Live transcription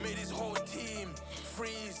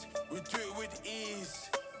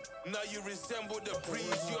resemble the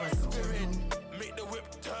breeze. You're a spirit. Make the whip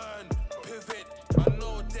turn, pivot. I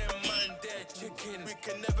know them man, they're chicken. We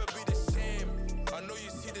can never be the same. I know you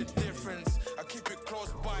see the difference. I keep it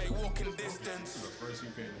close by, walking distance.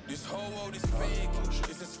 This whole world is fake.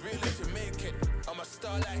 It's as real as you make it. I'm a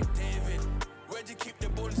star like David. Where'd you keep the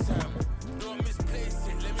bonsai? Don't misplace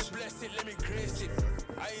it. Let me bless it, let me grace it.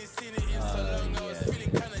 I ain't seen it in so long. I was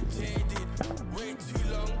feeling kinda jaded. Way too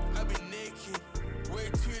long, I've been naked. Way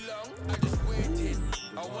too long, I just waited.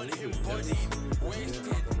 I want him bodied,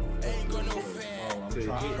 wasted. Ain't got no fair.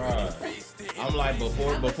 I'm like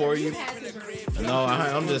before you. No,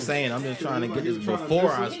 I'm just saying. I'm just trying to get this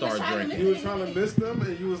before I start drinking. You was trying to miss them,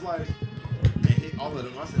 and you was like, all of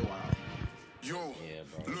them. I said, wow. Yo,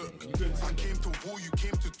 look, I came to war, you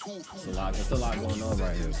came to talk. There's a lot going on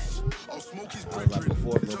right here. I'll smoke his I was like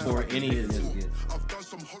before any of this gets. I've done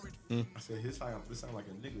some horrid. I said, this sound like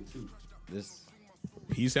a nigga too. This.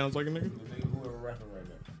 He sounds like a nigga? The nigga who are rapping right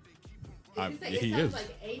now. Did you say he it sounds is.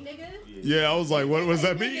 like a nigga? Yeah, I was like, what does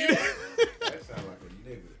that mean? That sound like a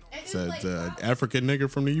nigga. It's Said like, African nigga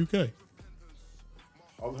from the UK.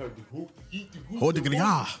 All heard the whoop, Hold the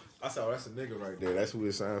I said, that's a nigga right there. That's who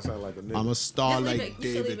it sound like a nigga. I'm a star just leave like it.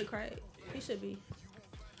 You should leave David. it quiet. He should be.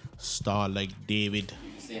 Star like David.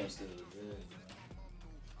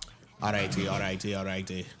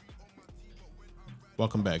 Alrighty.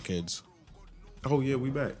 Welcome back, kids. Oh yeah, we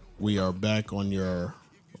back. We are back on your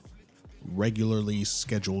regularly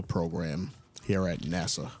scheduled program here at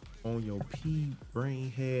NASA. On your pea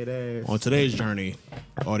brain head ass. On today's journey,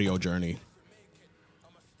 audio journey,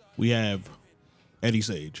 we have Eddie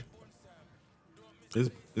Sage.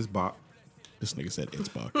 It's Bop. This nigga said it's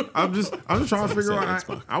Bach. I'm just trying to figure said out. it's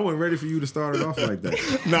Bach. I wasn't ready for you to start it off like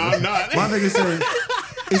that. No, I'm not. My nigga said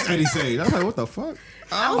it's Eddie Sage. I was like, what the fuck?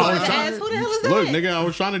 I was about to ask, who the hell is that? Look, nigga, I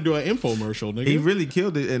was trying to do an infomercial, nigga. He really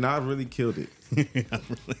killed it, and I really killed it.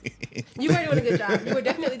 You were doing a good job. You were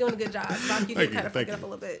definitely doing a good job. Bob, you did kind of fuck it up a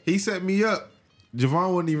little bit. He set me up.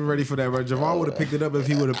 Javon wasn't even ready for that, right? Javon would have picked it up if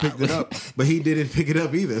he would have picked it up, but he didn't pick it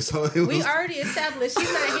up either. So it was. We already established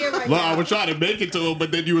she's not here right Look, now. I was trying to make it to him,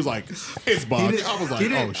 but then you was like, it's Bach. I was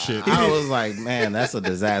like, oh, shit. I was like, man, that's a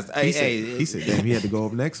disaster. He said, damn, he had to go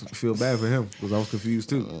up next. Feel bad for him because I was confused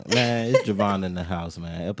too. Man, it's Javon in the house,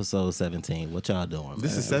 man. Episode 17. What y'all doing, man?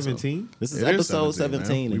 This is 17. This is It is episode 17.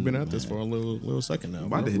 17. We've been at this for a little second now. I'm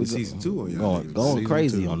about to hit season 2 on y'all. Going Season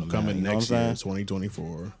crazy 2 on them. coming man, you know next what I'm year, saying?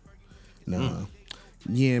 2024. Nah.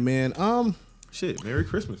 Yeah, man. Shit, Merry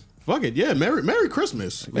Christmas. Fuck it. Yeah, Merry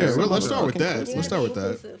Christmas. Yeah, well, let's start with that. We Let's gotta start be with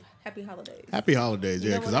that. inclusive. Happy holidays. Happy holidays,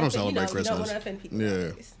 yeah, because I don't celebrate You don't Christmas. want to offend people. Yeah.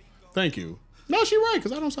 nowadays. Thank you. No, she's right,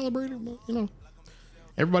 because I don't celebrate it, but, you know.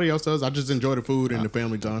 Everybody else does. I just enjoy the food and the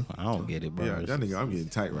family time. I don't get it, bro. Yeah, that nigga, I'm getting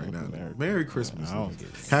tight right now. Merry Christmas. I don't get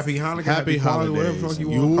it. Happy Hanukkah. Happy Kwanzaa, whatever the holidays. fuck you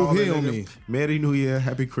You want to call it, heal nigga. me. Merry New Year.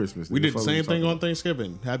 Happy Christmas. We nigga. did the Fuck same we thing talking on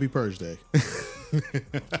Thanksgiving. Happy Purge Day.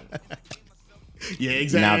 Yeah,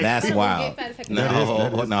 exactly. Now that's Get wild. fat as heck.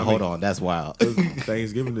 Now hold on. That's wild. about.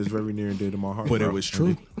 Thanksgiving is very near and dear to my heart. But bro. it was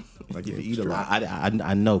true. I get to eat a lot.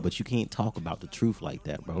 I know, but you can't talk about the truth like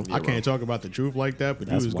that, bro. I can't talk about the truth like that, but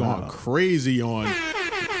That's you was going wild. crazy on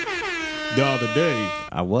the other day.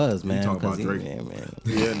 I was, man. talking about 'cause Drake. Yeah, man.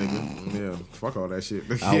 Yeah, nigga. Yeah, fuck all that shit.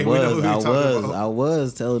 I Yeah, we know who you talking about.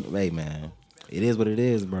 was telling, hey, man. It is what it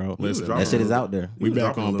is, bro. Listen, that shit is out there. We was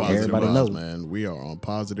back dropping a on little positive Everybody vibes, knows. man. We are on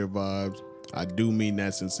positive vibes. I do mean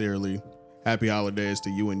that sincerely. Happy holidays to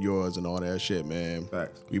you and yours and all that shit, man.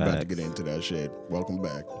 Facts. We about to Facts. get into that shit. Welcome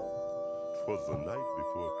back. 'Twas the night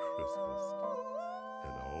before Christmas,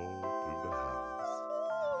 and all through the house,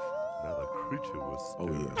 not a creature was Oh,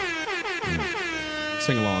 stirring. yeah.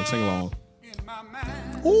 Sing along, sing along.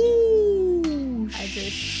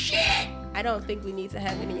 I don't think we need to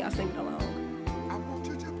have any of y'all singing along.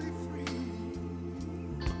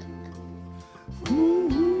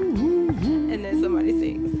 And then somebody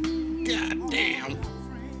sings. God damn.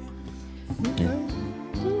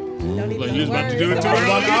 Don't even Like know you was the about to do it words. to her.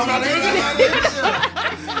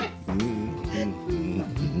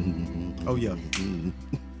 Oh, yeah.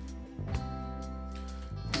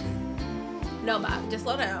 No, Bob, just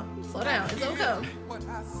slow down. Slow down. It's gonna come.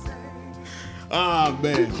 Ah,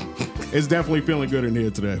 man. It's definitely feeling good in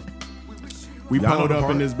here today. We Y'all pulled know the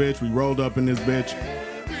up in part? this bitch. We rolled up in this bitch.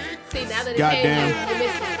 See, now that it Goddamn. came, you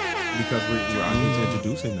missed it. Because I need to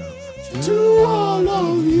introduce him now. To all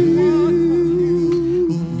of you.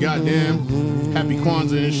 Goddamn. Happy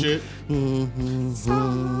Kwanzaa and shit. I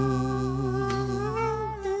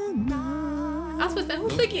was supposed to say,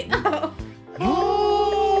 who's singing? Oh,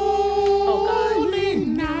 God.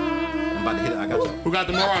 I'm about to hit it. I got you. Who got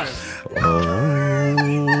the Mariah?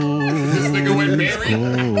 This nigga went Barry.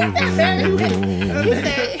 You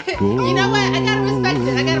said, you know what? I gotta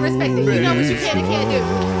respect it. You know what you can and can't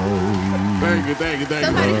do. Thank you.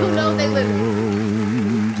 Somebody who knows they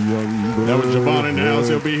limits. That was Javon in the house.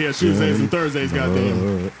 He'll be here Tuesdays and Thursdays,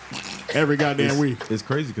 goddamn. Every goddamn week. It's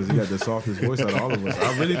crazy because he got the softest voice out of all of us.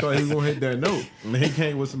 I really thought he was gonna hit that note, and he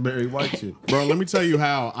came with some Barry White shit. Bro, let me tell you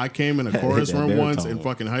how I came in a chorus That room baritone. once in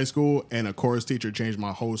fucking high school, and a chorus teacher changed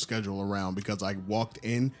my whole schedule around because I walked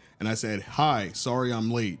in and I said, "Hi, sorry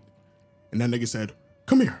I'm late," and that nigga said,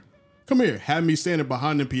 "Come here." Had me standing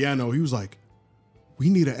behind the piano. He was like, "We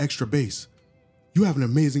need an extra bass. You have an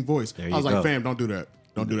amazing voice." I was like, "Fam, don't do that."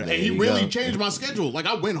 Don't do that. There And he you really go. changed my schedule. Like,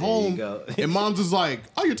 I went home, go. and mom's was like,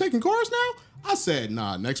 "Oh, you're taking chorus now?" I said,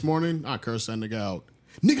 "Nah." Next morning, I cursed that nigga out.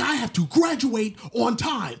 "Nigga, I have to graduate on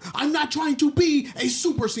time. I'm not trying to be a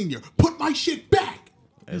super senior. Put my shit back."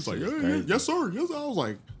 He's like, "Yes, sir. Yes." I was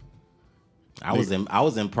like, I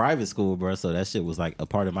was in private school, bro. So that shit was like a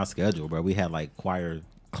part of my schedule, bro. We had like choir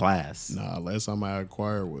class. "Nah." Last time I had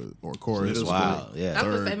choir was or chorus. Wow. Yeah. I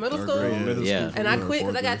was gonna say middle school. Yeah. And I quit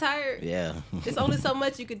because I got tired. Yeah. There's only so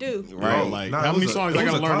much you could do. Right. Like, Nah, how it many was a- songs it I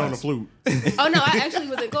was gotta a learn on the class. flute? Oh no, I actually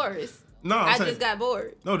was in chorus. No, I saying- just got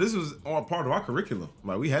bored. No, this was all part of our curriculum.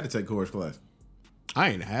 Like we had to take chorus class.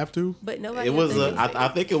 I ain't have to. But nobody. It was had to I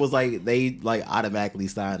think it was like they like automatically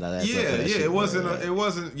signed that. Yeah, shit, it wasn't. bro. It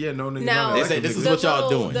wasn't. Yeah, no nigga. Now- none of They that said this is nigga. what y'all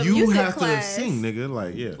doing. the You music have class, to sing, nigga.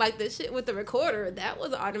 Like yeah. Like the shit with the recorder, that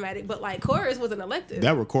was automatic. But like chorus was an elective.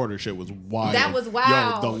 That recorder shit was wild. That was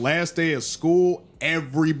wild. Yo, the last day of school,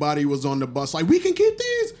 everybody was on the bus like, "We can keep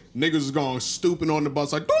these." Niggas was going stooping on the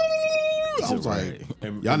bus like, "Doo." I was like,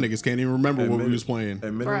 And- y'all niggas can't even remember what we was playing.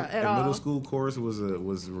 And Bruh, at all. middle school chorus was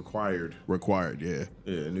required. Required, yeah.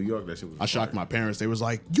 Yeah, in New York that shit was. I shocked my parents. They was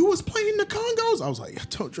like, "You was playing the congos?" I was like, "I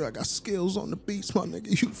told you I got skills on the beats, my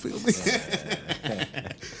nigga. You feel me?"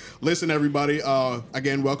 Listen, everybody.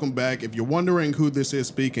 Again, welcome back. If you're wondering who this is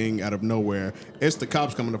speaking out of nowhere, it's the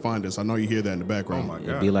cops coming to find us. I know you hear that in the Oh background. my It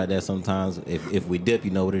god. be like that sometimes. If we dip,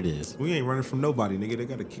 you know what it is. We ain't running from nobody, nigga. They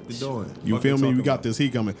gotta keep the door in. You Fuck feel they me? We talking got about? this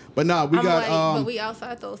heat coming. But nah, we I'm got like, but we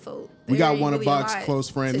outside though, so we there got ain't one of really a Bach's lot close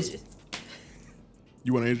friends. to-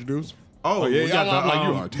 You want to introduce? Oh, yeah, we yeah. got I'm the, like,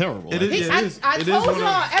 you are terrible. It is. Like, Yeah, I, it is. I It is told one of-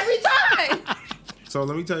 y'all every time. So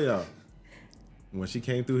let me tell y'all. When she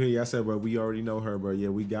came through here, I said, "Bro, we already know her, bro. Yeah,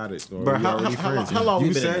 we got it. Or Bro, we how- already how- friends." how long you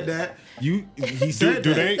we been in said this? that? He said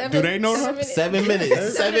do that. they know her? 7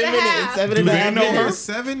 minutes. 7 and a minutes. half. 7 Do and a they half know her? minutes.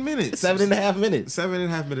 7 minutes. 7.5 minutes.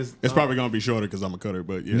 7.5 minutes. It's probably gonna be shorter because I'm a cutter,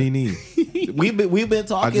 but yeah. Nene. We've been I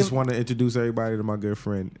talking. just want to introduce everybody to my good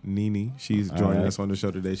friend Nene. She's joining right. us on the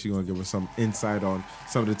show today. She's gonna give us some insight on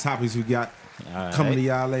some of the topics we got All coming right. to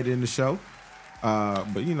y'all later in the show.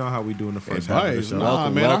 But you know how we do in the first half of the Advice. show. Nah,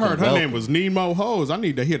 Welcome, man, I welcome, heard her welcome. name was Nemo Hose. I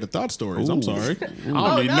need to hear the thought stories. I'm Ooh. sorry. I don't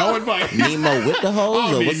Oh, need no no. advice. Nemo with the I hose,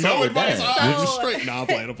 don't or need what's up no with advice. that? I'm So- just straight. Nah,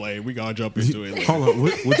 I'm playing. We gonna jump into it. Hold on,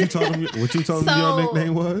 what you told him? What you told him your So-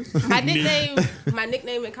 nickname was? My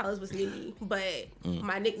nickname in college was Nene, but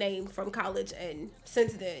my nickname from college and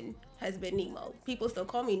since then has been Nemo. People still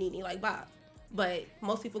call me Nene like Bob, but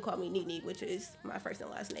most people call me Nene, which is my first and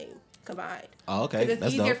last name combined. Oh, okay. 'Cause it's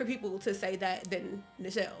That's easier dope. for people to say that than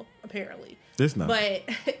Michelle, apparently. It's not. But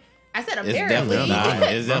I said It's apparently. definitely not.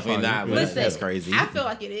 It's definitely not. But Listen, that's crazy. I feel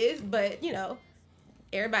like it is, but you know,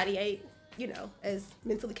 everybody ain't, you know, as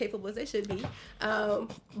mentally capable as they should be.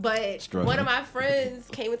 But Struggling. one of my friends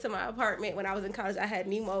came into my apartment when I was in college. I had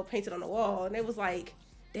Nemo painted on the wall, and it was like,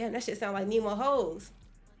 "Damn, that shit sound like Nemo Hose."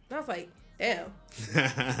 And I was like, "Damn,"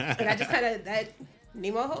 and I just kind of that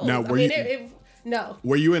Nemo Hose. Now, were no.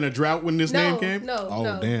 Were you in a drought when this No, name came? no, Oh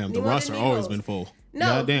no. damn, the Nemo roster didn't always need been full.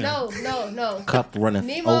 No, Goddamn. no. Cup runneth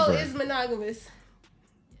Nemo over. is monogamous.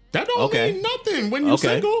 That don't Okay. mean nothing when you Okay.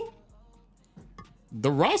 single. The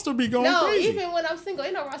roster be going No, crazy. even when I'm single,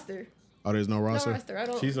 ain't no roster. Oh, there's no No roster. roster. I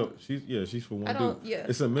don't. She's for one I dude. don't- yeah.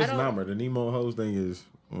 It's a I don't- misnomer. The Nemo hose thing is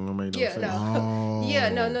make no Yeah, sense. no. Oh, Yeah,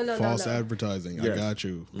 no. False advertising. I Yes. got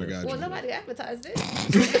you. I got Well, you. nobody advertised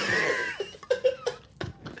it.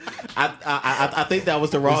 I think that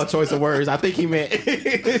was the wrong choice of words. I think he meant.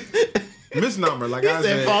 Misnomer, like I said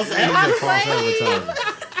said. false he said false advertising.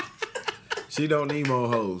 advertising. She don't Nemo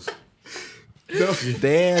hose. Damn,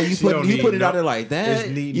 She don't you need put it no- out there like that. It's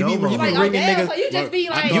need You no be more. Like, oh ringing damn, so niggas. you just be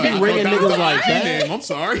like, You be ringing niggas like that? Name. I'm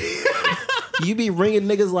sorry. You be ringing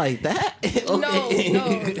niggas like that.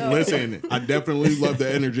 No. Listen, I definitely love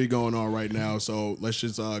the energy going on right now. So let's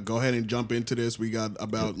just go ahead and jump into this. We got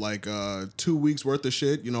about 2 weeks worth of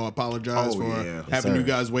shit. Apologize for having you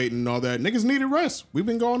guys waiting and all that. Niggas needed rest. We've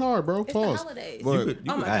been going hard, bro. It's Pause. the holidays. But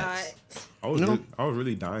Oh my god. I was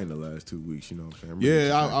really dying the last 2 weeks. You know what I'm saying?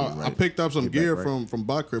 Yeah, I picked up some Get back gear right. from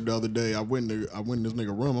Bot Crib the other day. I went in this nigga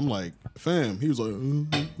room. I'm like, fam. He was like,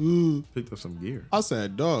 Picked up some gear. I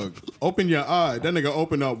said, dog, open your eye. That nigga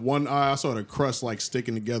opened up one eye. I saw the crust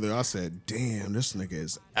sticking together. I said, damn, this nigga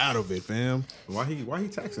is out of it, fam. Why he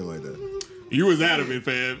taxing like that? You was out of it,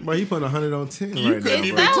 fam. But he putting 100 on 10 You right couldn't now. It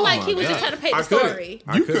even sounded bro. like he was just trying to paint the story.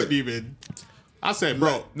 You couldn't even. I said,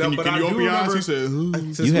 bro, can you open your eyes? He said,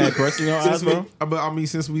 You had crust in your eyes, bro? But I mean,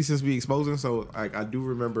 since we exposing, so I do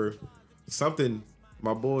remember something.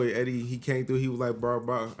 My boy Eddie, he came through. He was like,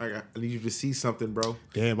 bro, I need you to see something, bro.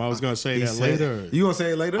 damn, I was gonna say He that said- later. You gonna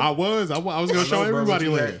say it later? I was gonna show everybody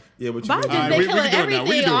later. Yeah, but you Bob made- just Alright, been we killing can do it now.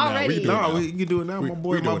 We everything can do it now. already. We can do it No, now. we can do it now. We My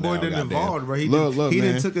boy do it now, didn't goddamn. involve, bro. He Look,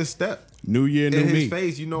 didn't man. took a step. New year, new In me. his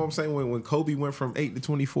face, you know what I'm saying? When Kobe went from 8 to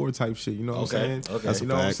 24 type shit, you know what Okay, I'm saying? okay. That's You a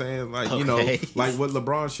know what I'm fact. saying? Like, Okay. like what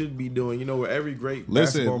LeBron should be doing, what every great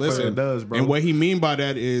Listen, basketball player listen. does, bro. And what he mean by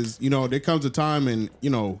that is, there comes a time in,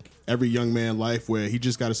 every young man life where he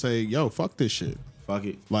just got to say, yo, fuck this shit. Fuck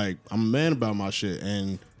it. Like, I'm a man about my shit.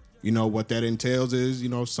 And, what that entails is,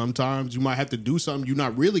 sometimes you might have to do something you're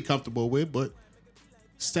not really comfortable with, but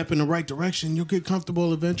step in the right direction, you'll get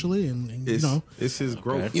comfortable eventually. And It's his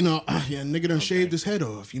growth. nigga done shaved his head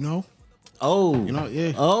off, Oh.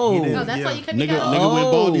 yeah. Oh. He did. Oh, that's why you kept the Nigga, cat nigga on? went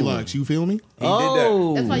Oh. baldy locks, you feel me?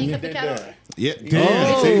 Oh. That's why you kept the cat on? Yeah,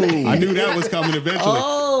 damn. See, I knew that was coming eventually.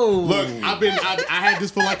 Oh. Look, I had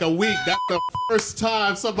this for like a week. That's the first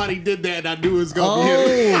time somebody did that, and I knew it was gonna be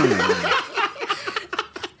him. Oh.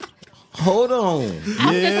 Hold on.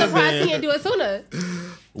 I'm Yeah, just surprised man. he didn't do it sooner.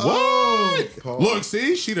 What? Pause. Look,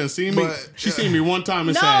 see, she done seen me. But- She seen me one time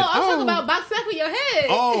and No, said, I'm "Oh, talking about box back with your head.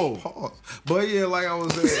 oh, Pause. But yeah, like I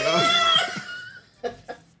was saying,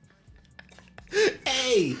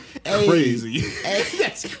 Hey. crazy."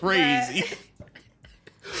 That's crazy.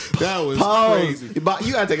 That was crazy. Pause.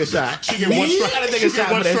 You gotta take a shot. She get one You strike. gotta take She a get shot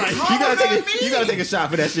for one that. strike. You gotta take a shot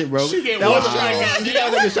for that shit, bro. She get That one was- strike. You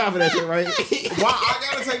gotta take a shot for that shit, right? why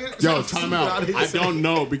I gotta take it? Yo, time out. I don't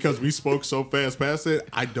know because we spoke so fast past it.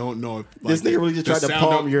 I don't know if This nigga really just the tried to sound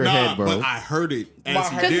palm your nah, head, bro. But I heard it as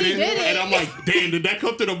he 'Cause did he it, did it. and I'm like, damn, did that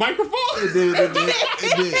come through the microphone? It did.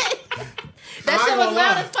 That I shit ain't was gonna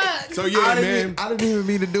loud lie. as fuck. So yeah, man. I didn't even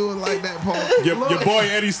mean to do it like that, Paul. Your boy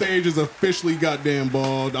Eddie Sage is officially goddamn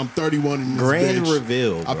bald. I'm 31 in this Grand bitch.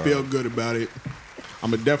 reveal, I bro. feel good about it.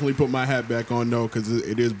 I'm gonna definitely put my hat back on though, because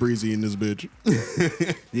it is breezy in this bitch.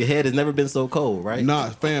 Your head has never been so cold, right? Nah,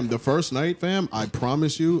 fam, the first night, fam, I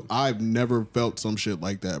promise you, I've never felt some shit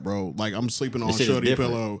like that, bro. Like I'm sleeping on This shit is shorty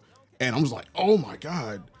different. pillow, and I was like, oh my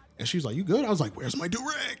god. And she's like, you good? I was like, where's my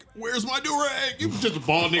do-rag? Where's my do-rag? You just a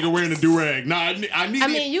bald nigga wearing a do-rag. Nah, I need I it.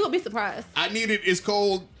 mean, you would be surprised. I need it. It's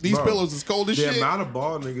cold. These Bro, pillows is cold as The shit. amount of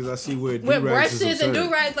bald niggas I see with With do-rags is brushes and absurd.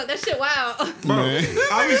 do-rags, like that shit wild. Man.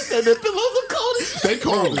 I be saying The pillows are cold as shit. They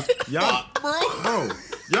cold as y'all, bro.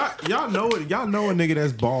 Y'all know it. Y'all know a nigga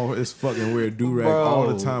that's bald is fucking wear do rag Bro. all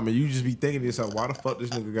the time, and you just be thinking to yourself, why the fuck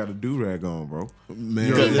this nigga got a do rag on, bro? man.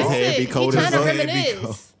 You're He a His bald- head missed be it. He cold as trying to fuck. His head be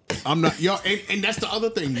reminisce. I'm not y'all, and that's the other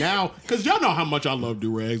thing now, because y'all know how much I love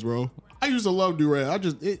do-rags, bro. I used to love do-rag.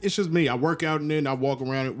 It's just me. I work out and then I walk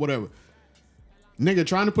around it, whatever. Nigga,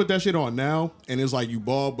 trying to put that shit on now, and it's like you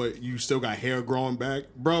bald, but you still got hair growing back,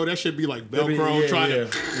 bro. That should be like Velcro.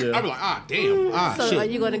 Yeah. I be like, damn, So shit. are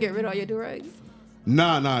you going to get rid of all your do-rags?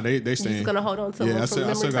 Nah, they You're staying. just going to hold on to them for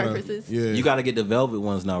memory purposes? Yeah, You gotta get the velvet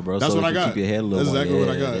ones now, bro. that's so what it I can got. Keep your head a little That's more. exactly what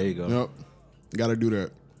I Yeah, got. There you go. Yep, got to do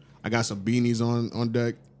that. I got some beanies on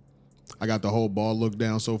deck. I got the whole ball look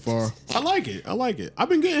down so far. I like it. I've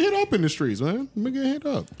been getting hit up in the streets, man. I've been getting hit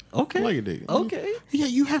up. Okay. I like it, dude. Okay. Yeah,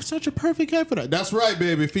 you have such a perfect head for that. That's right,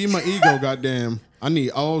 baby. Feed my ego, goddamn. I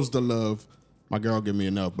need all the love. My girl give me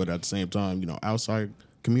enough, but at the same time, outside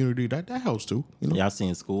community, that helps too. Y'all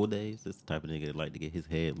seen School Days? This the type of nigga that like to get his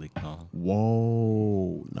head licked on.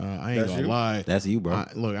 Whoa. Nah, I ain't That's gonna you? lie. That's you, bro.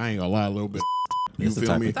 Look, I ain't gonna lie a little bit. You It's the feel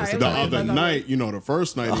type me? of- Sorry, The I'm other sorry. night, the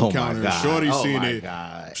first night Oh my encounter, God. Shorty Oh seen my it.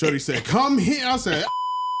 God. Shorty said, come here. I said,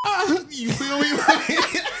 you feel me?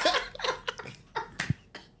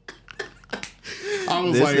 I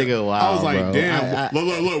was This like, nigga wild, I was like, bro. damn.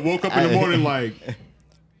 Look. Woke up in the morning like,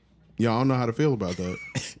 yo, I don't know how to feel about that.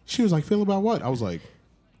 She was like, feel about what? I was like,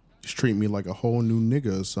 just treat me like a whole new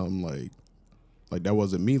nigga or something. Like that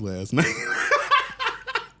wasn't me last night.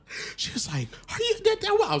 She was like, are you that?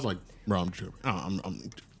 I was like, bro, I'm tripping.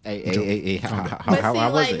 Hey, But how see,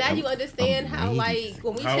 was like it? now you understand how like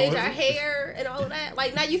when we change our hair and all of that.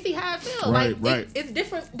 Like now you see how I feel. Right, like right. It's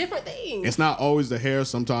different things. It's not always the hair.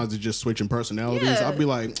 Sometimes it's just switching personalities. Yeah. I'll be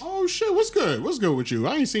like, oh shit, what's good? What's good with you?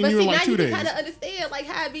 I ain't seen but you see in like now 2 you days. can kind of understand like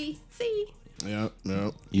how I be. See, Yep.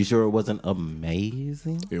 You sure it wasn't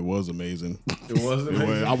amazing? It was amazing. It was It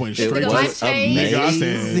was- I went It straight to was was change.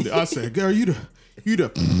 amazing. Nigga, I said, girl, you the.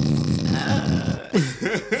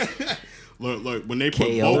 Look, when they put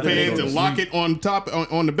KO. both hands and lock it on top,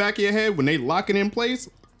 on the back of your head, when they lock it in place,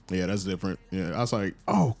 yeah, that's different. Yeah, I was like,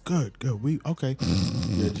 oh, good. We okay.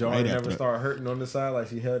 Your jaw Right never after that. start hurting on the side like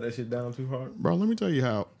she held that shit down too hard. Bro, let me tell you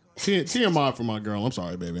how. TMI for my girl. I'm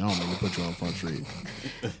sorry, baby. I don't mean to put you on Front Street.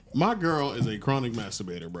 My girl is a chronic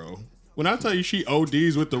masturbator, bro. When I tell you she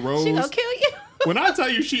ODs with the rose, she gonna kill you. when I tell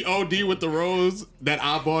you she OD with the rose that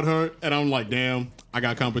I bought her, and I'm like, damn, I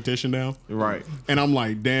got competition now. Right. And I'm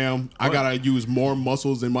like, damn, I gotta use more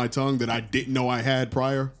muscles in my tongue that I didn't know I had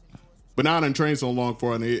prior. But now I done trained so long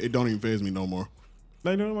for it, and it don't even phase me no more.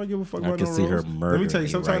 Like, nobody give a fuck I about can no see her rose. Let me murdering tell you,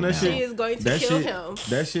 you sometimes right that now. shit She is going to that kill shit,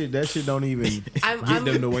 him. That shit don't even I'm get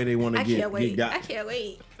them the way they want to I get can't wait. got. I can't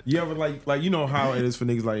wait. You ever like you know how it is for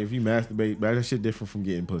niggas like if you masturbate, but that shit different from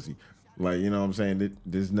getting pussy. Like you know what I'm saying?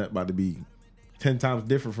 This not about to be 10 times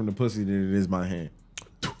different from the pussy than it is my hand.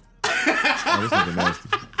 Oh, this nigga nasty.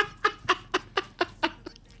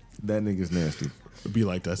 That nigga's nasty. It'd be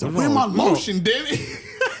like that. So, What's where wrong my with- you know- lotion, damn it?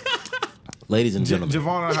 Ladies and gentlemen.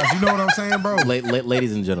 Javon House, you know what I'm saying, bro?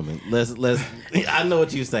 Ladies and gentlemen, let's. I know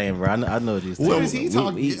what you're saying, bro. I know what you're saying. What is he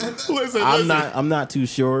talking? Listen, I'm not too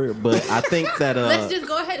sure, but I think that Let's just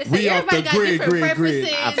go ahead and we say off everybody the got grid, different grid, grid.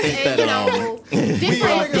 preferences I think and that,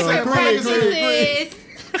 different off the grid, preferences.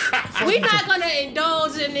 We're not gonna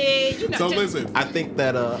indulge in it. You know, So just- listen, I think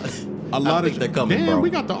that a lot think of they're coming, damn, bro. we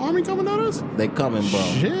got the army coming at us. they coming,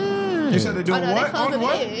 bro. You said they're doing Oh, no, they what? On closing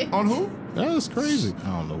what? in. On who? That's crazy. I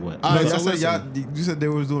don't know what. All right, No, so y'all said listen. you said they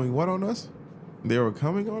was doing what on us? They were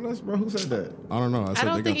coming on us, bro. Who said that? I don't know. I I said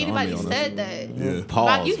don't they think got the army anybody on us. said that. Yeah. Pause.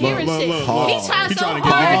 Like, you hearing Look, shit. look, He pause. trying He so trying to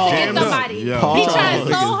hard get to get jammed up. somebody. Yeah. He Pause. trying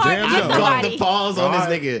so Niggas hard to jammed get up. Got somebody. the pause on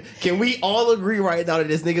this nigga. Can we all agree right now that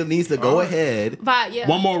this nigga needs to go ahead, But yeah.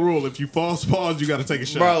 One more rule: if you false pause, you got to take a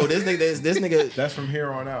shot. bro? This nigga, That's from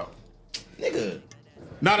here on out. nigga.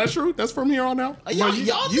 No, that's true. That's from here on out. Y'all you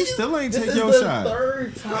niggas- still ain't this take is your the shot.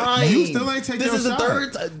 Third time. You still ain't take this your is shot. the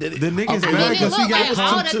third time. The nigga's I mad mean, it because he look got like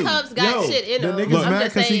caught all the too. Cubs got shit in the them. nigga's I'm mad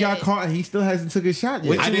just because he got saying. caught and he still hasn't took his shot yet.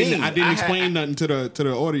 What I you didn't. mean? I didn't I explain nothing to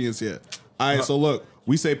the audience yet. All right. So look,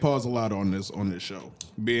 we say pause a lot on this show,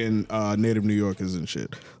 being native New Yorkers and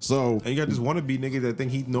shit. So And you got this wannabe nigga that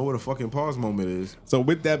think he know what a fucking pause moment is. so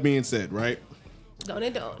with that being said, right, Don't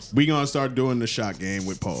indulge. we gonna start doing the shot game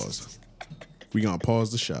with pause. We gonna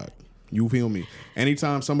pause the shot. You feel me?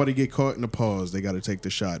 Anytime somebody get caught in the pause, they got to take the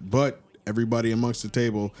shot. But everybody amongst the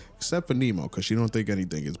table, except for Nemo, because she don't think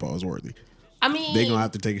anything is pause worthy, I mean, they gonna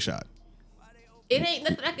have to take a shot. it ain't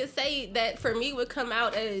nothing I can say that for me would come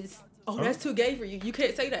out as, oh, that's too gay for you. You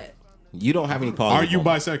can't say that. You don't have any pause. Are you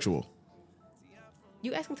bisexual?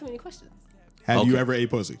 You asking too many questions. Have you Okay. ever ate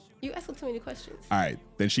pussy? You asking too many questions. All right,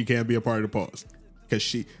 then she can't be a part of the pause because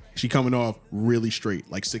she coming off really straight,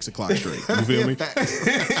 like 6 o'clock straight. You feel me?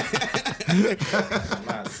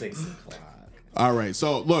 Not 6 o'clock. All right,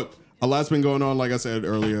 so look, a lot's been going on. Like I said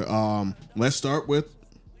earlier, let's start with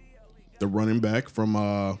the running back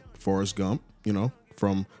from Forrest Gump. You know,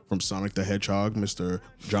 from Sonic the Hedgehog, Mr.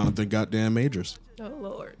 Jonathan Goddamn Majors. Oh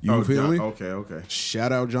Lord. You feel me? Okay.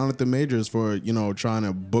 Shout out Jonathan Majors for, you know, trying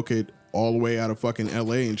to book it all the way out of fucking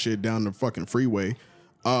LA and shit down the fucking freeway.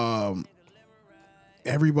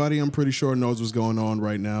 Everybody, I'm pretty sure, knows what's going on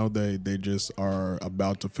right now. They just are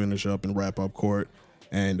about to finish up and wrap up court.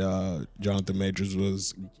 And Jonathan Majors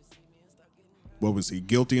was, what was he?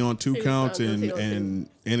 Guilty on 2 was counts found and, guilty on and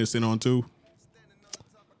innocent on 2.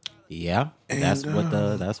 Yeah, that's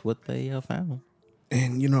what they found.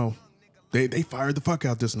 And, you know, they fired the fuck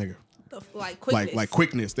out this nigga. Like quickness. Like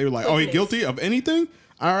quickness. They were like, oh, he Quickness. guilty of anything?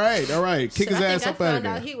 All right. Kick his ass up out of I found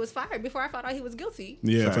there. out he was fired before I found out he was guilty.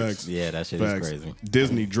 Yeah, Facts. facts. Yeah, that shit Facts. is crazy.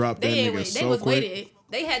 Disney dropped that They ain't nigga wait. They so was quick. waiting.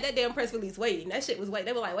 They had that damn press release waiting. That shit was waiting.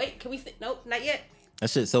 They were like, wait, can we see? Nope, not yet. That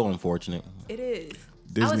shit's so unfortunate. It is.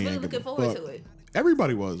 Disney I was ain't really give looking a forward fuck. to it.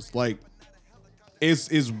 Everybody was like,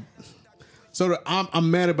 is so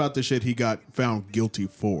I'm mad about the shit he got found guilty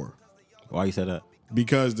for, Why you said that?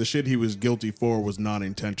 because the shit he was guilty for was not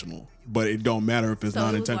intentional. But it don't matter if it's So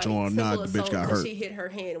not it was intentional like or not. simple The bitch assault got when hurt. She hit her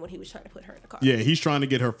hand when he was trying to put her in the car. Yeah, he's trying to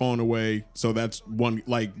get her phone away. So that's one,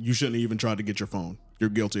 like, you shouldn't even try to get your phone. You're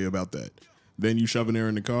guilty about that. Then you shoving her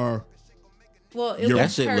in the car. Well, it That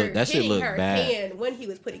was shit her look- that shit hitting look her bad. hand when he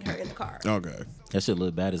was putting her in the car. Okay. That shit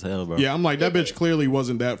look bad as hell, bro. Yeah, I'm like, that bitch clearly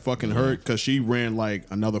wasn't that fucking hurt because she ran like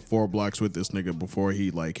another 4 blocks with this nigga before he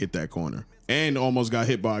like hit that corner and almost got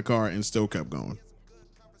hit by a car and still kept going.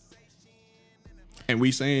 And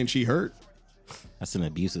we saying she hurt? That's an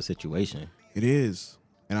abusive situation. It is.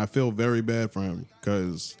 And I feel very bad for him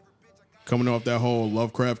because coming off that whole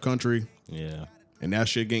Lovecraft Country Yeah. and that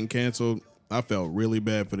shit getting canceled, I felt really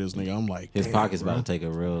bad for this nigga. I'm like, His damn, pocket's bro. about to take a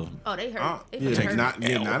real. Oh, they hurt. They Yeah, fucking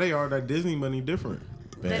hurt. now they are that Disney money different.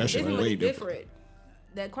 Man, That that shit Disney way money different. different.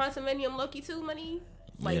 That Quantumanium Loki 2 money,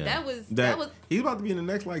 like Yeah. that was That, was. he's about to be in the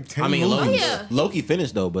next like 10 I mean, movies. Loki, yeah. Loki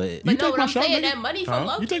finished though, but But no, take what my I'm shot, saying, nigga? that money from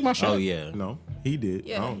Loki. You take my shot. oh yeah. No, he did. I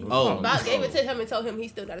Yeah. don't know. Oh. Bob gave it to him and told him he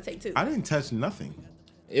still got to take 2. I didn't touch nothing.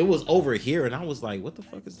 It was over here, and I was like, "What the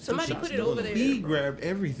fuck is?" Somebody put it over there. He grabbed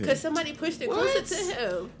everything. Because somebody pushed it What? closer to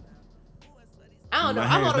him. I don't know. My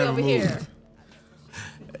I'm all hands the way never over here.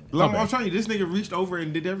 moved. I'm telling you, this nigga reached over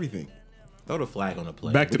and did everything. Throw the flag on the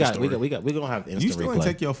play. Back to the story. We gonna have instant You still replay. ain't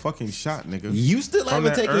take your fucking shot, nigga. You still From haven't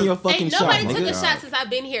that taken earth- your fucking Ain't shot, nobody took a nigga. shot since I've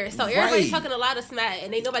been here. So everybody's Right. talking a lot of smack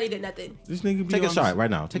and ain't nobody did nothing. This nigga be Take a on shot this- right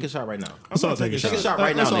now. Take a shot right now. Let's all take a Take a shot. shot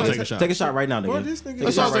right now, Let's all nigga. take a shot. Take a shot right now, Boy, nigga. this nigga.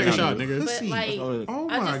 Let's all right take a now, shot, nigga. nigga. But like, Oh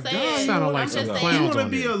I'm my just God. saying. Sounded like I'm some just clowns He saying. want to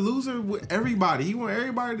on be here. a loser with everybody. He want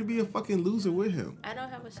everybody to be a fucking loser with him. I don't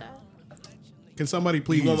have a shot. Can somebody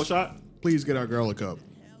please, You want a shot? please get our girl a cup?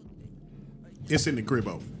 It's in the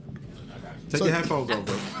cribbo. Take your headphones off,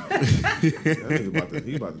 bro. That nigga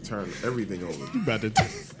he about to turn everything over. About to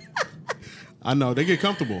I know they get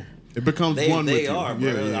comfortable. It becomes one with They you. are, bro.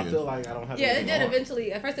 Yeah, yeah, I feel like I don't have. Yeah, it anything did on.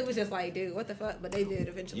 eventually. At first, it was just like, dude, what the fuck? But they did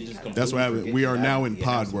eventually. You just kinda- That's what happened. We are now in Yeah,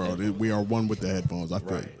 pod that's world. it. We are one with the headphones. I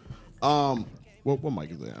feel. Right. What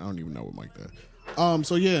mic is that? I don't even know what mic that.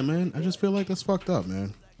 So yeah, man. I just feel like that's fucked up,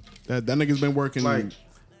 man. That nigga's been working. Like,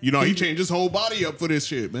 you know, he changed his whole body up for this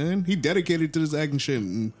shit, man. He dedicated to this acting shit,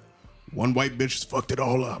 and one white bitch just fucked it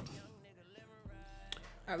all up.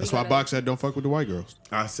 Are we That's why gonna- Box said, "Don't fuck with the white girls."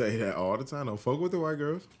 I say that all the time. Don't fuck with the white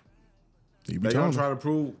girls. You be They telling gonna try me. to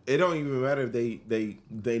prove. It don't even matter if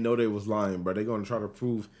they know they was lying, but they gonna try to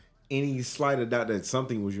prove any slight of doubt that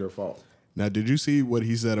something was your fault. Now, did you see what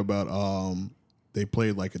he said about? They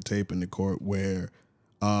played like a tape in the court where.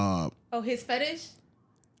 Oh, his fetish?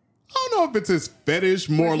 I don't know if it's his fetish,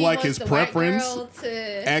 more Where he like wants his the white preference. girl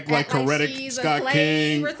to Act like Coretta she's a Scott slave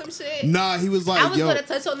King. or some shit. Nah, he was like, I was yo, gonna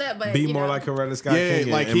touch on that, but Be you more know. like Coretta Scott yeah, King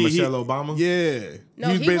like and Michelle Obama. Yeah, No,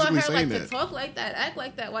 he was he want basically her saying like that. to talk like that, act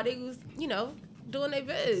like that while they was, doing their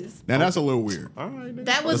biz. Now that's a little weird, All right, nigga.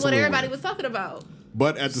 That was That's a what little everybody weird. was talking about.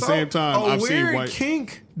 but at the So, same time, a I've seen weird white.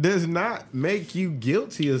 kink does not make you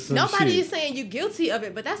guilty of some Nobody shit. is saying you guilty of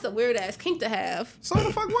it, but that's a weird ass kink to have. So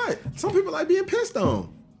the fuck what? Some people like being pissed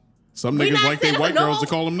on. Some We niggas not like they saying white no. girls to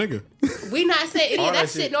call them nigga. We not saying any All of that that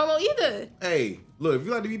shit shit. normal either. Hey, look, if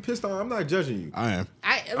you like to be pissed on, I'm not judging you. I am.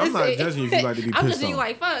 I'm not judging you if you like to be I'm pissed judging you on.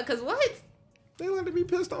 like fuck, cause what? They like to be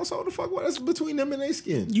pissed on, so the fuck what? That's between them and their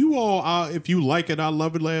skin. You all, if you like it, I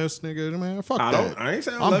love it, last nigga. Man, fuck I that. don't. I ain't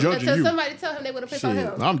saying I I'm love judging Until you. somebody tell him they would have pissed on Shit.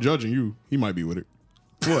 him. I'm judging you. He might be with it.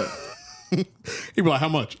 What? He be like, how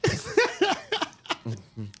much?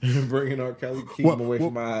 Bringing R. Kelly, keep him away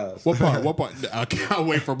from my eyes. What part? What part? I can't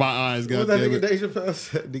wait for my eyes. What God that damn nigga it. Dave Chappelle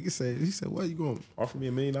said? Nigga said, he said, "What, you gonna offer me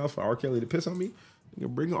 $1 million for R. Kelly to piss on me? Nigga,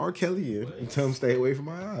 bring R. Kelly in and tell him stay away from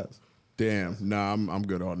my eyes." Damn. Nah, I'm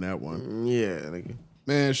good on that one. Yeah, nigga.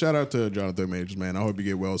 Man, shout out to Jonathan Majors, man. I hope you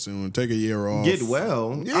get well soon. Take a year off. Get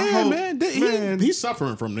well. Yeah, I hope- man. He's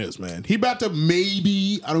suffering from this, man. He about to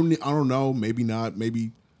maybe, I don't know, maybe not,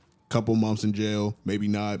 maybe couple months in jail, maybe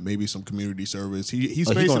not, maybe some community service. He's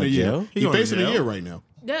Oh, he facing going a to year. jail? He He's going to facing a jail? year right now.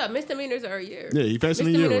 Yeah, misdemeanors are a year. Yeah, he facing a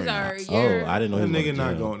year Misdemeanors right are now. a year. Oh, I didn't know. That he was nigga not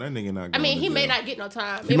to jail. going. That nigga not going. I mean, to he may jail. not get no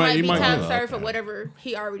time. He It might- might he be might time not. served for Okay. whatever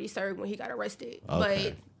he already served when he got arrested.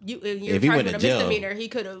 Okay. But you're If he charged went with to a jail- misdemeanor, he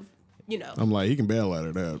could have, I'm like, he can bail out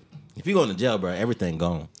of that. If you go to jail, bro, everything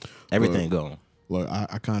gone. Everything gone. Look,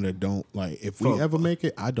 I kind of don't like. If we Fuck. ever make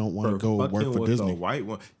it, I don't want to go fucking work for with the Disney. white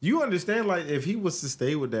one. You understand? Like, if he was to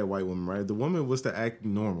stay with that white woman, right? The woman was to act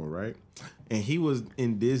normal, right? And he was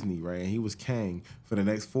in Disney, right? And he was Kang for the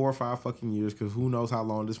next 4 or 5 fucking years, because who knows how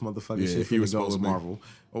long this motherfucking Yeah, shit if he finna was go supposed with to be. Marvel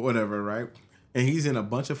or whatever, right? And he's in a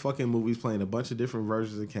bunch of fucking movies playing a bunch of different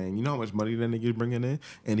versions of Kang. You know how much money that nigga's bringing in?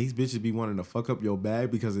 And these bitches be wanting to fuck up your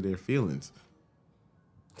bag because of their feelings.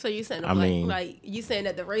 So you saying I mean- like you saying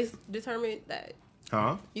that the race determined that?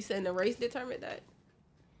 Huh? You saying the race determined that?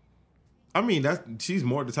 I mean, she's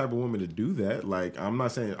more the type of woman to do that. Like, I'm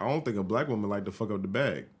not saying, I don't think a black woman like to fuck up the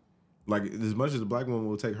bag. Like, as much as a black woman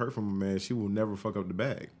will take hurt from a man, she will never fuck up the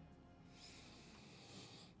bag.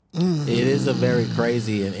 It is a very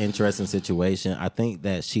crazy and interesting situation. I think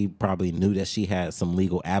that she probably knew that she had some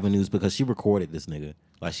legal avenues because she recorded this nigga.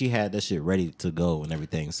 Like she had that shit ready to go and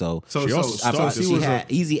everything. So So She also I thought she she was had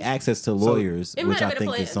easy access to lawyers, It which might I have been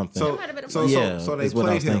a think is plan. something. It might have been a So plan. so they is what I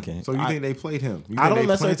played was him. thinking. So you think they played him? You I think don't they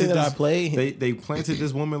necessarily think planted that I played. They planted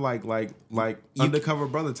this woman like undercover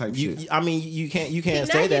brother type shit. I mean, you can't Now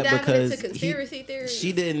say you that diving because into conspiracy theories.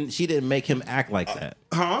 she didn't make him act like that.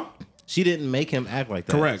 Huh? She didn't make him act like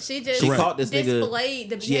that. Correct. She just She caught this nigga. displayed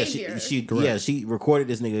the Yeah, behavior. she recorded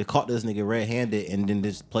this nigga, caught this nigga red-handed, and then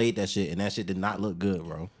just played that shit, and that shit did not look good,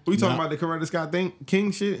 bro. We talking about the Coretta Scott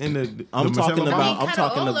King shit and the I'm Michelle talking Obama? about. Kinda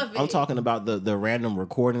all of I'm it. talking about the random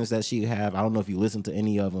recordings that she have. I don't know if you listen to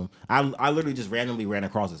any of them. I literally just randomly ran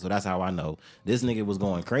across it, so that's how I know this nigga was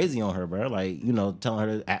going crazy on her, bro. Like telling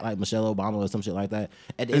her to act like Michelle Obama or some shit like that.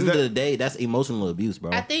 At the end of the day, that's emotional abuse,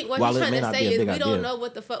 bro. I think what While he's it trying may to not say be a is we big don't idea. know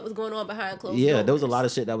what the fuck was going on behind closed Yeah, doors. there was a lot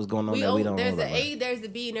of shit that was going on that we don't know There's about. an A, there's a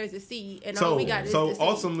B, and there's a C, and all So we got is so the C.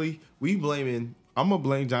 ultimately we blaming. I'm gonna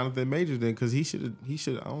blame Jonathan Majors then because he should.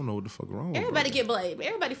 I don't know what the fuck wrong. with Everybody bro. get blamed.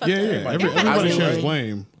 Everybody fucked Yeah, up. yeah. Everybody Everybody was shares doing-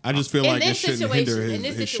 blame. I just feel In like it this shouldn't situation, hinder in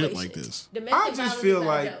this his shit situation, like this. domestic I just violence feel is not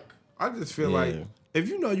a like joke. Yeah. if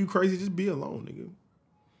you know you crazy, just be alone, nigga.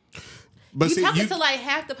 But You see, talking to like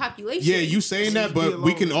half the population. yeah, you saying that, but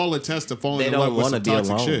we can all attest to falling They in love don't with want to some be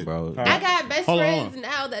toxic alone, shit. bro. I got best Hold on, friends hold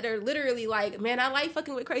now that are literally like, man, I like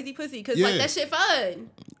fucking with crazy pussy because Yeah. like that shit fun.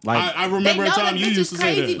 Like I They remember know a time the you bitch used is to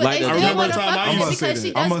say crazy, that. but Like, they I still remember want a to time fuck I with used her to say because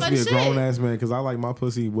she that. I does must fun be a grown shit. ass man because I like my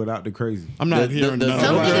pussy without the crazy. I'm not The- hearing the- none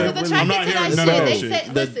Some of niggas that. is I'm attracted not to hearing that none of shit. that They shit.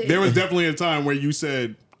 said, listen. There was definitely a time where you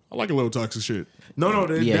said, I like a little toxic shit. No,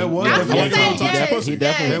 there was I was definitely gonna a say, time. yes, he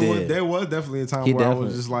definitely did. There was definitely a time He where I definitely-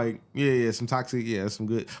 was just like, yeah, some toxic, some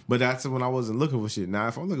good. But that's when I wasn't looking for shit. Now,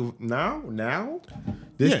 if I'm looking now,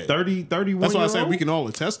 this Yeah. 30, 31 That's why I year said old, we can all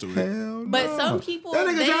attest to it. Hell But no. some people, that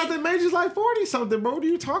nigga they- Jonathan Majors like 40 something, bro. What are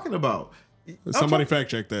you talking about? Somebody fact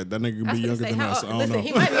check that. That nigga I could was be gonna younger say, than how, us. I don't listen, know.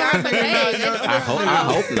 he might be our fucking age. I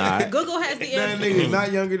hope not. Google has the That answer. nigga's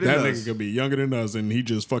not younger than That us. nigga could be younger than us, and he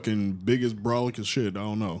just fucking big as brolic as shit. I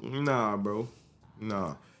don't know. Nah, bro.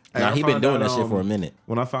 Nah. Hey, Nah, I he been found doing out, that shit for a minute.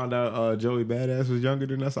 When I found out Joey Badass was younger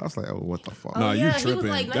than us, I was like, oh, what the fuck? Nah, yeah, you he was tripping.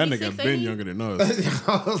 like that 96, nigga been ain't he? younger than us.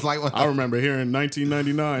 I was like, what the I remember hearing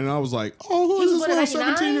 1999, and I was like, oh, who He is was this born in little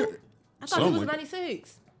 17 99? year? I thought he was Something like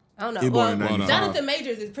 96. I don't know. He born in Well, 95. Jonathan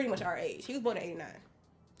Majors is pretty much our age. He was born in 89.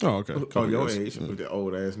 Oh, okay. Oh, Couple your years. age. With the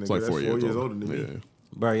old ass nigga. It's like That's 4 years older than me.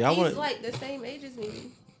 Bro, y'all He's want like the same age as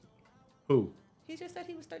me. Who? He just said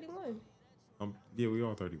he was 31. Yeah, we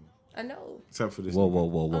all 31. I know. Except for this. whoa, nigga. whoa,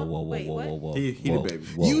 whoa, whoa, Oh, whoa, whoa, wait, whoa, what? whoa, whoa. He the whoa, baby.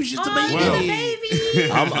 whoa. You just a Oh, baby. you're the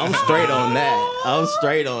baby. I'm straight on that. I'm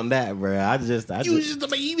straight on that, bro. I just You just a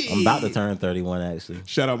baby. I'm about to turn 31 actually.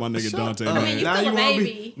 Shout out my nigga Dante. up. I mean, you Now still a wanna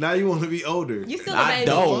baby. Now you want to be older. You still a I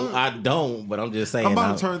baby. don't, but I'm just saying. I'm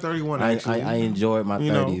about to turn 31, I actually. I enjoyed my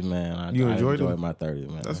You know, 30s, man. you enjoyed I enjoyed them? my 30s,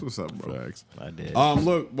 man. That's what's up, bro. Facts. I did.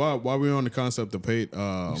 Look, while we're on the concept of hate, He's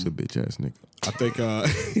a bitch ass nigga. I think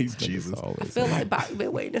he's Jesus. I Always. feel like Bobby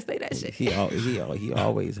been waiting to say that shit. He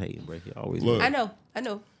always hating, bro. He always. Look. I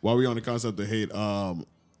know. While we're on the concept of hate,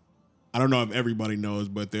 I don't know if everybody knows,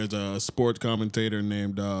 but there's a sports commentator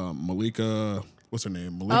named Malika. What's her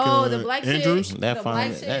name? Malika Oh, the black Andrews. chick. That The fine,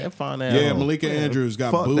 black chick. that fine ass. Yeah, hoe. Malika Andrews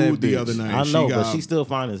got fuck that booed the bitch. other night. I know, she but got, she's still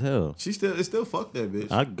fine as hell. It's still fuck that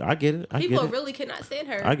bitch. I get it. I People get it. really cannot stand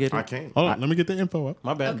her. I get it. I can't. Hold on, let me get the info up.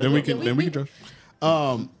 My bad. Then we Okay, can we- judge.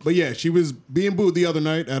 But yeah, she was being booed the other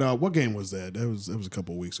night at what game was that? That was a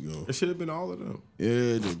couple of weeks ago. It should have been all of them. Yeah,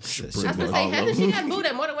 I was gonna say, hasn't she got booed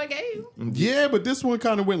at more than one game? yeah, but this one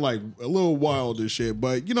kind of went like a little wild and shit.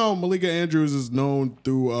 But you know, Malika Andrews is known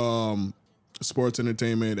through sports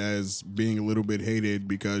entertainment as being a little bit hated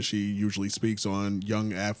because she usually speaks on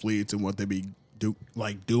young athletes and what they be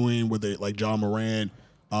doing with it, like John Moran,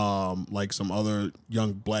 like some other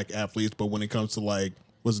young black athletes. But when it comes to like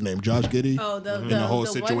what's his name, Josh Giddey, Oh, the whole the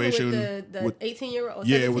situation one with the with- 18-year-old.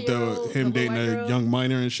 yeah, with the 17-year-old, him the dating white a girl. young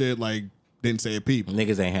minor and shit, like didn't say a peep.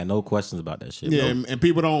 Niggas ain't had no questions about that shit. Yeah, bro. and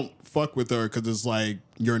people don't fuck with her because it's like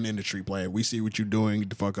you're an industry player. We see what you're doing. Get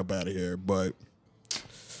the fuck up out of here. But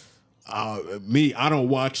me, I don't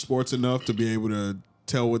watch sports enough to be able to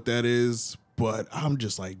tell what that is. But I'm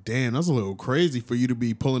just like, damn, that's a little crazy for you to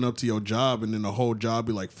be pulling up to your job and then the whole job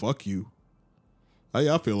be like, fuck you. How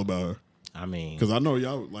y'all feel about her? I mean, Because I know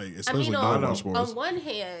y'all like, especially on sports. one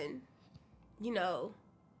hand, you know,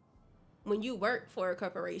 when you work for a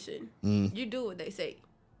corporation, Mm. you do what they say.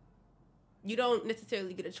 You don't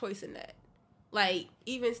necessarily get a choice in that. Like,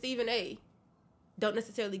 even Stephen A. don't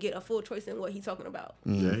necessarily get a full choice in what he's talking about.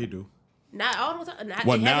 Yeah, he do. Not all the time.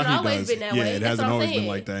 Well, it now hasn't he always does. been that Yeah, way. it That's hasn't what I'm always been saying.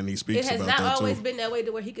 like that, and he speaks It has about not that, always too. been that way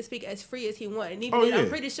to where he could speak as free as he wants. And even Oh, then, I'm yeah.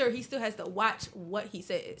 pretty sure he still has to watch what he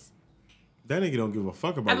says. That nigga don't give a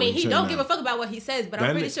fuck about. I mean, what he say don't now. give a fuck about what he says, but That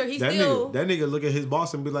I'm pretty ni- sure he that still. Nigga, that nigga look at his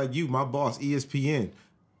boss and be like, "You, my boss, ESPN.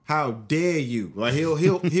 How dare you?" Like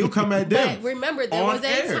he'll come at them. But remember, there on was a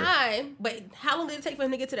air. time. But how long did it take for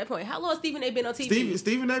him to get to that point? How long has Stephen A. been on TV?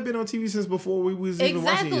 Stephen A. been on TV since before we was even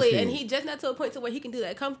watching Exactly, ESPN. and he just not to a point to where he can do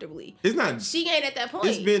that comfortably. It's not. She ain't at that point.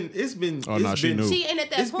 It's been. Oh, no, she knew. She ain't at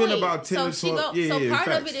that It's point. been about 10 so to 12. She go, Yeah, part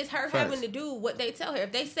facts. of it is her Facts. having to do what they tell her.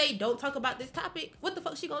 If they say don't talk about this topic, what the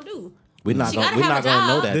fuck she gonna do? We're not She gonna gotta have a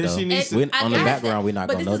know job. that Then though. she needs We- to- on the I background, understand. we're not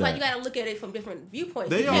but gonna this know is why that. you gotta look at it from different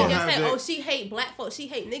viewpoints. They You all can't just have say, that- "Oh, she hate black folks, she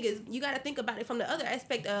hate niggas." You gotta think about it from the other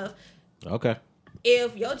aspect of Okay.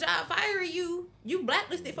 if your job fire you, you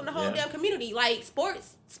blacklisted from the whole Yeah. damn community. Like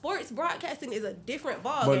sports broadcasting is a different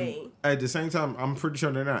ball But game. at the same time, I'm pretty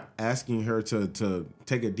sure they're not asking her to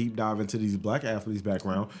take a deep dive into these black athletes'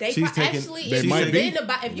 background. They She's taking. actually, They if might you've be. been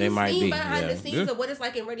about, if They you've might seen be, behind yeah. the scenes Yeah. of what it's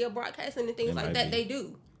like in radio broadcasting and things They like might that, be. they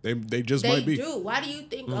do. They just They might be. do. Why do you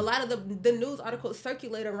think a lot of the news articles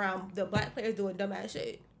circulate around the black players doing dumbass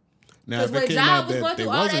shit? Now, Because if it when came Ja out was that going they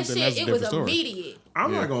through all that wasn't, then that's shit, a it was different story. immediate.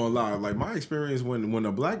 I'm Yeah. not gonna lie. Like my experience when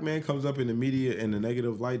a black man comes up in the media in a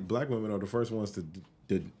negative light, black women are the first ones to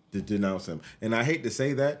denounce him. And I hate to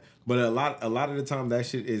say that, but a lot of the time that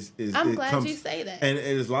shit is I'm it glad comes, you say that. And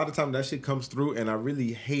it's a lot of time that shit comes through, and I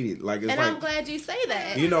really hate it. Like it's And like I'm glad you say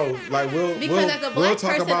that. you know, like we'll Because as a we'll black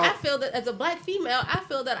talk person, about. I feel that as a black female, I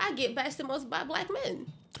feel that I get bashed the most by black men.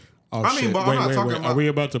 Oh, I mean, shit. but I'm not talking Are about- we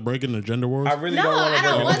about to break into gender wars? I really No, don't wanna I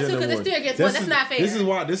don't break want into to, 'cause gender it's 3 wars. against 1. That's not fair.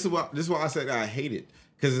 This is why I said I hate it,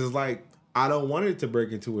 because it's like I don't want it to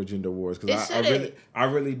break into a gender wars, It because shouldn't. I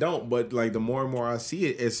really don't. But like the more and more I see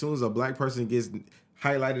it, as soon as a black person gets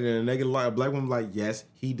highlighted in a negative light, a black woman like, yes,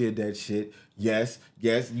 he did that shit. Yes,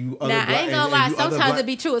 you other Now, black. I ain't gonna and lie. you other Sometimes black- it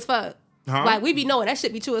be true as fuck. Huh? Like, we be knowing that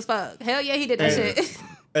shit be true as fuck. Hell yeah, he did that And- shit.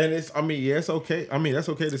 And it's, I mean, yeah, it's okay. I mean, that's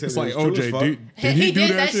okay to say. It's that like it's true as OJ. fuck. Did he He do did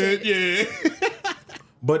that that shit? Yeah.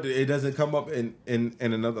 But it doesn't come up in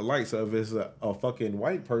another light. So if it's a fucking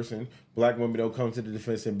white person, black women don't come to the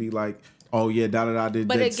defense and be like, "Oh yeah, da did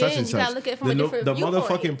But that such again, and you such." gotta look at it from a the, different the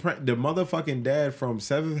viewpoint. the motherfucking dad from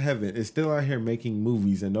Seventh Heaven is still out here making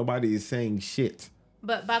movies, and nobody is saying shit.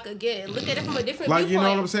 But back again, look at it from a different Like viewpoint. you know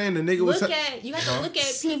what I'm saying? The nigga was You have to look at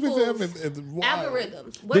Seventh people's Heaven is wild.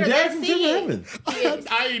 algorithms. What the are dad they from seeing? Seventh Heaven. Yes.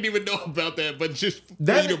 I didn't even know about that, but just for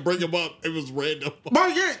That- you to bring him up, it was random. Bro,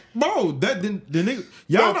 yeah, bro, that the nigga,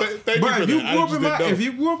 y'all No, know, thank you bro, for if you that. I grew up just in my, didn't know. if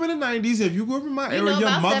you grew up in the '90s, if you grew up in my era, know your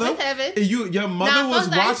about mother, Seventh Heaven? your mother Nah, was fuck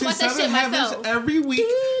that. I used watching to watch that Seven shit Heavens myself. every week.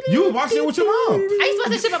 You was watching it with your mom. I used to watch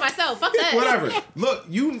that shit by myself. Fuck that. Whatever. Look,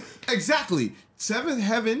 you exactly Seventh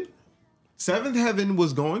Heaven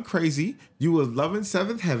was going crazy. You was loving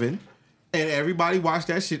Seventh Heaven. And everybody watched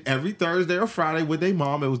that shit every Thursday or Friday with their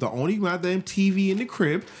mom. It was the only goddamn TV in the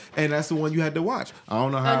crib, and that's the one you had to watch. I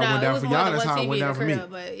don't know how it went down for y'all. That's how it went down for me.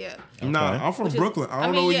 But yeah, Nah, I'm from Which is- Brooklyn. I I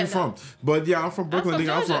don't mean, know where yeah, you're from, no. but yeah, I'm from Brooklyn. from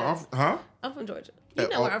nigga. Georgia. Huh? I'm from Georgia. You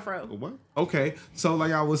know where I'm from. What? Okay, so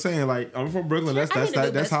like I was saying, like I'm from Brooklyn. That's I need a new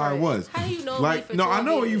that's best how it friend. was. How do you know me Like for no, I 12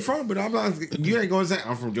 know where you years? from, but I'm not. You ain't gonna say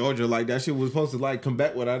I'm from Georgia. Like that shit was supposed to like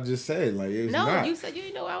combat what I just said. Like it's No, not. you said you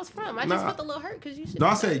didn't know where I was from. I Nah. just felt a little hurt because you should. No,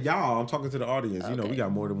 I know said that. y'all. I'm talking to the audience. You know, we Okay.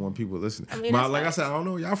 got more than one people listening. I mean, But that's like I facts. said, I don't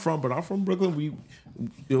know where y'all from, but I'm from Brooklyn.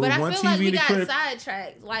 It was But I one feel TV like we in the got crib.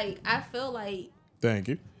 sidetracked. Like I feel like Thank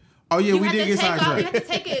you. Oh yeah, you we have did to get take off, you have to sidetracked.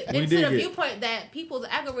 take it We into did the get- viewpoint that people's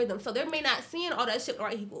algorithm. So they're may not seeing all that shit with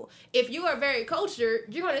white people. If you are very cultured,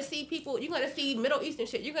 you're gonna see people. You're gonna see Middle Eastern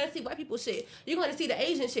shit. You're gonna see white people shit. You're gonna see the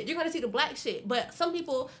Asian shit. You're gonna see the black shit. But some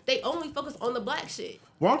people they only focus on the black shit.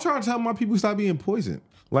 Well, I'm trying to tell my people stop being poisoned.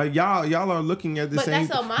 Like y'all are looking at the But same.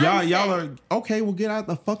 that's a y'all mindset. are okay. Well, get out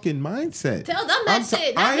the fucking mindset. Tell them that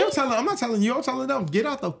shit, not I am me. telling. I'm not telling you. I'm telling them. Get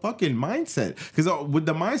out the fucking mindset. Because what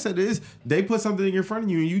the mindset is, they put something in front of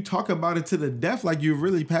you and you talk about it to the death, like you're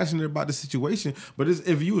really passionate about the situation. But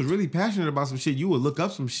if you was really passionate about some shit, you would look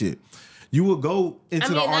up some shit. You will go into I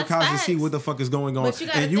mean, the that's archives and see facts. what the fuck is going on, But you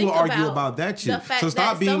gotta and you will think argue about about that the shit. fact So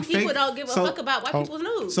stop that being some fake. people don't give a So- fuck about white people's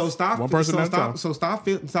news. So stop. One person at a time. So stop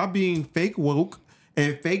being fake woke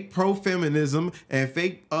and fake pro feminism and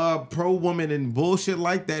fake pro woman and bullshit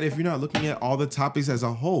like that. If you're not looking at all the topics as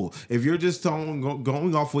a whole, if you're just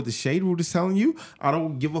going off what the shade root is telling you, I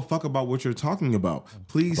don't give a fuck about what you're talking about.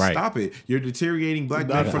 Please Right. stop it. You're deteriorating black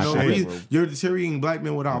Not men for a no shade reason. root. You're deteriorating black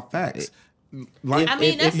men without facts. Like, I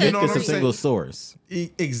mean, that's you know a what it's a I'm single saying? source.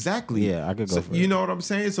 Exactly. Yeah, I could go for You it. know what I'm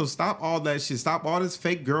saying? So stop all that shit. Stop all this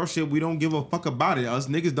fake girl shit. We don't give a fuck about it. Us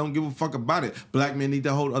niggas don't give a fuck about it. Black men need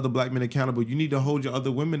to hold other black men accountable. You need to hold your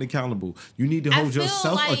other women accountable. You need to I hold feel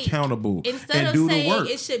yourself like accountable Instead and of do the saying work.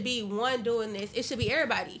 it should be one doing this, it should be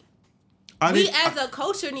everybody. I We didn't- as a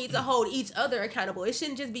culture need to hold each other accountable. It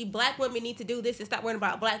shouldn't just be black women need to do this and stop worrying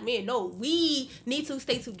about black men. No, we need to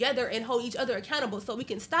stay together and hold each other accountable so we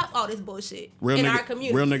can stop all this bullshit in our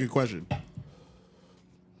community. Real nigga question.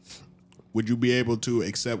 Would you be able to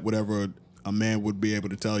accept whatever a man would be able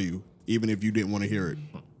to tell you, even if you didn't want to hear it?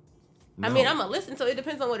 I mean, I'm gonna listen, so it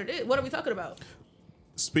depends on what it is. What are we talking about?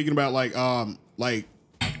 Speaking about like,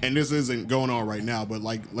 and this isn't going on right now, but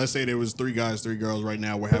like, let's say there was 3 guys, 3 girls right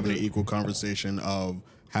now. We're having an equal conversation of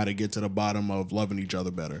how to get to the bottom of loving each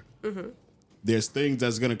other better. There's things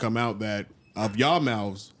that's gonna come out that of y'all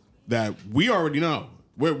mouths that we already know.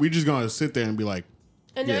 We just gonna sit there and be like,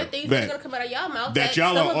 And there Yeah, are things that- that's gonna come out of y'all mouth that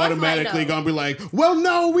y'all some are of us might automatically know. gonna be like, well,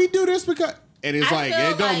 no, we do this because, and it's I like feel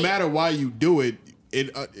it don't like- matter why you do it.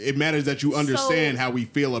 It matters that you understand how we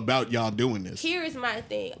feel about y'all doing this. Here's my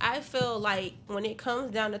thing. I feel like when it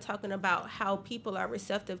comes down to talking about how people are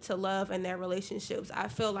receptive to love and their relationships, I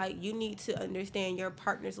feel like you need to understand your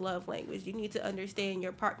partner's love language. You need to understand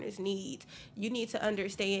your partner's needs. You need to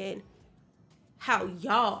understand how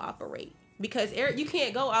y'all operate. Because Eric, you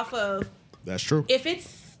can't go off of That's true. if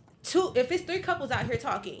it's 3 couples out here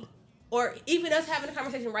talking, or even us having a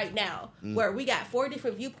conversation right now where we got 4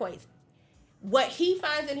 different viewpoints. What he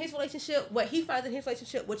finds in his relationship, what he finds in his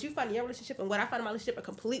relationship, what you find in your relationship, and what I find in my relationship are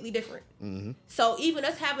completely different. So even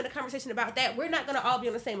us having a conversation about that, we're not going to all be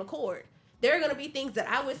on the same accord. There are going to be things that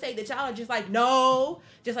I would say that y'all are just like, no.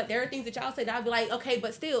 Just like there are things that y'all say that I'll be like, okay,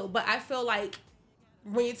 but still. But I feel like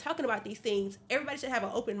when you're talking about these things, everybody should have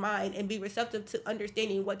an open mind and be receptive to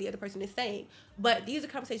understanding what the other person is saying. But these are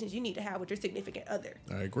conversations you need to have with your significant other.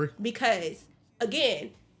 I agree. Because,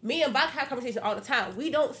 again, me and Bach have conversations all the time. We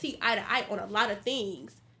don't see eye to eye on a lot of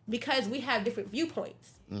things because we have different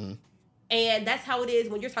viewpoints. And that's how it is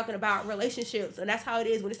when you're talking about relationships. And that's how it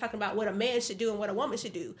is when it's talking about what a man should do and what a woman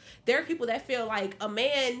should do. There are people that feel like a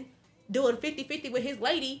man doing 50-50 with his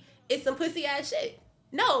lady is some pussy ass shit.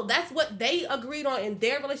 No, that's what they agreed on in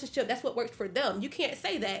their relationship. That's what worked for them. You can't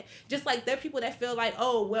say that. Just like there are people that feel like,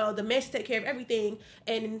 oh, well, the man should take care of everything.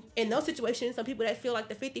 And in those situations, some people that feel like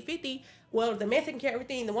the 50-50, well, the man taking care of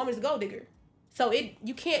everything, the woman's a gold digger. So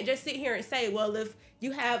you can't just sit here and say, well, if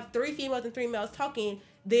you have 3 females and 3 males talking,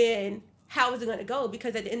 then how is it going to go?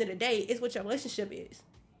 Because at the end of the day, it's what your relationship is.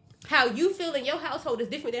 How you feel in your household is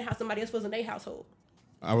different than how somebody else feels in their household.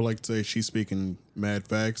 I would like to say she's speaking mad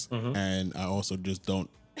facts, and I also just don't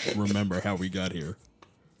remember how we got here.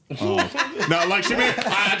 No, like she made.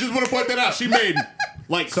 I just want to point that out. She made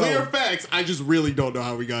like clear facts. I just really don't know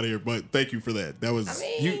how we got here. But thank you for that. That was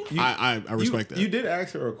I respect that. You did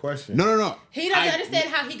ask her a question. No. He doesn't understand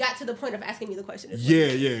how he got to the point of asking me the question.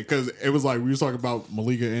 Yeah, because it was like we was talking about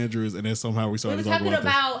Malika Andrews, and then somehow we We started were talking talking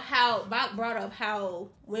about about how Bach brought up how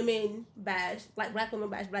women bash, like black women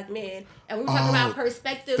bash black men, and we were talking about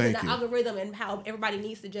perspectives and thank the you. algorithm and how everybody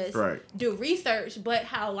needs to just Right. do research, but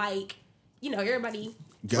how like everybody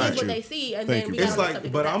Got sees what you. they see, and Thank then we you. got It's on the like,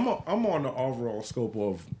 subject but of that. I'm on the overall scope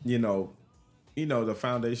of the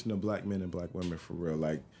foundation of black men and black women for real.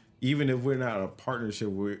 Like, even if we're not a partnership,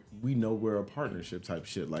 we know we're a partnership type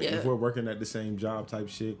shit. Like, Yeah. if we're working at the same job type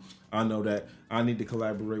shit, I know that I need to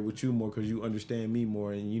collaborate with you more because you understand me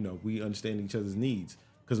more, and we understand each other's needs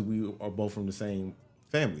because we are both from the same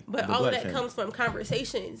family. But the all of black that family. comes from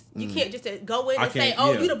conversations. You can't just go in I and say, can't-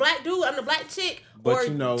 "Oh, yeah. you the black dude, I'm the black chick," But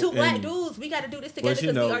or two black and- dudes. We got to do this together But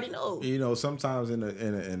because we already know. Sometimes in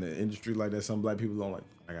an industry like that, some black people don't like.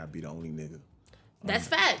 I gotta be the only nigga. That's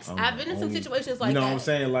facts. I've been in some Only- situations like you know that. what I'm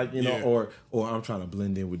saying? Like, Yeah. or I'm trying to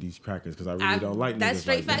blend in with these crackers because I really don't like That's niggas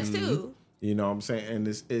straight like facts that. too. You know what I'm saying? And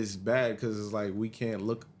it's bad because it's like we can't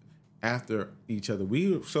look after each other. We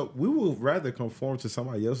will rather conform to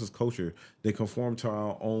somebody else's culture than conform to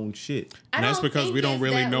our own shit. And that's because think we don't it's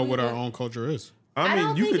really that know we what our would- own culture is. I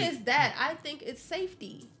don't you think could it's that. I think it's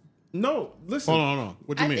safety. no listen. Hold on.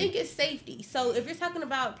 What do you I mean? think it's safety. So if you're talking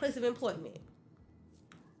about place of employment,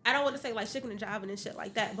 I don't want to say like shipping and driving and shit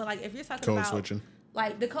like that, but like if you're talking Code about switching.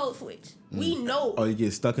 like the code switch, we know. Oh, you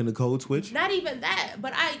get stuck in the code switch? Not even that,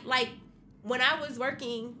 but I like when I was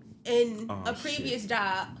working in Oh, a previous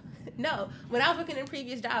job. No, when I was working in a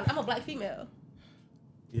previous job, I'm a black female.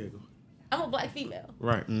 Yeah. Go. I'm a black female.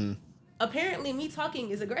 Right. Apparently, me talking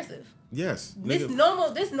is aggressive. Yes. This nigga.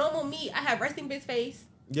 normal me, I have resting bitch face,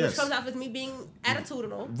 Yes. which comes off as me being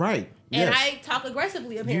attitudinal, Right. and yes. I talk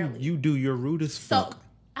aggressively. Apparently, you do your rudest so fuck.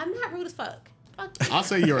 I'm not rude as fuck. Fuck you. I'll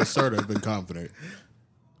say you're assertive and confident.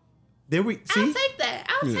 There we see. I'll take that.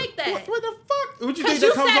 I'll take that. What the fuck? What you 'Cause think you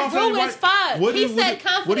that comes said off rude as as fuck. What He do- said what do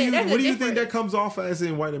confident. you, There's a what do you think that difference. comes off as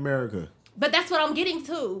in white America? But that's what I'm getting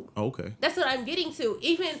to. Okay. That's what I'm getting to.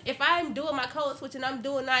 Even if I'm doing my code switch and I'm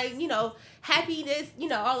doing happiness,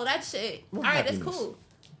 all of that shit. What All right, happiness? that's cool.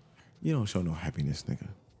 You don't show no happiness, nigga.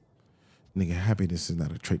 Nigga, happiness is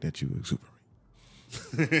not a trait that you exuberate.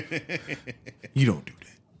 You don't do that.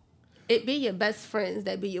 It be your best friends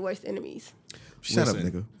that be your worst enemies. Shut up,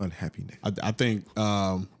 Listen. nigga. Unhappy nigga. I think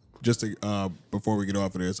just to, before we get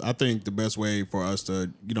off of this, I think the best way for us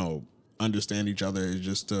to understand each other is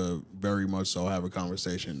just to very much so have a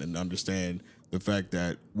conversation and understand the fact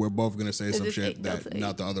that we're both gonna say some this shit ain't that guilty?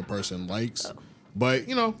 not the other person likes, but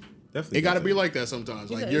Definitely it got to guilty. be like that sometimes.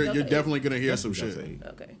 You Like said you're it's you're okay. definitely gonna hear some Definitely shit. does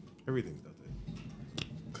say Okay. everything's does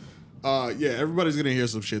say. Yeah, everybody's gonna hear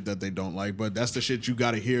some shit that they don't like, but that's the shit you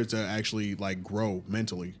got to hear to actually like grow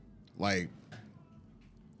mentally. Like,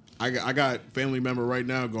 I got family member right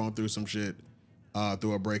now going through some shit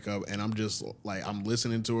through a breakup, and I'm just like I'm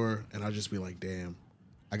listening to her, and I just be like, damn,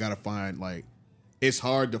 I gotta find like it's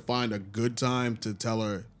hard to find a good time to tell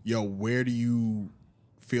her, yo, where do you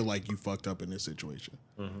feel like you fucked up in this situation?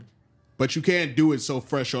 But you can't do it so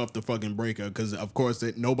fresh off the fucking breakup because, of course,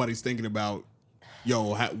 that nobody's thinking about,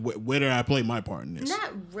 yo, where did I play my part in this?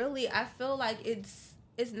 Not really. I feel like it's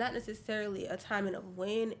not necessarily a timing of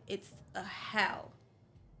when, it's a how.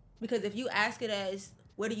 Because if you ask it as,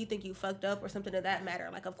 where do you think you fucked up or something of that matter,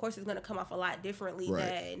 like, of course, it's going to come off a lot differently Right.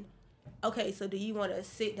 than, okay, so do you want to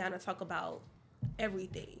sit down and talk about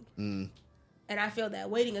everything? And I feel that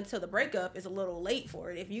waiting until the breakup is a little late for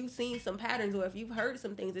it. If you've seen some patterns or if you've heard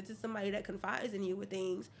some things, it's just somebody that confides in you with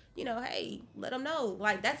things, hey, let them know.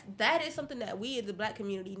 Like, that is something that we as the Black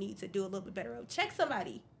community need to do a little bit better of. Check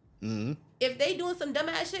somebody. If they doing some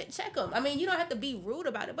dumbass shit, check them. I mean, you don't have to be rude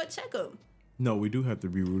about it, but check them. No, we do have to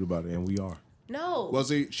be rude about it, and we are. No. Well,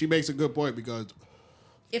 see, she makes a good point because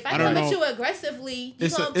If I I don't come at know. you aggressively, you're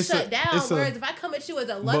It's a- going to it's a- shut down. it's a- Whereas if I come at you as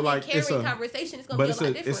a But, loving, like, it's caring a- conversation, it's going But to be a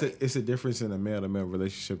lot different. it's a difference in a male-to-male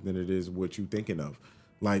relationship than it is what you thinking of.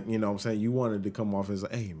 Like, you know what I'm saying? You wanted to come off as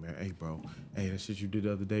like, hey, man, hey, bro. Hey, that shit you did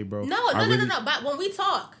the other day, bro. No. But when we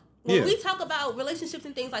talk, Yeah. we talk about relationships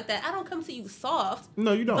and things like that, I don't come to you soft.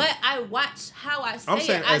 No, you don't. But I watch how I say I'm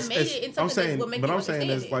saying, it. I made it in something that will make but you I'm saying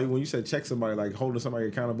understand is it. like when you said check somebody, like holding somebody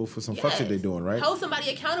accountable for some fuck shit they Yes. doing, right? Hold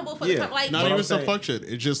somebody accountable for Yeah. the like. not What even I'm some saying- fuck shit.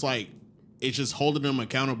 It's just like it's just holding them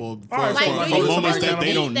accountable for, Alright, Like, so do for you moments really that they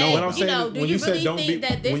think don't that- know. What I'm you saying, know, do when you you say really don't be, think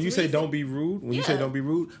that this when you say reason- don't be rude, when you say Yeah. don't be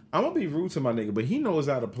rude, I'm gonna be rude to my nigga, but he knows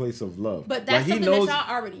out of place of love. But Like, that's he something knows, that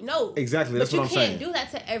y'all already know. Exactly, But that's you what I'm can't saying. do that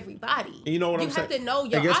to everybody. And you know what I'm saying? You have to know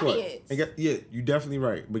your And guess what? audience. And yeah, you definitely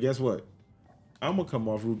right. But guess what? I'm gonna come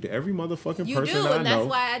off rude to every motherfucking You person do, I and that's know,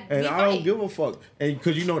 why and we I don't fight. give a fuck. And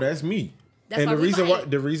because you know that's me. That's and why the we reason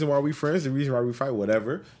fight. why we friends, the reason why we fight,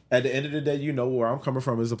 whatever. At the end of the day, you know where I'm coming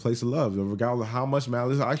from is a place of love. Regardless of how much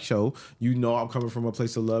malice I show, you know I'm coming from a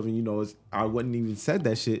place of love, and you know I wouldn't even said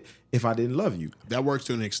that shit if I didn't love you. that works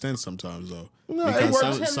to an extent sometimes though. No, it because works. Him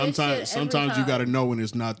and shit every sometimes you time. got to know when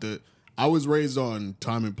it's not the. I was raised on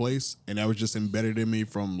time and place, and that was just embedded in me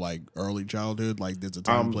from like early childhood. Like there's a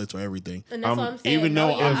time and place for everything. And that's what I'm saying. even know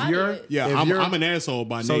though your if you're- audience. Yeah, If I'm you're- an asshole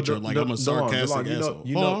by So nature. the- Like the- I'm a Delon, sarcastic you know- asshole.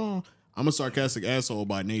 you Hold know- on. I'm a sarcastic asshole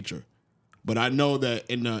by nature. But I know that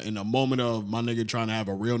in the moment of my nigga trying to have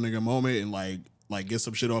a real nigga moment and like get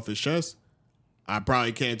some shit off his chest, I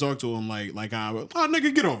probably can't talk to him like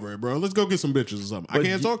nigga, get over it, bro. Let's go get some bitches or something. I But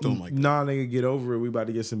can't talk to him like that. Nah, nigga, get over it. We about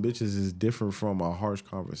to get some bitches is different from a harsh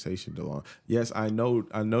conversation, DeLon. Yes, I know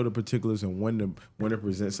the particulars and when to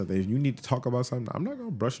present something. If you need to talk about something, I'm not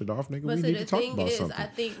gonna brush it off, nigga. But we see, need the to talk thing about is, something. I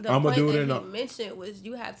think the I'ma point do it that in he a- mentioned was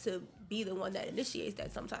you have to be the one that initiates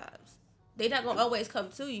that sometimes. They're not going to always come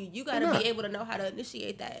to you. You got They're to not. be able to know how to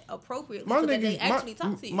initiate that appropriately My so that they niggas, actually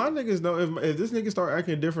talk to you. my niggas know if this nigga start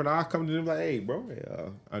acting different, I come to them like, hey,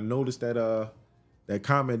 bro, I noticed that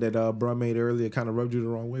comment that bruh made earlier kind of rubbed you the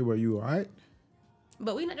wrong way. Were you all right?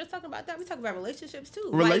 But we're not just talking about that. We talking about relationships too.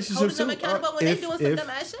 Relationships like holding them too. accountable when they If- doing some if- dumb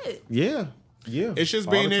ass shit. Yeah. Yeah. It's just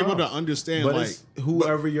all being the able time. to understand, But like, it's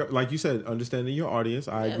whoever you're, like you said, understanding your audience.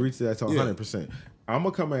 I Yeah. agree to that to Yeah. 100%. I'm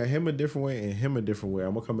gonna come at him a different way and him a different way.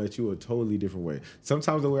 I'm gonna come at you a totally different way.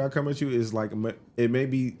 Sometimes the way I come at you is like it may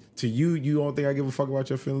be to you. You don't think I give a fuck about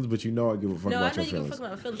your feelings, but you know I give a fuck No, I about know your you can feelings. fuck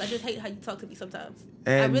about my feelings. I just hate how you talk to me sometimes.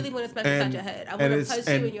 I And- really want to smash and- inside your head. I and want to it's- punch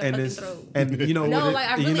you in your and fucking it's- throat. And you know No, what? like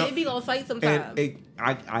I really, you know, it be on sight sometimes. and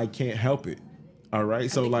I can't help it. All right,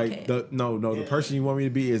 so think you like can. the person you want me to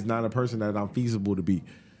be is not a person that I'm feasible to be.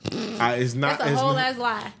 It's not. That's a it's whole not- ass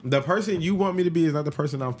lie. The person you want me to be is not the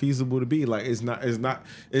person I'm feasible to be. Like it's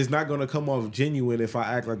not gonna come off genuine if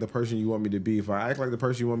I act like the person you want me to be. If I act like the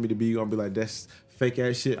person you want me to be, you're gonna be like, that's fake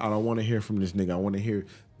ass shit. I don't want to hear from this nigga. I want to hear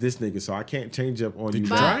this nigga. So I can't change up on you. you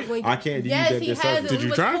But try? when- I can't do Yes, that. he this has. surface. It Did you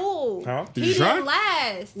was try? cool. Huh? Did He you try? didn't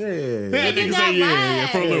last. Yeah. That did nigga not say yeah,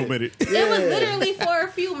 for a little last. minute. It was literally for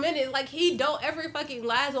a few minutes. Like he don't ever fucking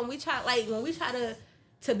lies when we try. Like when we try to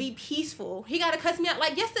be peaceful, he gotta cuss me out.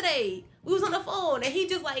 Like yesterday, we was on the phone and he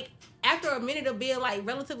just like after a minute of being like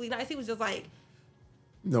relatively nice, he was just like,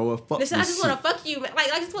 No, what fuck "Listen, I this just shit. want to fuck you, man.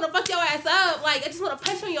 Like I just want to fuck your ass up. Like I just want to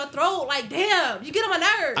punch you in your throat. Like damn, you get on my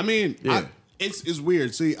nerves." I mean, Yeah. it's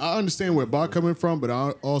weird. See, I understand where Bob coming from, but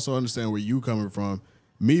I also understand where you coming from.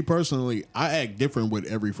 Me personally, I act different with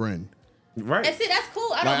every friend. Right. And see, that's cool.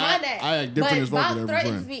 I don't Like, mind that. I act different but as fuck Bob with every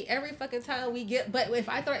threatens friend. me every fucking time we get. But if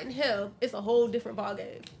I threaten him, it's a whole different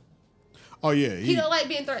ballgame. Oh yeah, He don't like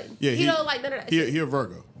being threatened. Yeah, he don't like none of that. shit. He a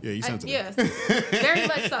Virgo. Yeah, he's sensitive. Yes, very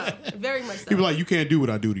much so. Very much so. He be like, you can't do what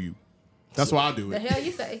I do to you. That's why I do the it. hell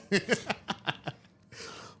you say?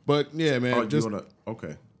 But yeah, man, Oh, just you wanna,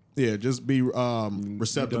 okay. yeah, just be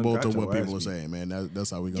receptible got to your what ass people are beat. saying, man.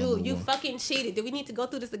 That's how we gonna You move you on. fucking cheated. Do we need to go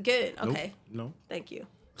through this again? Okay, No. thank you.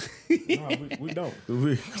 No, we don't.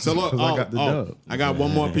 So look, 'Cause I got the dub. I got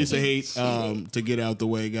one more piece of hate to get out the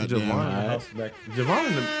way. Goddamn, Javon in the house back.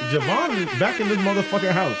 Javon back in this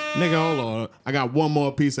motherfucking house. nigga, hold on. I got one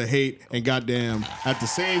more piece of hate, and goddamn, at the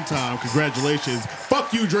same time, congratulations.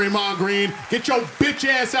 Fuck you, Draymond Green. Get your bitch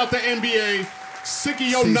ass out the NBA. Sick of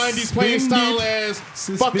your 90s playing style ass. Fuck up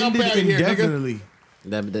Suspended out of here, nigga. indefinitely.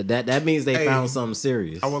 That means they Hey, found something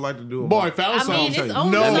serious. I would like to do a Boy, found I mean, something. it's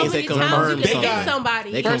only No, so means many they times you confirmed can something. hate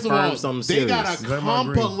somebody. They First of all, confirmed something they got a serious. Draymond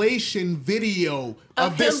Green. compilation video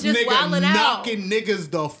Of of this him just nigga wilding out. knocking niggas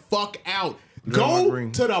the fuck out. Draymond Go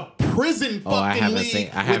Green. to the prison Oh, I fucking haven't league seen-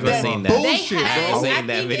 I with haven't that seen that. They bullshit, have. bro. I Seen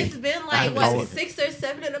that think video. it's been I like haven't what seen it. 6 or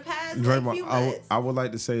 7 in the past like, Draymond, few I months. would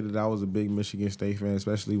like to say that I was a big Michigan State fan,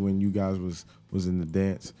 especially when you guys was in the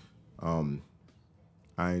dance.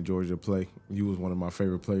 I enjoyed your play. You was one of my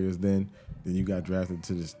favorite players then. Then you got drafted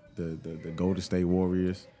to the Golden State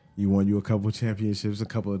Warriors. You won a couple championships, a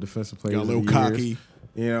couple of defensive players. Got a little of the years. cocky.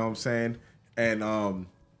 You know what I'm saying? And I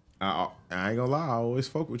ain't gonna lie, I always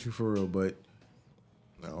fuck with you for real, but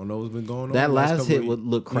I don't know what's been going on. That the last couple hit of- would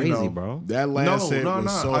look you crazy, know. bro. That last hit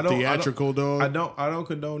was so I don't- theatrical, dog. I don't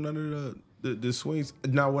condone none of the swings.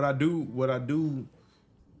 Now, what I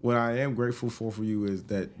am grateful for you is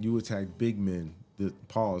that you attack big men.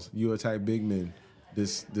 You attack big men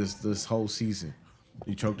this whole season.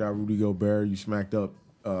 You choked out Rudy Gobert. You smacked up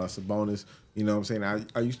Sabonis. You know what I'm saying?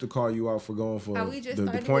 I used to call you out for going for Are we just the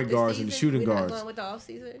starting point with this guards and the season? shooting We're guards. not going with the off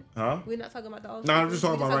season. Huh? We're not talking about the off No, season. I'm just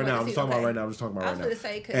talking about right now. I'm the just talking about season. right now. I'm just talking about I right was now. gonna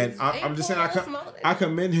say, 'cause And I'm just saying, April smaller than- I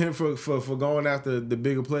commend him for going after the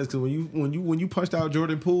bigger players. Because when you punched out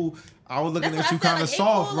Jordan Poole, I was looking That's at you what I said, kind of like,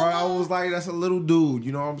 soft, April right? I alone. was like, that's a little dude.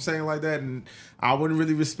 You know what I'm saying, like that, and I wasn't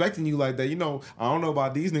really respecting you like that. You know, I don't know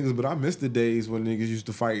about these niggas, but I miss the days when niggas used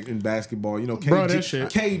to fight in basketball. You know, Bro, that shit.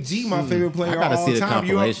 KG, my favorite player. I gotta all see the time.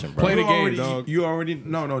 compilation, bro. Play the game, already, dog. You already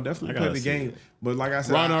no, definitely I play gotta the see game. it. But like I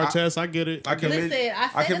said, Ron I Artest, I get it. commend, Listen, I said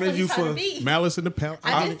that's commend what you he's trying for. to be. Malice in the Palace.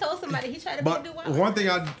 I just told somebody he tried to But do wild. one thing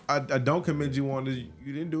I don't commend you on is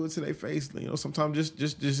you didn't do it to their face. You know, sometimes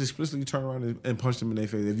just explicitly turn around and punch them in their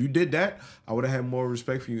face. If you did that, I would have had more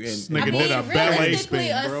respect for you. This And I nigga mean, did a ballet realistically,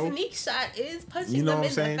 spin, bro. a sneak shot is punching you know them what I'm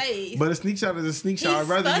in saying? the face. But a sneak shot is a sneak He shot.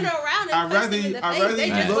 spun around and punched him in the face. They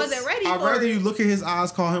just wasn't ready I'd for rather it. you look at his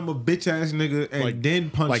eyes, call him a bitch ass nigga, and then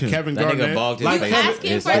punch like him. Kevin That nigga Garnett. bogged his Like face. Kevin- asking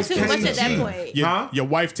His for face too was much at crazy. that point. Your, Huh? your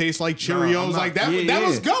wife tastes like No, I'm Cheerios. not- Like that. yeah, that yeah.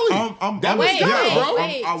 was gully. That was wait, gully, wait, bro.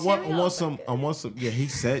 wait. I Cheerios want some. Yeah, he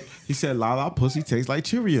said, "Lala pussy tastes like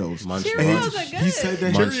Cheerios." Munch, Cheerios munch. are good. He said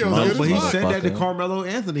that. Munch, Cheerios munch, good But he as fuck. said that to motherfucker. Carmelo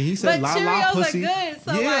Anthony. He said, But "La Cheerios la are pussy." good,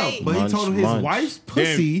 so, yeah, like- but he Munch, told him his munch. wife's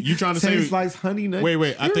pussy. you trying to say- tastes like honey nut.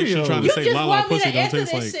 Wait, I think she Cheerios. trying to You say just Lala want me to pussy don't answer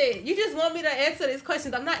taste this like. shit. You just want me to answer these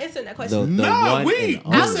questions. I'm not answering that question. The No, one we- and we I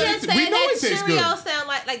only. was said- just we saying know that it tastes good. Cheerios sound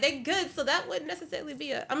like they good, so that wouldn't necessarily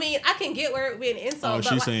be a. I mean, I can get where it would be an insult. Oh, but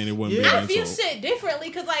she's like, saying it wouldn't Yeah. be I an view insult. shit differently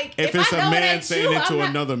because, like, If I it's a know it man ain't saying true, it to I'm not-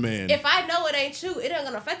 another man. If I know it ain't true, it ain't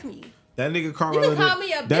gonna affect me. That nigga Carmelo. You can call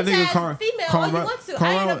me a that bitch nigga ass female all you want to.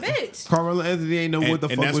 I ain't a bitch. Carmelo Anthony ain't know what the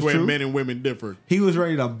and fuck that's was where true. men and women differ. He was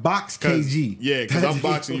ready to box 'Cause- KG. Yeah, because That I'm nigga-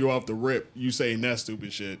 boxing you off the rip. You saying that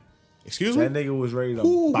stupid shit. Excuse me? That nigga was ready to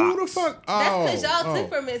Who box. the fuck? That's Oh, because y'all oh.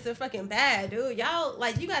 temperaments are fucking bad, dude. Y'all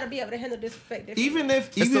like you gotta be able to handle disrespect differently. Even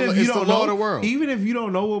if the- you it's don't the law know, of the world. even if you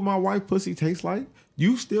don't know what my wife pussy tastes like,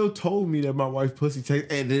 You still told me that my wife pussy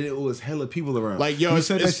tastes, and then it was hella people around. Like, yo, you it's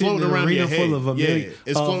said that shit in floating the around arena your head. full of a Yeah, million.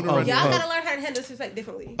 it's floating around your Y'all head. gotta learn how to handle disrespect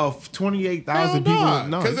differently. Of 28,000 people.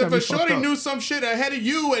 No, Because you if gotta a be fucked shorty up. knew some shit ahead of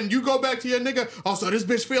you and you go back to your nigga, oh, so this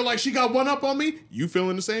bitch feel like she got one up on me? You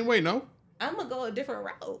feeling the same way, no? I'm gonna go a different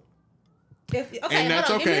route. Okay, And that's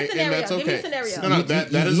hold on. okay. Give me a scenario. And that's Give me a okay. scenario. No,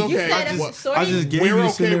 that is You okay. You said if What- shorty, I just gave We're you a okay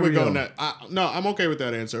with scenario. going that. No, I'm okay with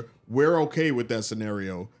that answer. We're okay with that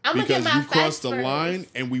scenario I'm gonna because get my you crossed facts the first. line,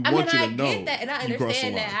 and we I want mean, you to know I get that, and I you crossed the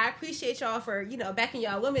understand line. that. I appreciate y'all for backing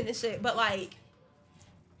y'all women and shit. But like,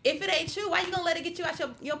 if it ain't true, why you gonna let it get you out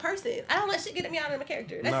your person? I don't let shit get me out of my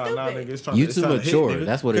character. That's Nah, stupid. nigga, it's trying You it's too trying to hit, mature. nigga.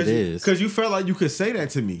 That's what it is. Because you felt like you could say that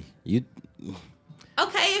to me. You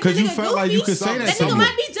Okay, if 'Cause the you nigga felt like you goofy, could say that that to nigga me.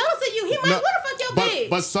 might be jealous of you. He might No, want to fuck your bitch.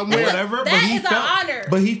 but somewhere- Whatever, That but he is felt- an honor.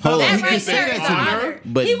 but he felt like that he right could say there that is to an me. honor.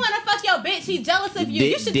 But- He want to fuck your bitch. He jealous of you.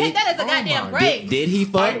 You should take that as a goddamn my- break. did he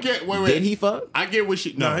fuck? I get- wait. Did he fuck? I get what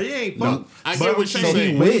she. No, No, he ain't No, fuck. I But get I'm what she's saying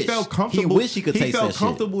saying. When he Wish. felt comfortable. He wish he could taste felt that shit.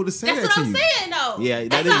 comfortable to say That's that what to I'm you. saying, though. Yeah, that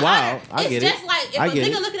That's is an wild. honor. I it's get it. just like if I a get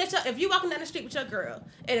nigga it. looking at your, if you walking down the street with your girl,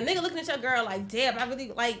 and a nigga looking at your girl like, damn, I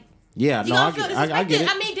really like. Yeah, You no, gonna I feel get, I get disrespected. it.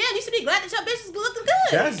 I mean, damn, you should be glad that your bitch is looking good.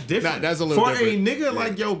 That's different. Nah, that's a little For different. a nigga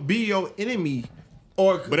like yo, be your enemy,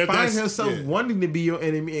 or But if finds that's- himself yeah. wanting to be your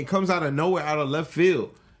enemy and comes out of nowhere, out of left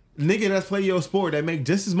field. Nigga that's play your sport that make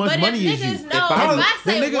just as much But money if as you. niggas know, if I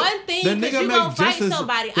say one thing, the because nigga you make gonna fight just as-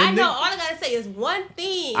 somebody, the I know nigga- all I gotta say is one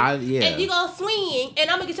thing, Yeah. and you gonna swing, and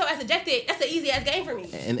I'm gonna get your ass ejected. That's an easy ass game for me.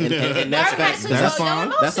 And that's Everybody facts. control That's your fine.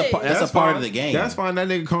 That's a emotions. that's a part fine. of the game. That's fine. That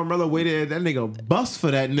nigga Carmelo waited. That nigga bust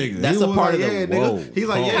for that nigga. That's He a was part like, of the- yeah, whoa. nigga. He's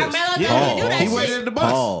like, Pause. yeah, Carmelo yeah. doesn't do that He shit. waited at the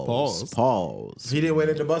bus. Pause. He didn't wait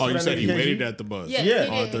at the bus. Oh, for you that said nigga he KG? waited at the bus. Yes, Yeah. he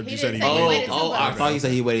Oh, I did. thought you He said didn't he say he waited Oh, too I much. thought you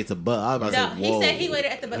said he waited to butt. I was about No, to say, he whoa. said he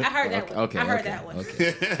waited at the. I heard that one. Okay, I heard okay, that one.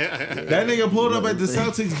 Okay. That nigga pulled up at the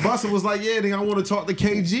Celtics bus and was like, yeah, nigga, I want to talk to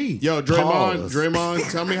KG. Yo, Pause.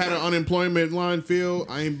 Draymond, tell me how the unemployment line feel.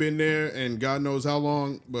 I ain't been there, and God knows how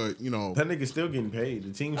long, but you know, That nigga still getting paid.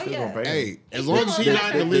 The team's Oh, still yeah. gonna pay him. hey, as He's long still as on he's that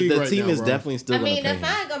not in the track. league The right team now, is bro. definitely still I gonna mean, the pay him.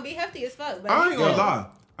 fine gonna be hefty as fuck. But I ain't gonna still. lie.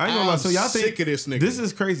 I ain't gonna lie. So y'all I'm think sick of this nigga. This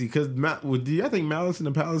is crazy because do y'all think Malice in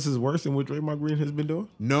the Palace is worse than what Draymond Green has been doing?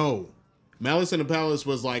 No. Malice in the Palace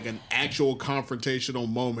was like an actual confrontational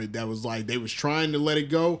moment that was like they was trying to let it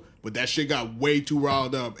go, but that shit got way too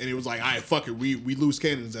riled up, and it was like, all right, fuck it, we lose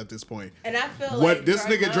cannons at this point. And I feel What like this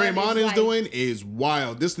nigga Draymond is like- doing is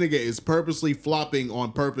wild. This nigga is purposely flopping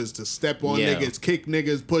on purpose to step on Yeah. niggas, kick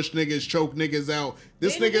niggas, push niggas, choke niggas out.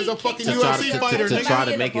 This Didn't nigga's he a kick fucking somebody UFC in the fighter. balls? to Nigga. try Somebody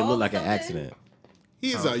to in make the it look balls like an or something? accident.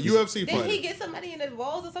 He's a UFC Didn't fighter. he get somebody in the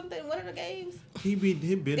balls or something in one of the games? He been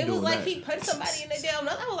It doing was like that. he put somebody in the damn.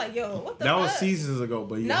 I was like, yo, what the That fuck? was seasons ago,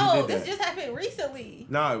 but yeah, No, he did this that. just happened recently.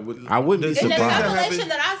 Nah, I wouldn't be In the two things surprised. compilation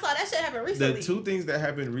happened- that I saw, that shit happened recently. The two things that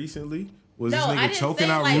happened recently was no, this I nigga didn't choking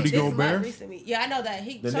say out like Rudy this much Gobert. recently. Yeah, I know that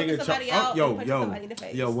he The choking nigga somebody choke. out and punching somebody in the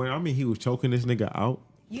face. When I mean he was choking this nigga out.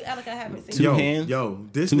 You act like I haven't seen. Two it. hands?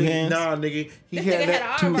 This Two nigga, hands? nah, nigga, he This had nigga that.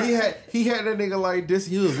 had an arm he had that nigga like this.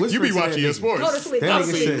 He was whispering. You be to that watching your nigga. sports. Go to sleep. That Go to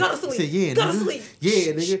nigga sleep. said, Go to he sleep. said, yeah, Go to nigga. sleep.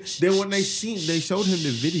 Yeah, nigga. Then when they showed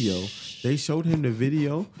him the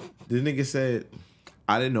video. The nigga said,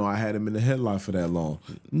 I didn't know I had him in the headlock for that long.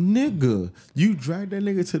 Nigga, you dragged that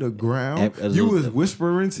nigga to the ground. You was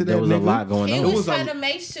whispering to that There was nigga. a lot going He on. It was was trying a- to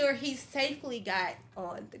make sure he safely got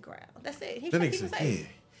on the ground. That's it. He That was nigga said, safe.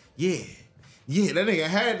 yeah. That nigga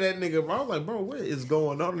had that nigga. Bro. I was like, bro, what is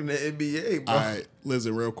going on in the NBA, bro? All right,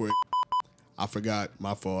 listen real quick. I forgot,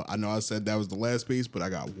 my fault. I know I said that was the last piece, but I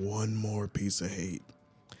got one more piece of hate.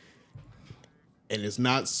 And it's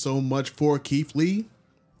not so much for Keith Lee.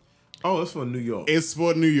 Oh, it's for New York. It's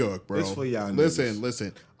for New York, bro. It's for y'all Listen, niggas.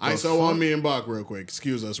 listen. The ISO on fuck? me and Bach real quick.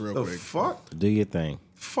 Excuse us real The quick. fuck? Do your thing.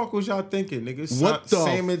 Fuck was y'all thinking, nigga? What the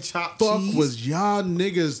salmon chopped fuck cheese? was y'all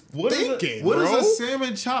niggas What is thinking, What bro? is a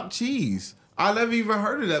salmon chopped cheese? I never even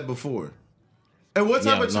heard of that before. And what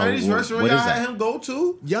type Yeah, of no, Chinese restaurant what y'all is had that? him go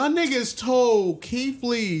to? Y'all niggas told Keith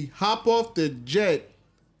Lee hop off the jet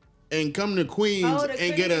and come to Queens Oh, the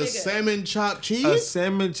and get a Queens nigga. salmon chopped cheese? A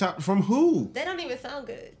salmon chopped from who? They don't even sound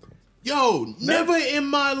good. Yo, never in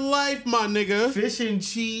my life, my nigga. Fish and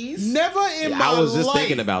cheese? Never in my I was just life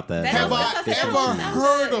thinking about that. That have don't- I that's what ever sounds good.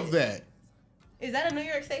 heard of that. Is that a New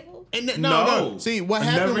York staple? And No. See, what I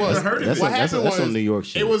happened never was even heard of That's it. what a- that's a- happened that's some was New York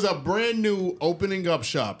shit. It was a brand new opening up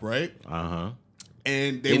shop, right? Uh-huh.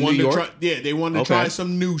 And they In wanted New to York? try. Yeah, they wanted to Okay. try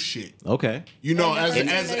some new shit. Okay. You know, And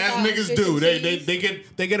as they got niggas fish do, and they cheese.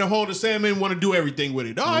 get a hold of salmon, want to do everything with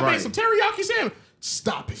it. Oh, I Right. made some teriyaki salmon.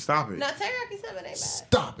 Stop it. Stop it. No, teriyaki salmon ain't bad.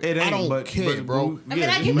 Stop it. It ain't, I don't but- care, but- bro. I mean,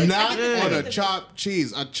 I get what- Not I get on what- a chopped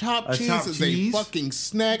cheese. A chopped cheese chopped is cheese? a fucking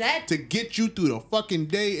snack That- to get you through the fucking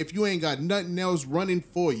day if you ain't got nothing else running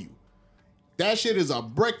for you. That shit is a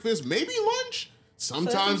breakfast, maybe lunch, So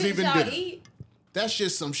sometimes some even shit y'all dinner. eat. That's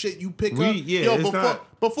just some shit you pick We- up. yeah, Yo, it's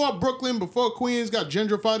not- before Brooklyn, before Queens got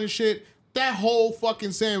gentrified and shit, that whole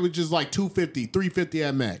fucking sandwich is like $2.50, $3.50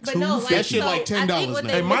 at max. But no, like, that shit so like I think $10 what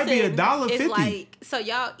now. they It might be missing $1.50. is, like, so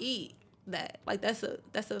y'all eat that. Like that's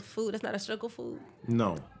a food. That's not a struggle food.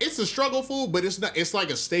 No. It's a struggle food, but it's not. It's like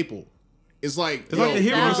a staple. It's like It's like a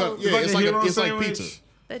hero. sounds- Yeah, it's like hero it's like sandwich. pizza.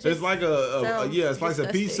 That It's just like a sounds yeah, a slice of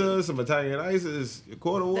disgusting. pizza, some Italian ice, is a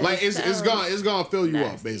quarter. Like it's sounds gonna fill you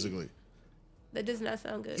up nasty. basically. That does not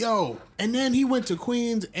sound good. Yo, and then he went to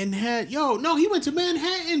Queens and he went to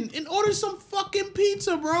Manhattan and ordered some fucking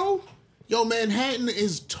pizza, bro. Yo, Manhattan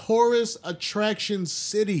is tourist attraction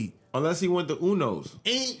city. Unless he went to Uno's.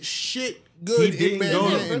 Ain't shit good He in didn't go to-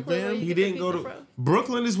 Manhattan, Brooklyn, where fam. you He get the didn't go pizza to from?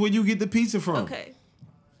 Brooklyn is where you get the pizza from. Okay.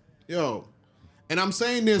 Yo, and I'm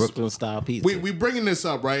saying this. Brooklyn style pizza. We bringing this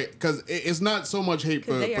up, right? Because it's not so much hate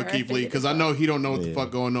 'Cause for they are Keith Lee, offended because as I know he don't know what the Yeah.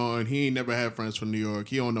 fuck going on. He ain't never had friends from New York.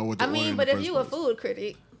 He don't know what to I order mean, in but the if first you a place. food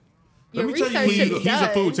critic, Let your me tell you, research should be He's done.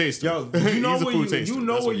 a food taster. Yo, you know He's a where food you, taster. you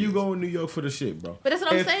know That's where what he you is. go in New York for the shit, bro. But that's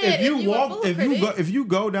what I'm saying. If you a food critic- if you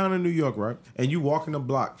go down to New York, right, and you walk in the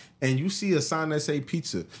block and you see a sign that say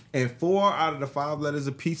pizza, and 4 out of the 5 letters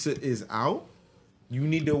of pizza is out, you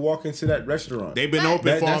need to walk into that restaurant. They've been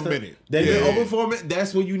open for a minute. They've Yeah. been open for a minute.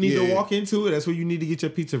 That's where you need to Yeah. walk into it. That's where you need to get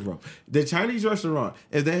your pizza from. The Chinese restaurant,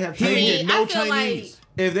 if they have He ain't tables, get no I feel Chinese.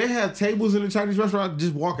 if they have tables in the Chinese restaurant,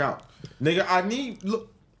 just walk out, nigga. I need look.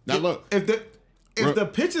 Now look. if Bro. the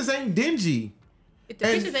pictures ain't dingy. If the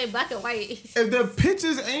And- pictures ain't black and white, If the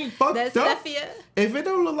pictures ain't fucked that's up, sepia. if it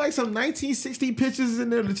don't look like some 1960 pictures in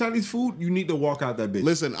there, the Chinese food, you need to walk out that bitch.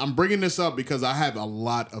 Listen, I'm bringing this up because I have a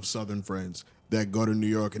lot of Southern friends that go to New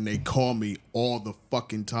York and they call me all the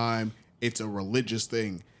fucking time. It's a religious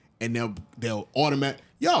thing, and they'll automatic.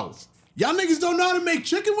 Yo, y'all niggas don't know how to make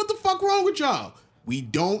chicken. What the fuck wrong with y'all? We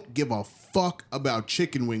don't give a fuck about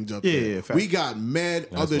chicken wings up Yeah, there. yeah, facts. We got mad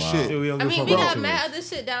other wild. shit. Yeah, we don't I give a mean, fuck we about got chicken mad wings.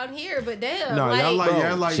 other shit down here, but damn, No, y'all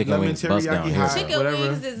like Chicken lemon wings bust down teriyaki here. hot, chicken whatever.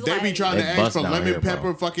 wings is They like be trying They to ask bust for down lemon here, bro.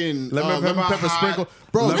 pepper, fucking Lemon pepper hot. sprinkle,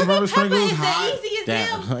 bro. Lemon pepper Pepper sprinkles is hot. the easiest That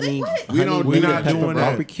damn honey, thing. What? We don't We do not that. doing that.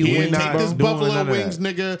 barbecue Here, wings, take bro. this Doing none buffalo of that. wings,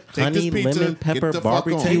 nigga. Take Honey, this pizza. lemon pepper, Get the fuck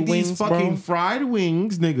barbecue on. Take wings, these fucking bro. fried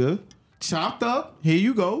wings, nigga. Chopped up. Here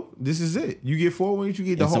you go. This is it. You get 4 wings. You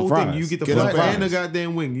get the And some whole thing. fries. You get the Get some fries and the fries.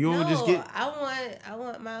 goddamn wing. You don't No, just get. I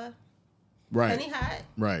want my Right, honey hot.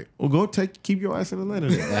 right. Well, go keep your ass in Atlanta.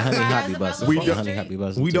 Then. That honey hot be Fries busting. about We the honey street. hot be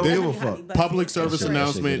busting. We too. don't give a Honey fuck. hot, but Public it's service shit- that shit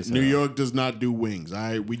announcement: good as New hell. York does not do wings. All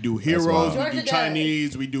right, we do wild. heroes, we Georgia do does.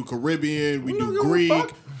 Chinese, we do Caribbean, we We don't do give a Greek,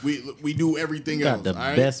 fuck. we do everything You else. got the all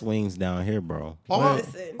right? best wings down here, bro. Only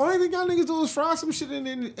Listen. thing y'all niggas do is fry some shit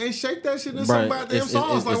and shake that shit in Bruh, some goddamn it's-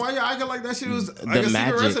 sauce. Like it's- why y'all acting like that shit was like The a secret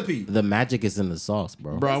magic, recipe? the magic is in the sauce,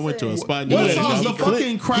 bro. Bro, I went to a Listen. spot. What Yeah, sauce? he The clear-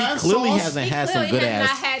 fucking crab He clearly sauce? hasn't He had some clearly good has not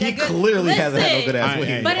ass. had He that good- clearly hasn't had no good ass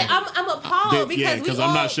Listen. wings. But I'm appalled Yeah, because we 'cause all,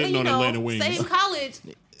 I'm not shitting you on know, Atlanta wings. same college.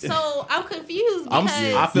 So I'm confused I'm-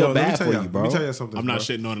 because I feel Yo, let me bad tell for y'all- you, bro. Let me tell you something. I'm not bro.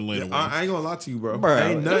 shitting on Atlanta wings. I ain't gonna lie to you, bro. Bruh,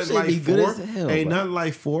 Ain't them nothing shit like be good four. as hell, Ain't bro. nothing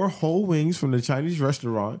like 4 whole wings from the Chinese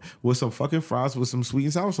restaurant with some fucking fries with some sweet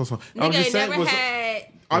and sour sauce on. I'm nigga just ain't saying. never with some- had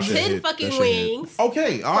I'm just- 10 that fucking shit hit. wings.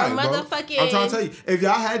 Okay, all right, From bro. motherfucking- I'm trying to tell you, if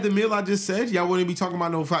y'all had the meal I just said, y'all wouldn't be talking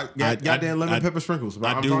about no goddamn lemon pepper sprinkles. But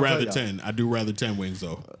I I'm do trying to rather tell y'all. 10. I do rather 10 wings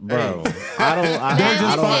though. Bro, I don't. They're I just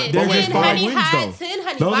don't. five. They're just 10 five honey wings hot, though. 10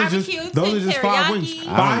 honey Those are barbecue, just those 10 are just 5 wings. teriyaki. I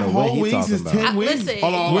don't 5 know what whole he wings talking is about. 10 wings. Listen.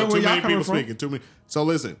 Hold on, Where too y'all many coming people from? speaking. Too many. So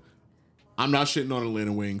listen, I'm not shitting on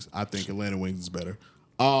Atlanta wings. I think Atlanta wings is better.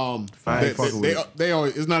 I ain't fucking with it. They are.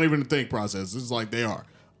 It's not even a think process. It's like they are.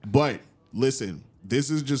 But listen, this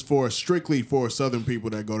is just strictly for Southern people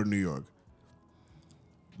that go to New York.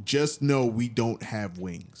 Just know we don't have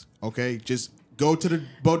wings. Okay, just go to the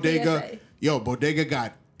bodega. PSA. Yo, bodega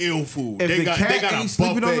got ill food. If They the got cat a ain't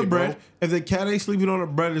sleeping on buffet, the bread, bro. if the cat ain't sleeping on the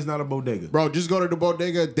bread, it's not a bodega. Bro, just go to the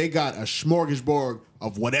bodega. They got a smorgasbord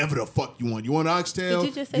of whatever the fuck you want. You want oxtail? Did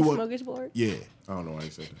you just say want- smorgasbord? Yeah, I don't know why you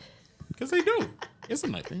said that. because they do. It's a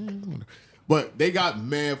night. But they got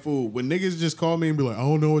mad food. When niggas just call me and be like, I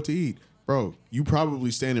don't know what to eat. Bro, you probably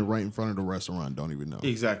standing right in front of the restaurant, don't even know.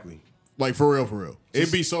 Exactly. Like, for real, for real.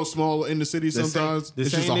 It'd be so small in the city The sometimes. same, the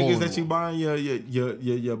it's same just a hole niggas in the that you wall.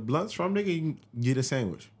 buying your blunts from, nigga, you can get a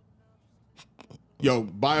sandwich. Yo,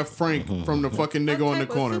 buy a Frank from the fucking nigga on the What type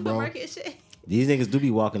of corner, bro. supermarket shit? These niggas do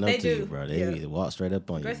be walking up They to do, you, bro. They yeah. walk straight up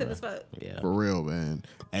on you. Aggressive bro. as fuck. Yeah. For real, man.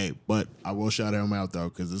 Hey, but I will shout him out though,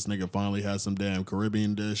 because this nigga finally had some damn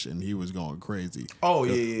Caribbean dish and he was going crazy. Oh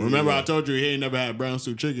yeah. Remember, yeah. I told you he ain't never had brown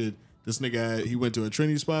stew chicken. This nigga, he went to a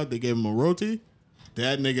Trini spot. They gave him a roti.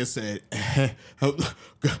 That nigga said,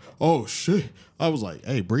 "Oh shit!" I was like,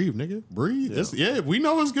 "Hey, breathe, nigga, breathe." Yeah, we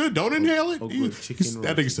know it's good. Don't inhale it. good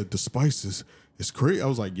That nigga said the spices is crazy. I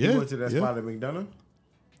was like, "Yeah." He went to that yeah. spot at McDonough.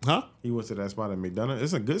 Huh? He went to that spot at McDonough.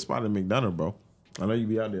 It's a good spot at McDonough, bro. I know you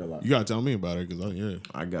be out there a lot. You gotta tell me about it, because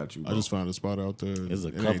I got you. I Bro. just found a spot out there. There's a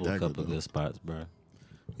It ain't that couple though. good spots, bro.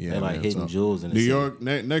 Yeah, They like man, hidden so- jewels in the New city. York.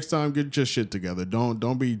 Next time, get your shit together.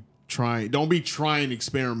 Don't be trying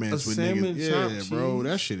experiments A with salmon niggas. chopped Yeah, bro, cheese.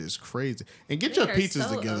 that shit is crazy. And get They your are pizzas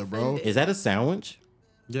so together, bro. offended. Is that a sandwich?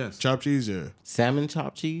 Yes. Chopped cheese, yeah, Salmon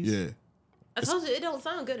chopped cheese? yeah. I told you it don't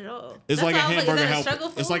sound good at all. It's That's like a why I was is hamburger that a helper. struggle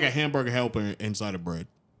It's food? like a hamburger helper inside of bread.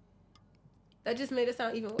 That just made it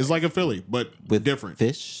sound even worse. It's like a Philly, but With different.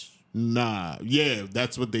 fish? Nah, yeah,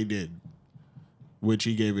 that's what they did. Which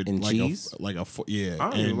he gave it And like cheese? yeah,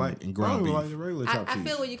 I don't even like. and I ground don't even beef. like the regular I, chopped I cheese.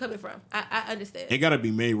 feel where you're coming from. I understand. It gotta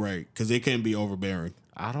be made right because it can't be overbearing.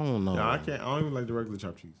 I don't know. No, I can't. I don't even like the regular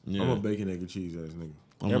chopped cheese. Yeah. I'm a bacon, egg, and cheese ass nigga.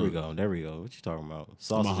 There we go. There we go. What you talking about?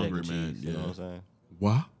 Sausage, egg, hungry and man, cheese. You know yeah. what I'm saying?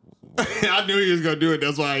 What? I knew he was gonna do it.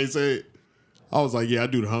 That's why I said it. I was like, yeah, I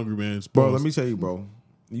do the hungry man. Bro, let me tell you, bro.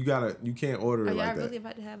 You can't order Are it y'all like really that.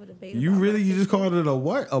 about to have a debate? You about really, my you just chicken? called it a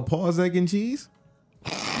what? A pause, egg, and cheese?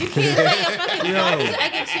 You can't say a fucking sausage,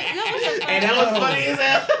 egg, and cheese. Yo, what the fuck? was funny as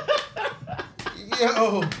hell.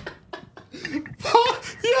 Yo.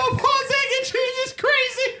 Yo, pause egg and cheese is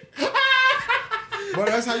crazy. Bro,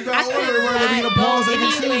 that's how you I gotta order it. Whether it be the cannot pause, go egg,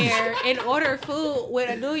 and cheese. anywhere and order food with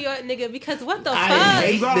a New York nigga because what the fuck?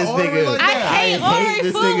 You gotta order it like I that. hate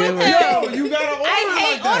ordering food with him. Yo, you gotta order I it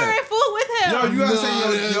hate like that. ordering food with him. Yo, you gotta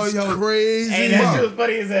say yo, crazy. Hey, Bro. that shit was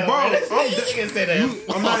funny as hell. Bro,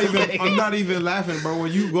 I'm I'm not even laughing, bro.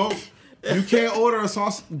 When you go, you can't order a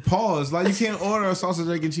sauce pause. Like you can't order a sausage,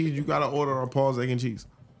 egg, and cheese. You gotta order a pause, egg, and cheese.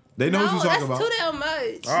 They know what you're talking about. That's too damn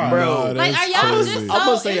much. Bro, Like, are y'all just I'm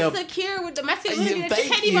gonna so say insecure with the masculinity Yeah, that you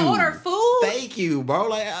thank can't even you. order food? Thank you, bro.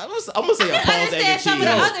 Like I'm gonna say a I pause, egg, understand and some of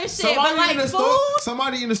the cheese. other shit, but like food?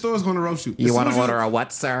 Somebody in the store is gonna roast you. You As want soon to as order a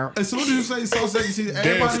what, sir? As soon as you say sausage, egg, and cheese,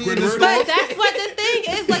 everybody in the Squidward. store. But that's what the thing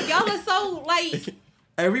is. Like, y'all are so, like,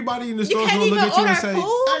 Everybody in the store is can't gonna look even at you and order say,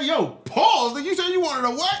 food? "Hey, yo, pause! Like you said, you wanted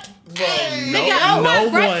a what?" nigga, I no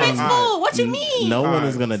want breakfast one- food. What you mean? No one Alright.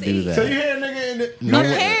 is gonna do See? that. So you hear a nigga in the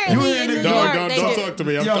Apparently you in hear New nigga- York, Don't they don't do. talk to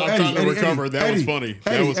me. I'm Yo, trying to recover. That was funny.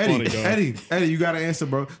 That was funny, dog. Eddie, you gotta answer,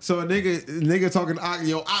 bro. So a nigga talking,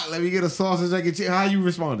 yo, let me get a sausage, egg, and cheese. How you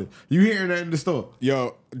responded? You hearing that in the store?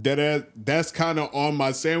 Yo, that's kind of on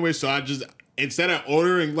my sandwich. So I just, instead of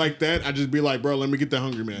ordering like that, I just be like, bro, let me get the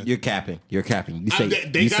hungry man. You're capping. You're capping. You say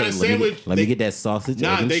they got a sandwich. Let me get that sausage.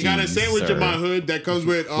 Nah, egg, and they got a cheese, sandwich sir. in my hood that comes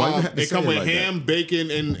with Why you have to it say comes it with like that? ham,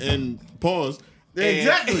 bacon, and pause.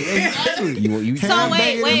 Exactly. You So Ham, wait,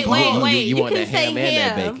 bacon, wait, and wait, pause. wait. You want can that say ham and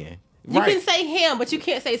that ham. bacon. You Right. can say ham, but you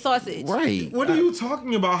can't say sausage. Right. What are you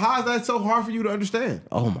talking about? How is that so hard for you to understand?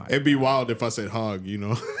 Oh my. It'd be wild if I said hog, you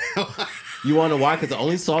know. You want to know why? Because the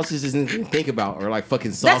only sausages this nigga can think about are like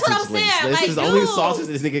fucking sausage That's what I'm links. saying, This like, is the only dude. sausage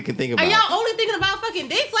this nigga can think Are about. y'all only thinking about fucking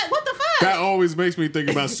dicks? Like, what the fuck? That always makes me think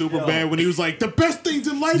about Superbad when he was like, the best things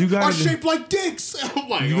in life You gotta are do- shaped like dicks. I'm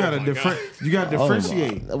like, You oh gotta my different. God. You gotta Oh my-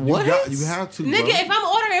 differentiate. What? You have to, Nigga, bro. if I'm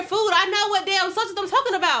ordering food, I know what damn sausage I'm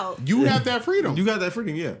talking about. You have that freedom. You got that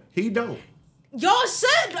freedom, yeah. He don't. Y'all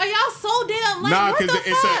should. Are y'all so damn like, Nah, what the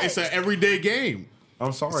because fuck? it's an everyday game.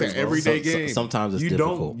 I'm sorry, It's an bro. everyday game. Sometimes it's You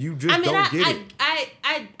difficult. don't. You just I mean, don't get it.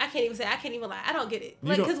 I can't even say. I can't even lie. I don't get it. You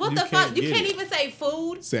Like, don't- cause what you the fuck? can't You get can't it. even say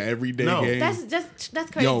food. It's an everyday No. game. That's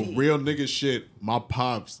crazy. Yo, real nigga shit. My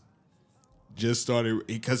pops just started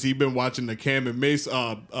because he been watching the Cam and Mace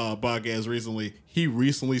podcast recently. He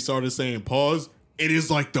recently started saying pause. It is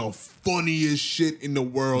like the funniest shit in the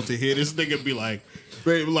world to hear this nigga be like,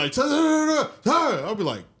 baby, like, I'll be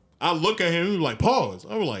like, I look at him and be like, pause.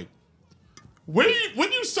 I was like, when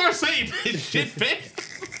you start saying this shit, man?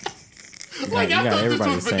 Like, you I got thought this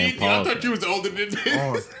everybody was saying beneath you. I pause. thought you was older than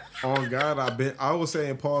this. On God, I was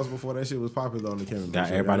saying pause before that shit was popular on the camera.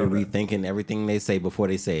 Got everybody rethinking everything they say before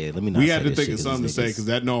they say it. Let me not We say had to this think shit of 'cause something to these say niggas- because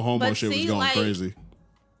that no homo But shit was see, going like- crazy.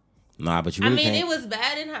 Nah, but you I really mean, can't. it was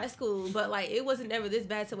bad in high school, but like it wasn't never this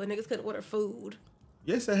bad to where niggas couldn't order food.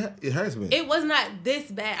 Yes, it has been. It was not this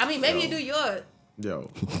bad. I mean, maybe in New York, Yo,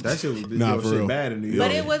 that shit was Nah, for shit real. bad in New York.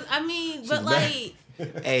 but it was. I mean, but bad. like,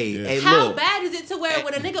 Hey, how look. bad is it to where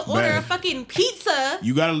when a nigga order a fucking pizza,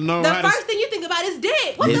 You gotta know the how to. first thing you think about is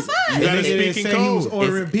dick? What What the It's- fuck? You gotta Nigga didn't speak in say he was code.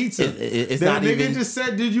 ordering pizza. It's that not nigga even. just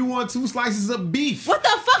said, "Did you want 2 slices of beef?" What the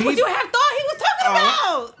fuck would you have thought he was talking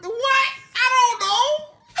about? What? I don't know.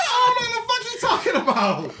 I don't know what the fuck you talking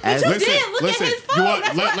about. As- You Listen, did. Look listen. at his phone. You want,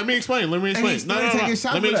 That's let, what- let me explain. Let me explain. he's No, still no, no. taking shots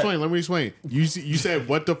Let me for that. explain. Let me explain. You said,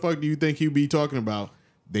 what the fuck do you think he'd be talking about?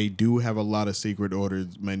 They do have a lot of secret orders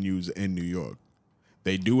menus in New York.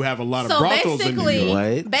 They do have a lot of So brothels in New basically,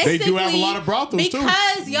 York. What? basically, They do have a lot of brothels, too.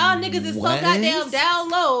 because y'all niggas is What? so goddamn down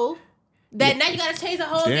low that now you gotta change the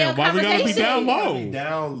whole Damn, damn why we gotta be conversation. down low?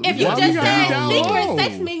 Down. If you Why we just gotta be said down secret low?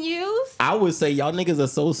 sex menus, I would say y'all niggas are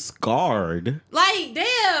so scarred. like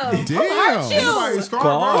damn, who Damn. hurt Everybody you? scarred, bro.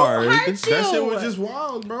 Scarred. Who hurt you? That shit was just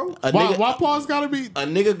wild, bro. A Why, nigga, why Paul's gotta be? a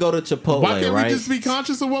nigga go to Chipotle, Why can't right? we just be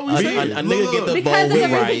conscious of what we a, say? a nigga get the because bowl of the with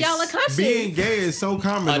reason rice. y'all are conscious. Being gay is so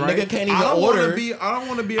common, A right? nigga can't even I don't order- Wanna be, I don't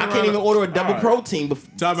want to be. I around can't even order a double All right. protein.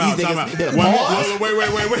 Time out, These time niggas- out. they're Wait, pause. wait.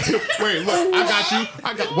 Look, I got you.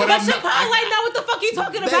 I got what But I'm Chipotle not. know what the fuck you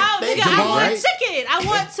talking about, they nigga. I Javon, want right? chicken. I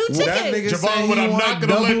want 2 That chickens. nigga Javon, said what he I'm want not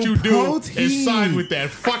gonna let double you do protein. is side with that.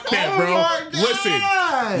 Fuck that, Oh bro. my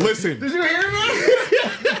God. Listen. Did you hear me?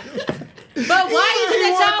 But why is He it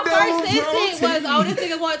that want y'all double first instinct was, protein. oh,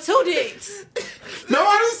 this nigga want 2 dicks?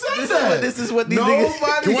 Nobody said that. This is what these Nobody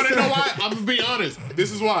niggas. You want to said know why? I'm gonna be honest.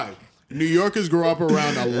 This is why. New Yorkers grow up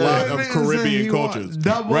around a lot That of nigga said Caribbean he want cultures,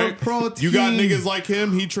 double right? protein. You got niggas like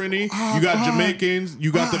him, he Trini. You got Jamaicans.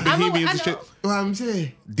 You got the I know- Bohemians I and shit. know. What I'm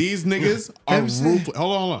saying. These niggas are MC. ruthless.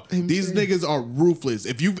 Hold on. These MC. niggas are ruthless.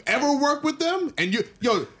 If you've ever worked with them, and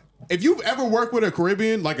if you've ever worked with a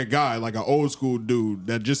Caribbean, like a guy, like an old school dude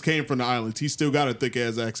that just came from the islands, he still got a thick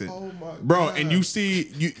ass accent. Oh my bro, God. and you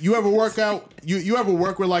see, you ever work out, you ever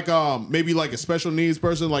work with like maybe like a special needs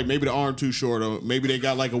person, like maybe the arm too short, or maybe they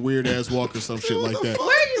got like a weird ass walk or some shit like that. Where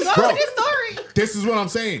are you going Bro. with this story? This is what I'm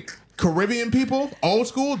saying. Caribbean people, old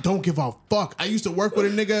school, don't give a fuck. I used to work with a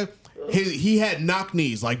nigga. He had knock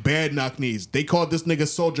knees, like bad knock knees. They called this nigga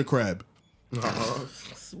Soldier Crab.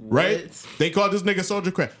 Right? They called this nigga Soldier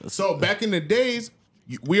Crab. So back in the days,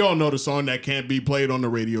 we all know the song that can't be played on the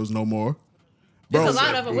radios no more. There's a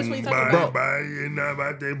lot of them. Which one you talking about?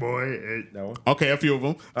 Okay, a few of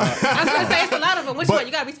them. I was gonna say it's a lot of them. Which But- one?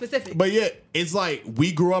 You gotta be specific. But yeah, it's like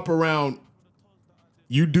we grew up around.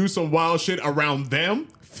 You do some wild shit around them,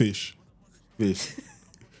 fish. Fish.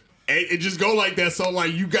 It just go like that. So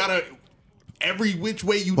like you gotta every which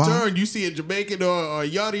way you turn, you see a Jamaican or a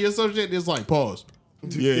Yachty or some shit. It's like pause.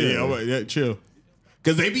 Yeah, I'm like, yeah, chill.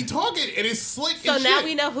 Cause they be talking and it's slick. So and now shit.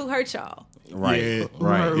 we know who hurt y'all. Right, Yeah,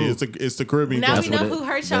 right. Yeah, it's the Caribbean. Now culture. we know what it- who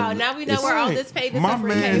hurt y'all. that- Now we know it's where all Right. this pain and My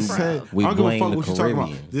suffering man came said, from. We I don't give a blame fuck the what you talking about.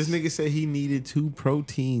 Caribbean. This nigga said he needed 2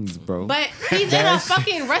 proteins, bro. But he's in a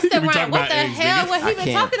fucking restaurant. talking What about the eggs, hell nigga. was he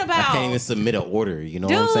been talking I can't even about? submit an order. You know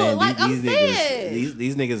what I'm Dude, saying? like I'm saying.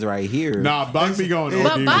 These niggas right here. Nah, Bach be going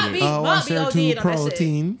But OD Bach with be- it. Bach be OD on that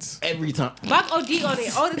shit. Every time. Bach OD on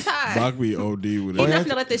it all the time. Bach be OD with He it. not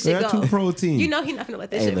finna let this shit Got go. 2 protein. You know he not finna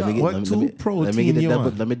let this Hey, shit let me go. get What let me, two let me, let me protein get you the double,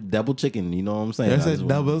 want? let me double chicken. You know what I'm saying? That's a That's what-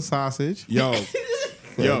 double sausage. Yo,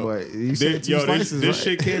 yo, But you said 2 this slices, right?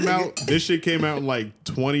 shit came out. This shit came out in like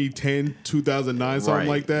 2010, 2009, something Right.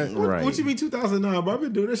 like that. Right. What you mean 2009, bro? I've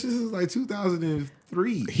been doing this shit since like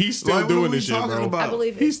 2003. He's still Like, what doing are we this shit, talking bro. about? I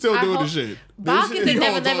believe it. He's still I doing hope- the shit. Bach This is shit- in he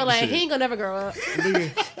Never holds on Never to Land. shit. He ain't gonna never grow up.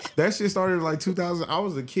 That shit started in like 2000. I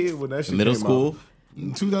was a kid when that shit Middle came school. out.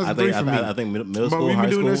 2003 for me. I think middle But school, we've high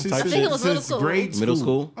been doing school that shit type since, I think it was middle since school. grade school. Middle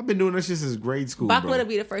school? I've been doing that shit since grade school, Bach bro. wanna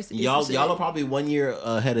be the first to get some shit. Y'all are probably 1 year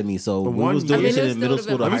ahead of me. So we one was doing year. this I shit mean, in middle it's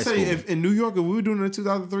school to still Let high me school. say, if in New York, if we were doing it in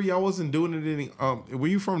 2003, y'all wasn't doing it in. Were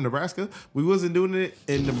you from Nebraska? We wasn't doing it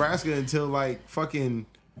in Nebraska until like fucking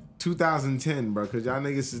 2010, bro. Because y'all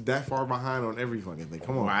niggas is that far behind on every fucking thing.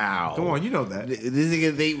 Come on, Wow. come on, you know that. This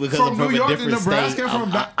nigga think because From I'm from New York a to different Nebraska,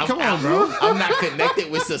 state. from come on, bro. I'm not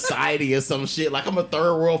connected with society or some shit. Like I'm a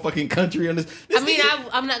third world fucking country on this. I mean,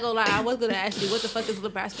 I'm not gonna lie. I was gonna ask you what the fuck is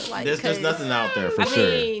Nebraska like? There's 'Cause nothing out there for I sure.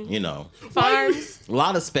 mean- You know, farms, a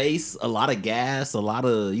lot of space, a lot of gas, a lot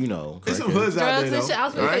of There's some hoods out drugs there, and though. shit. I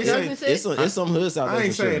was gonna I say ain't drugs saying- and shit. it's some hoods out there. I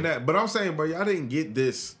ain't for sure. saying that, but I'm saying, bro, y'all didn't get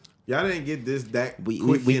this. Y'all didn't get this that We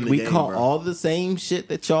quick in the we game, caught bro. all the same shit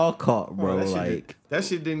that y'all caught, bro. That shit Like that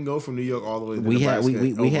shit didn't go from New York all the way to we had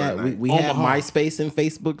Nebraska we had overnight. we had Omaha. MySpace and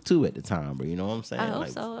Facebook too at the time, bro. You know what I'm saying? I hope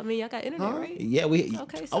Like, so. I mean, y'all got internet, right? Yeah, we.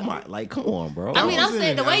 Okay, Oh so- my, like, come on, bro. I mean, I'm was in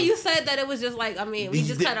saying it the way now. you said that it was just like, I mean, we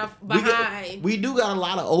just kind of We got- behind. We do got a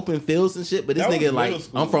lot of open fields and shit, but this That was nigga like, middle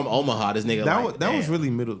school. I'm from Omaha. This nigga that like, that was damn. really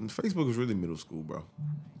middle. Facebook was really middle school, bro.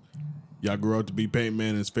 Y'all grew up to be Paint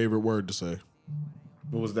Man's favorite word to say. Is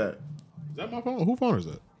What was that? that my phone? Who phone is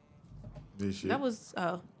that? This shit. That was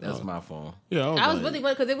That's my phone. Yeah, I was like, really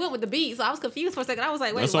because it went with the beat, so I was confused for a second. I was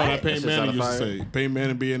like, wait, that's all what? that Peyton That shit Manning used to sounded say. Peyton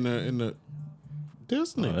Manning be in the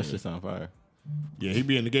this Oh, nigga. that shit sound fire. Yeah, he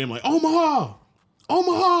be in the game like Omaha.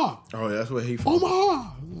 Oh, that's what he from.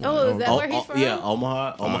 Omaha. Oh, is that where he's from? Yeah,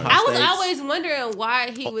 Omaha. Omaha. I was States. always wondering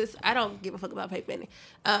why he was. I don't give a fuck about Peyton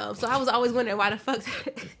Manning. So I was always wondering why the fuck.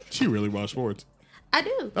 She really watch sports. I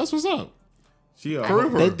do. That's what's up. She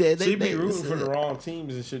They be rooting for the wrong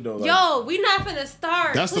teams and shit though. Like, Yo, we not finna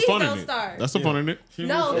start. That's Please the fun don't in it. start. That's the fun in it. she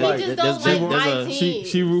No, root for, we like, just there's- don't there's- like my there's a- team.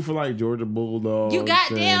 she root for like Georgia Bulldogs. You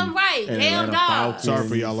goddamn right. and Damn Atlanta dog. Falcons. Sorry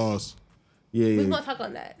for y'all lost. Yeah, We yeah. won't talk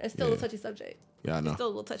on that. It's still a touchy subject. Yeah, I know. It's still a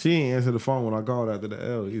little touchy. She ain't answer the phone when I called after the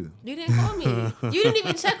L either. You didn't call me. You didn't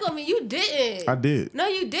even check on me. You didn't. I did. No,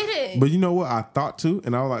 you didn't. But you know what? I thought to,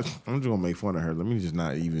 and I was like, I'm just gonna make fun of her. Let me just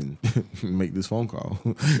not even make this phone call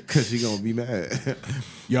because she gonna be mad.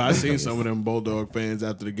 Yo, I seen some of them Bulldog fans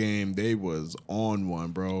after the game. They was on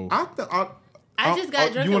one, bro. I just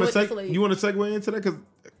got drinking with the sleep. You want to segue into that? Because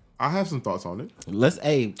I have some thoughts on it. Let's.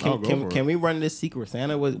 Hey, I'll go for can we run this Secret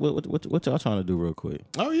Santa? What y'all trying to do real quick?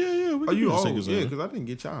 Oh yeah. We Oh, can you do the oh, Secret yeah, Santa. because I didn't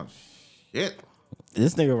get y'all shit.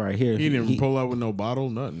 This nigga right here. He didn't even pull out with no bottle,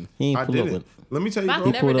 nothing. He ain't I pull up didn't. with. Let me tell you, Bach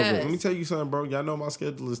bro. never pulled up does. with- Let me tell you something, bro. Y'all know my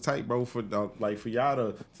schedule is tight, bro. For like for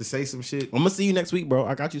y'all to say some shit. I'm gonna see you next week, bro.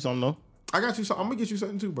 I got you something though. I got you. I'm gonna get you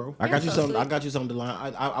something too, bro. I got you so something. I sweet. got you something to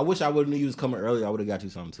line. I wish I would have knew you was coming earlier. I would have got you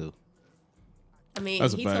something too. I mean,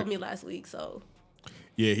 That's a he fact. told me last week, so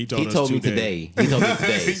Yeah, he told He us told me today. today. He told me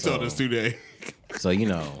today. He so, told us today. So you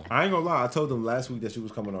know, I ain't gonna lie. I told them last week that she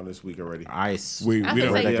was coming on this week already. We I don't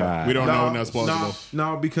feel like- we don't know when that's possible.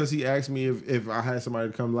 No, because he asked me if I had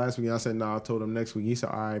somebody to come last week. And I said no. I told him next week. He said,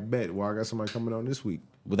 "I bet." Well, I got somebody coming on this week.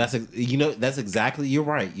 well, that's exactly. You're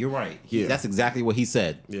right. You're right. Yeah. That's exactly what he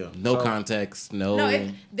said. Yeah. No So- context. No.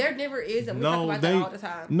 there never is, and we talk No, about they. that all the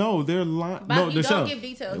time. No, they're lying. But No, you the don't show. give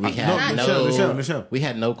details. We You had cannot no. know. the show. We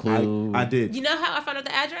had no clue. I did. You know how I found out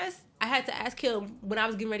the address? I had to ask him when I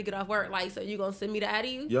was getting ready to get off work. Like, so you gonna send me the ad of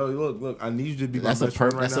you? Yo, look. I need you to be my That's a best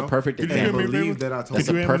friend right that's now. a perfect Could you And do me a example. favor? believe that I told That's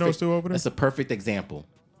Could a you hand me those perfect. two over there? That's a perfect example.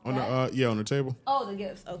 On the on the table. Oh, the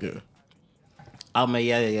gifts. Okay. Yeah. Oh man,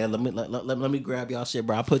 yeah. Let me grab y'all shit,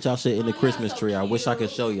 bro. I put y'all shit in the y'all Christmas so tree. I wish I could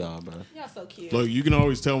cute. show y'all, bro. Y'all so cute. Look, you can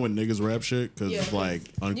always tell when niggas rap shit because Yeah, it's like you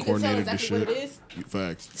can tell uncoordinated as exactly shit. what it is.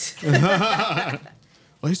 Facts.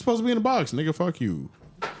 Well, he's supposed to be in the box, nigga. Fuck you.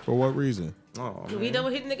 For what reason, Oh, We man. done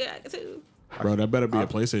with hitting nigga too. bro? That better be a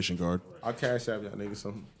PlayStation card. I'll cash out y'all niggas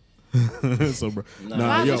something. So, bro, Why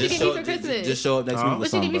nah, yo, would you get me for Christmas? Just show up next week What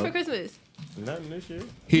with you give me something, for bro. Christmas? Nothing this year.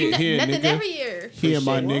 here, Nothing nigga. every year. Here,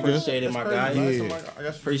 my nigga. Appreciate it, my guy. Yeah.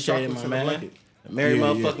 Appreciate it, my man. Merry Yeah,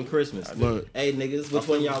 motherfucking Christmas. Look. Hey niggas, which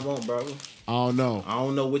one y'all want, bro? I don't know. I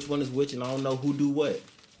don't know which one is which, and I don't know who do what.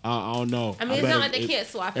 I don't know. I mean, it's not like they can't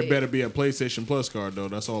swap it. It better be a PlayStation Plus card though.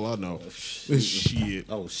 That's all I know. Shit.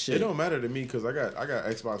 Oh It shit! don't matter to me because I got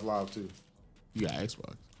Xbox Live too. You got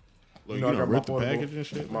Xbox. Look, You know, you I done got my ripped the portable, package and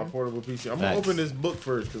shit. my man. portable PC. I'm Facts. gonna open this book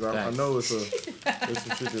first because I Facts. know it's some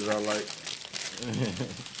shit that I like.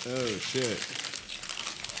 Oh shit.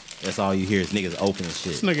 That's all you hear is niggas opening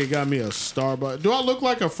shit. This nigga got me a Starbucks. Do I look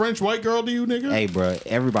like a French white girl to you, nigga? Hey, bro,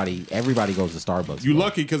 everybody goes to Starbucks. You bro.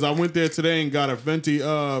 lucky because I went there today and got a venti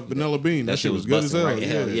vanilla bean. That, shit was good as busting, hell. right?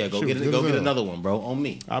 Hell yeah, go shit get was it. good Go as get hell. another one, bro. On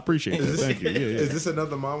me. I appreciate it. Thank you. Yeah, Is yeah. this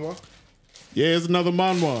another manhwa? Yeah, it's another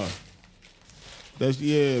manhwa. That's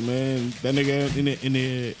man. That nigga in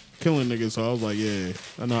there killing niggas. So I was like, yeah,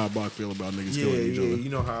 I know how Bach feel about niggas Yeah, killing each yeah. other. You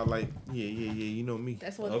know how I like. Yeah. You know me.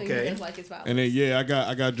 That's one thing Okay. he does like his violence. And then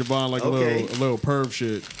I got Javon like Okay. a little perv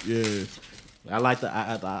shit. Yeah. I like the.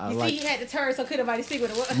 I you like. see, he had to turn so couldn't nobody see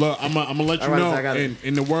what it was. Look, I'm gonna let you All right, know. so I gotta-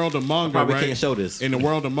 In the world of manga, probably right? can't show this. In the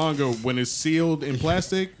world of manga, when it's sealed in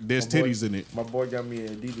plastic, there's My boy- titties in it. My boy got me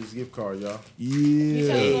an Adidas gift card, y'all. He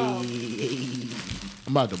Yeah. chose wrong.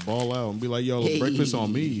 I'm about to ball out and be like, yo, breakfast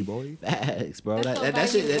on me, boy. Facts, bro. That's That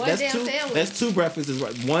so shit. bad. That's One damn two. sandwich. That's two breakfasts.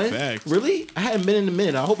 Right. One. Facts. Really? I hadn't been in a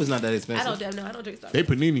minute. I hope it's not that I expensive. don't damn know. I don't drink Starbucks. They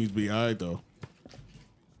paninis be alright though.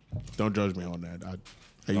 Don't judge me on that.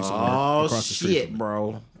 I used to work Oh across the street. shit, from it.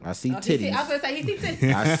 bro! I see Oh, he see- titties. I was gonna say he see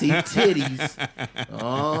titties. I see titties.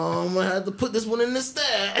 I'm gonna have to put this one in the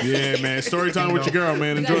stash. Yeah, man. Story time with your girl,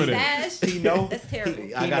 man. You got Enjoy a that. stash? You know, That's terrible.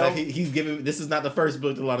 I gotta. He's giving. This is not the first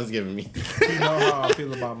book Delana's giving me. You know how I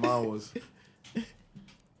feel about manhwas.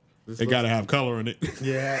 They gotta have color in it.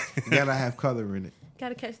 Yeah, gotta have color in it.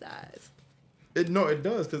 Gotta catch the eyes. It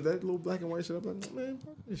does, because that little black and white shit, I'm like, man,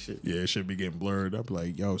 fuck this shit. Yeah, it should be getting blurred. I'm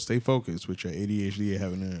like, yo, stay focused with your ADHD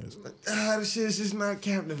having ass. This shit's just not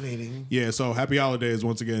captivating. Yeah, so happy holidays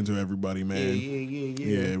once again to everybody, man.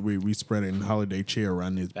 Yeah. We spreading holiday cheer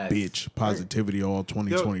around this Facts. bitch. Positivity all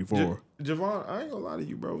 2024. Yo, Javon, I ain't gonna lie to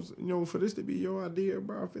you, bro. You know, for this to be your idea,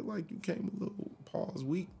 bro, I feel like you came a little pause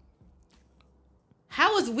weak.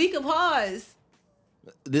 How is week of pause?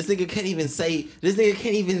 This nigga can't even say.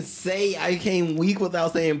 I came weak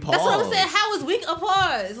without saying pause. That's what I'm saying. How is week of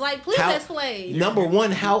pause? Like, please How- explain. Number one,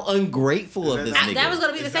 how ungrateful of this nigga. That was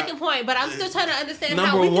gonna be the second point, but I'm still trying to understand how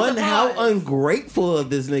Number week one, is a how pause. ungrateful of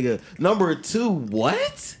this nigga. Number two,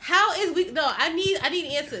 what? How is week? No, I need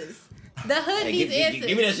answers. The hood Hey, needs answers.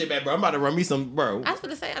 give me that shit back, bro. I'm about to run me some, bro. I was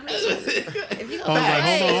gonna say, I mean, if you I gonna was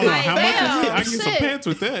like, hold on. like, How much? damn, I get some shit. pants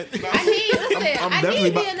with that. I need, listen, I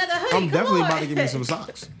need me another hoodie. I'm Come definitely on. about to give me some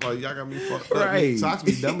socks. Like, y'all got me fucked up. Right. Socks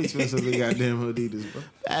be dumb expensive than goddamn Adidas, bro.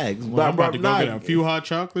 Facts. I'm about to go get a few hot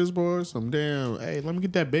chocolates, boys. Some damn. Hey, let me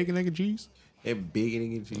get that bacon, egg, and cheese. It big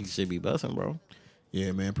and it gets Should be busting, bro.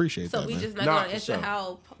 Yeah, man. Appreciate So that, we man. just not Nah, gonna for answer sure.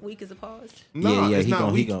 how week is a pause. No, Yeah, it's he not gon-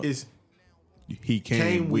 he weak. gon- It's He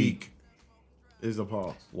came weak. Is a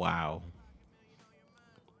pause. Wow.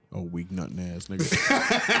 Oh, weak nutting ass nigga.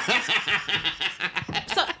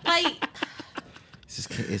 So like,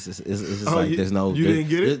 It's just Oh, like you- there's no you didn't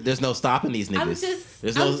get it? There's no stopping these niggas.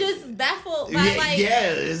 There's no, I'm just baffled by yeah, like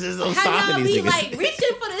there's just no how stopping y'all these be niggas. like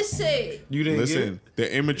reaching for this shit. You didn't get it? Listen,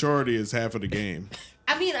 the immaturity is half of the game.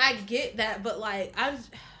 I mean, I get that, but like, I'm.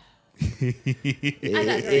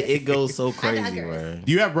 it goes so crazy, digress. bro.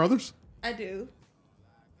 Do you have brothers? I do.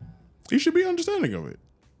 You should be understanding of it.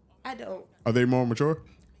 I don't. Are they more mature?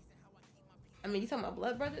 I mean, you talking about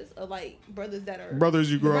blood brothers or like brothers that are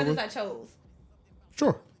Brothers you the grew up brothers with? I chose.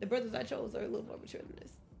 Sure. The brothers I chose are a little more mature than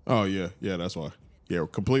this. Oh yeah, that's why. Yeah, we're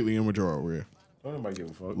completely immature over here, Don't nobody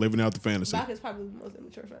give a fuck. living out the fantasy. Bach is probably the most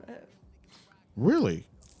immature friend I have. Really?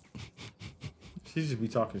 She just be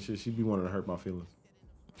talking shit. She be wanting to hurt my feelings.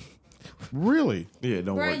 Really? Yeah,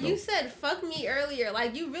 don't Bro, worry. you said fuck me earlier.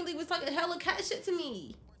 Like you really was talking hella cat shit to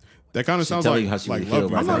me. That kind of sounds tell like you how she like really love feel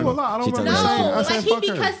you. right I'm not now. gonna lie. I don't She tell remember me that how shit. No, I said like he fuck be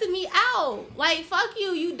her. cussing me out. Like fuck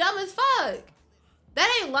you, you dumb as fuck.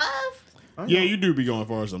 That ain't love. Yeah, you do be going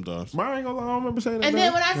far sometimes. I ain't gonna lie. I don't remember saying that. And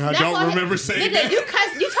then when I I snap don't on him- remember saying nigga, that.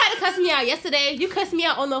 you tried to cuss me out yesterday. You cussed me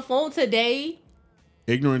out on the phone today.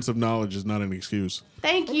 Ignorance of knowledge is not an excuse.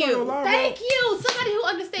 Thank I'm not you. gonna lie, Thank you. Somebody who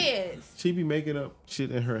understands. she be making up shit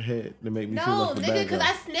in her head to make me feel No, like the nigga, bad because guy. I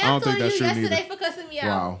I don't snapped think on you that's true yesterday neither. for cussing me out.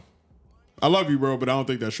 Wow. I love you, bro, but I don't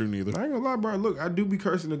think that's true neither. I ain't gonna lie, bro. Look, I do be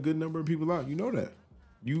cursing a good number of people out. You know that.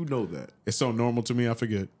 You know that. It's so normal to me, I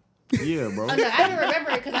forget. Yeah, bro. Oh, no, I don't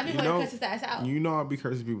remember it because I've been You wanting know- to cuss his ass out. You know I be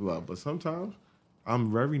cursing people out, but sometimes I'm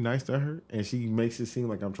very nice to her, and she makes it seem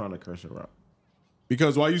like I'm trying to curse her out.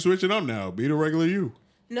 Because why you switching up now? Be the regular you.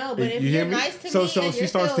 No, but if You you're hear me? nice to So- me so and she you're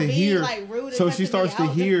starts still to being, hear- like, rude and so she cussing me starts to out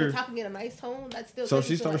just hear- for talking in a nice tone, that's still So cussing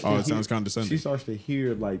she me starts. out. Oh, to it sounds hear- condescending. She starts to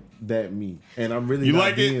hear like that me, and I'm really You not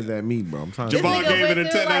like it? being that me, bro. I'm trying This to. Javon nigga gave went it a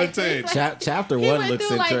through, 10 out of like, 10. Chapter He one went looks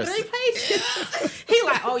through like interesting. 3 pages. He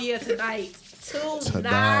like, oh yeah, tonight.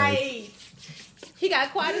 Tonight. He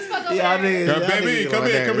got quiet as fuck over Yeah, I there. did. Girl, baby,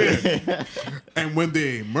 come here. And when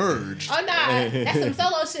they merged, Oh nah, that's some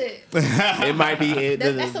solo shit. It might be it.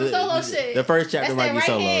 That's some solo shit. The first chapter That's might that be right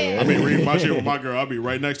solo. hand. Yeah. I mean, reading my shit with my girl, I'll be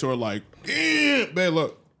right next to her like, babe,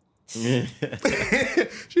 look. She's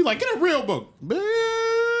like, get a real book. Man,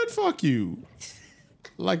 fuck you.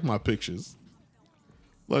 Like my pictures.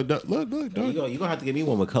 Look, You gonna have to give me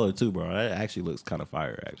one with color too, bro. That actually looks kind of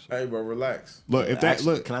fire. Actually, Hey, bro, relax. look, if that,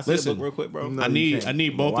 Actually, look, can I see listen, the book real quick, bro? No. I you need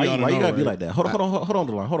can't. both Why, of y'all to why know. you gotta be right? like that? Hold on,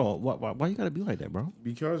 the line. Hold on. Why you gotta be like that, bro?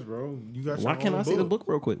 Because, bro, you got. Why your can't own I see the book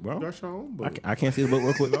real quick, bro? You got your own book. I can't see the book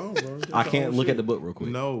real quick. No, bro. you got I your can't own look shit. at the book real quick.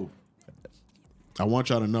 No. I want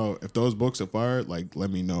y'all to know if those books are fire, like let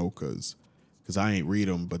me know because I ain't read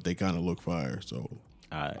them, but they kind of look fire, so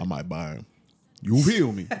Alright. I might buy them. You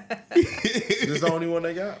feel me? This is the only one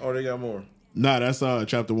they got, or they got more? Nah, that's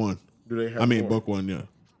chapter 1. Do they have? I mean, more? book 1, yeah.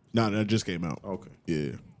 Nah, that just came out. Okay,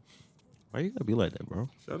 Yeah. Why you gotta be like that, bro?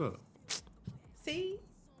 shut up. See?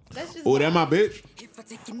 That's just Oh, that my bitch? If I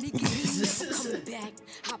take a nigga, he never coming back.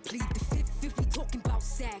 I plead the fifth if we talking about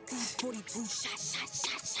sacks. 42 shot.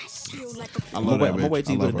 Feel like a I love that I'ma bitch. wait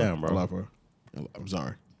till you I put love it her. down, bro. I love her. I'm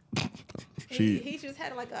sorry. he just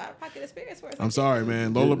had like a out-of-pocket experience for us. I'm sorry,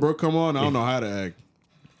 man. Lola Brooke, come on. I don't know how to act.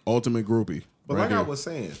 Ultimate groupie. But Right like I here. was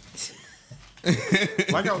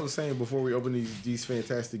saying, before we open these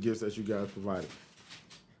fantastic gifts that you guys provided,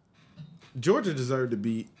 Georgia deserved to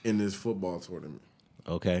be in this football tournament.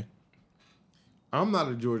 Okay. I'm not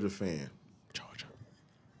a Georgia fan. Georgia.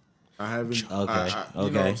 I haven't. Okay, You know what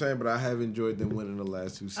okay. I'm saying? But I have enjoyed them winning the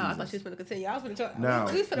last 2 Oh, I seasons. thought she was going to continue. I was going to try. Now,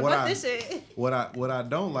 we was going to what bust this shit. What I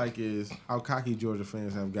don't like is how cocky Georgia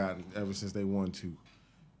fans have gotten ever since they won 2.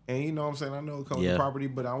 And you know what I'm saying? I know it comes with property,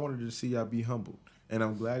 but I wanted to see y'all be humbled. And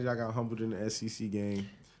I'm glad y'all got humbled in the SEC game.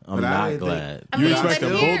 I'm not glad. I mean, You expect a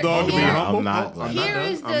but here- bulldog to be here- humble? I'm not glad. Here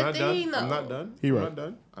is the thing, I'm though. not done. He I'm right. not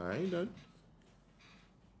done. I ain't done.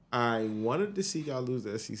 I wanted to see y'all lose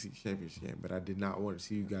the SEC championship game, but I did not want to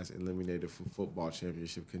see you guys eliminated from football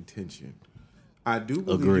championship contention. I do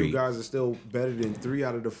believe Agreed. you guys are still better than 3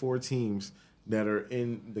 out of the 4 teams that are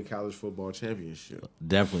in the college football championship.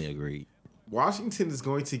 Definitely agreed. Washington is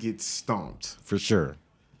going to get stomped. For sure.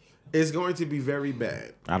 It's going to be very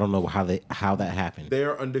bad. I don't know how that happened. They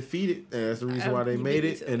are undefeated, and that's the reason why they You made beat me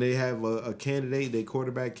it. to And they have a candidate. Their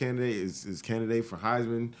quarterback candidate is candidate for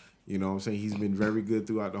Heisman. You know what I'm saying? He's been very good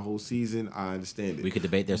throughout the whole season. I understand it. We could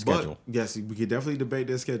debate their But, schedule. yes, we could definitely debate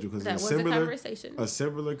their schedule because That was a conversation. a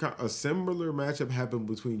similar matchup happened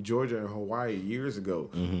between Georgia and Hawaii years ago,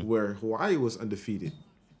 where Hawaii was undefeated.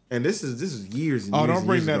 And this is years and Oh, years don't and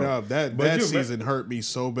bring years that ago. up. That But you season hurt me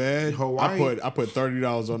so bad. Hawaii- I put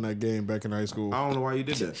 $30 on that game back in high school. I don't know why you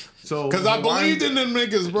did that. So Because I Hawaii- believed in them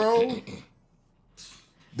niggas, bro.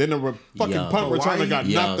 Then the fucking Young. punt returner got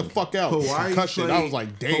Young. knocked the fuck out. Hawaii Concussion. played- I was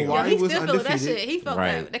like, damn. Hawaii He was still felt that undefeated. shit. He felt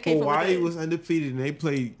Right. that. That came Hawaii from within. was undefeated, and they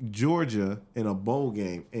played Georgia in a bowl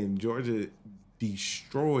game, and Georgia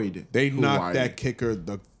destroyed. They knocked Hawaii. that kicker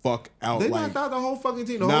the fuck out. They like, knocked out the whole fucking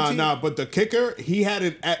team. The whole team. but the kicker, he had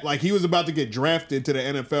it at like he was about to get drafted to the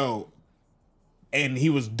NFL, and he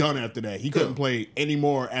was done after that. He couldn't play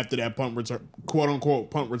anymore after that punt return, quote unquote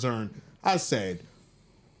punt return. I said,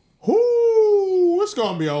 "Whoo, it's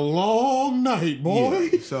gonna be a long night, boy."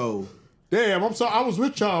 Yeah. So Damn, I'm sorry, I was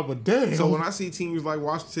with y'all, but damn. So when I see teams like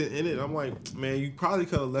Washington in it, I'm like, man, you probably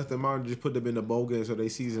could have left them out and just put them in the bowl game so their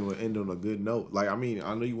season would end on a good note. Like, I mean,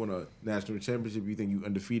 I know you want a national championship, you think you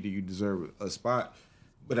undefeated, you deserve a spot.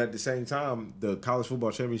 But at the same time, the college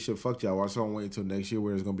football championship fucked y'all. So I'm waiting until next year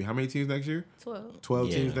where it's going to be how many teams next year? 12. 12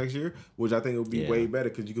 Yeah. teams next year, which I think would be Yeah. way better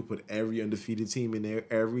because you could put every undefeated team in there,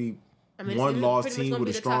 every I mean, one it's loss pretty much team gonna with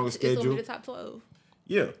be a the stronger It's going to schedule. be the top 12.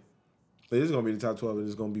 Yeah. But it's going to be the top 12 and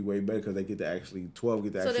it's going to be way better because they get to actually, 12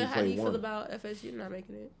 get to So actually then, how do play you one. feel about FSU not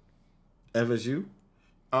making it? FSU?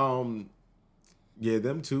 Yeah,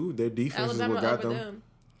 them too. Their defense is Alabama what got over them. them.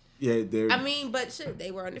 Yeah, they I mean, but shit,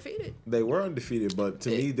 they were undefeated. they were undefeated, but to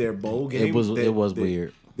me, their bowl game was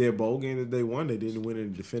weird. Their bowl game that they won, they didn't win in a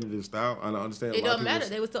definitive style. I don't understand. It a lot of don't matter. people-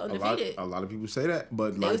 They were still a undefeated. lot of people say that,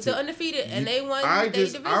 but They like were still to- undefeated, and they won I their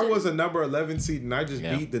just division. I was a number 11 seed, and I just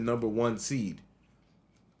Yeah. beat the number 1 seed.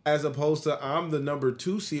 As opposed to I'm the number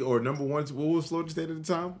 2 seed or number 1. What was Florida State at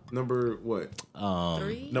the time? Number what?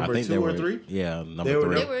 Three? Number I think 2 they or were, 3? Yeah, number They were,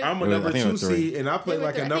 3. They were- I'm a It was- number I think it 2 was 3. seed, and I played were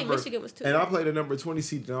like three. a I think number. Michigan was 2. And I played a number 20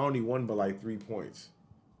 seed, and I only won by like 3 points.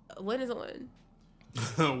 Win is a win.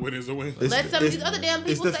 win is a win. Let some of these other damn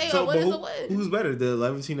it's people say a win is a win. Who's better, the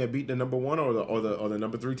 11 team that beat the number 1 or the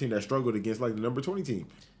number 3 team that struggled against like the number 20 team?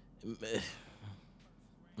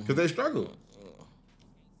 Because they struggled.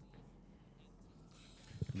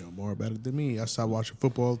 You know more about it than me. I stopped watching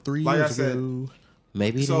football 3 Like I years said, ago.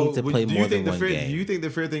 Maybe they need to play more than one Do game. you think the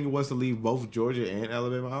fair thing was to leave both Georgia and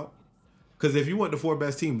Alabama out? Because if you want the 4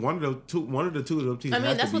 best team, one of the two of those teams. I mean,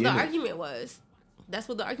 has that's to what be the in it. argument was. That's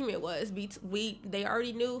what the argument was. They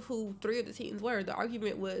already knew who 3 of the teams were. The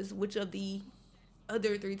argument was which of the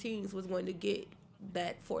other 3 teams was going to get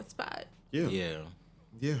that 4th spot. Yeah,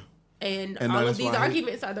 Yeah. And And all that's of these why I hate-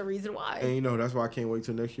 arguments are the reason why. And you know that's why I can't wait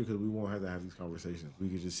till next year because we won't have to have these conversations. We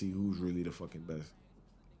can just see who's really the fucking best.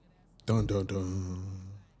 Dun dun dun.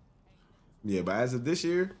 Yeah, but as of this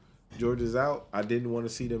year, Georgia's out. I didn't want to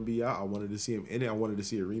see them be out. I wanted to see them in it. I wanted to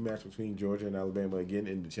see a rematch between Georgia and Alabama again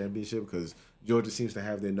in the championship because Georgia seems to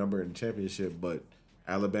have their number in the championship, but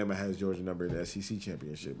Alabama has Georgia number in the SEC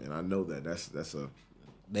championship, and I know that that's a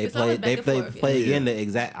They It's always play. They back and play. forth, Play yeah. again. The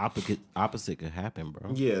exact opposite could happen,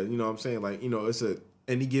 bro. yeah. You know what I'm saying? Like it's a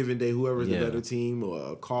any given day, whoever's Yeah. the better team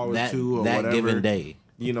or a call or That 2 or that whatever. given day.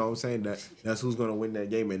 You know what I'm saying? That's who's going to win that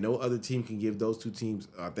game, and no other team can give those 2 teams.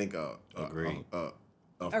 I think Agreed. a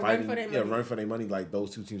run fighting, for their yeah, money. run for their money like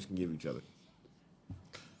those 2 teams can give each other.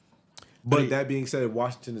 But that being said,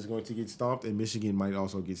 Washington is going to get stomped, and Michigan might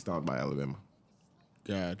also get stomped by Alabama.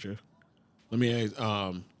 Gotcha. Let me ask,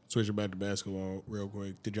 switch it back to basketball real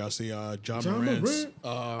quick. Did y'all see John John Morant's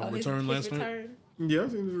Morant? return His last night? return. Yeah, I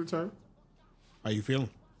seen his return. How you feeling?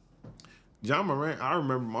 John Morant, I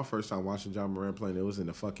remember my first time watching John Morant playing. It was in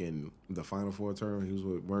the Final Four tournament. He was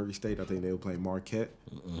with Murray State. I think they were playing Marquette.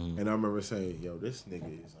 And I remember saying, yo, this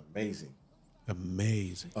nigga is amazing.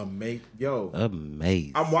 Amazing.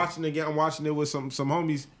 Amazing. I'm watching it again. I'm watching it with some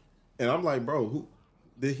homies, and I'm like, bro, who?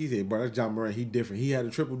 He said, bro, that's John Morant. He different. He had a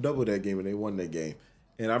triple double that game, and they won that game.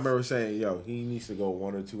 And I remember saying, yo, he needs to go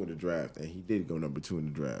 1 or 2 in the draft, and he did go number 2 in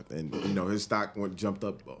the draft. And his stock jumped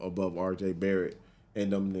up above R.J. Barrett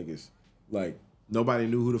and them niggas. Like nobody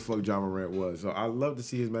knew who the fuck John Morant was. So I love to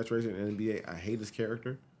see his maturation in the NBA. I hate his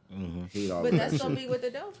character. Hate all But that that's shit. gonna be what the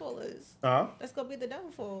downfall is. Huh? That's gonna be the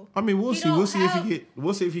downfall. I mean, we'll He see. don't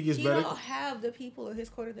We'll see if he gets He better. don't have the people in his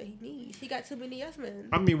corner that he needs. He got too many yes men.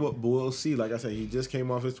 I mean, we'll see. Like I said, he just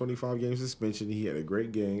came off his 25 game suspension. He had a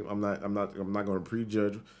great game. I'm not going to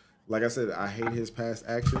prejudge. Like I said, I hate his past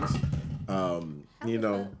actions.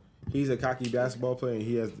 He's a cocky basketball player, and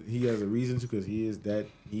he has a reason to, because he is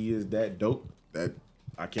that dope that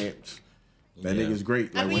I can't. That nigga's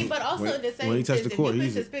great. I Like, mean, but also the same when he is touched the if court, you've been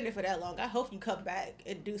he's suspended for that long, I hope you come back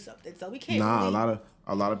and do something. So we can't. nah. Really,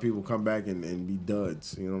 A lot of people come back and be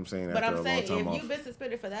duds. You know what I'm saying? but after I'm a saying long if time you've off. been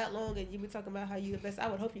suspended for that long and you've been talking about how you the best, I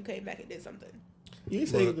would hope you came back and did something. He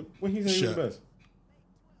said when he said he was the best.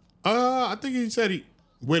 I think he said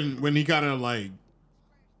when he kind of like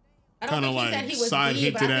I don't think he said he was side the,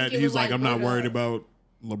 hit but to I that. think it He was was like, I'm not one worried of- about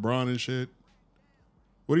LeBron and shit.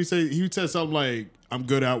 What did he say? He said something like, I'm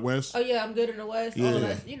good out west. Oh yeah, I'm good in the West. Yeah. All of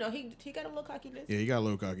that. You know, he got a little cockiness. Yeah, he got a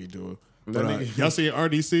little cocky to it. That But nigga- y'all see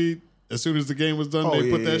RDC, as soon as the game was done, Oh, they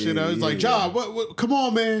put that shit out. It's like, Job, what? Come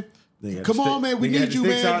on, man. Nigga had Come the on, stick- man. We nigga had need the you,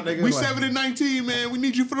 sticks man. out, nigga, We like- 7-19, man. We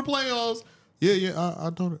need you for the playoffs. Yeah, I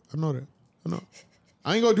know that. I know.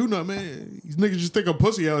 I ain't gonna do nothing, man. These niggas just think I'm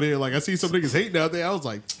pussy out here. Like, I see some niggas hating out there. I was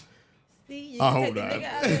like, See, you I can hope take the not. nigga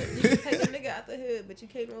out of, you can take the nigga out the hood, but you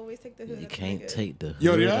can't always take the hood. You out the can't nigga. take the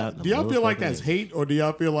yo, hood out the do y'all feel like motherfucking that's head. hate, or do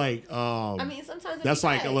y'all feel like I mean, sometimes it that's be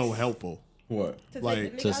like a facts. little helpful? What? To take like, the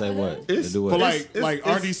nigga To out say the what? hood. It's- To do But what? like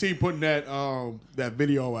RDC putting that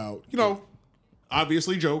video out, you know,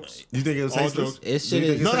 obviously jokes. You think it was All tasteless? jokes. It's Do you shit.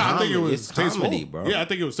 think is- it's I think it was It's tasteful, comedy, bro. Yeah, I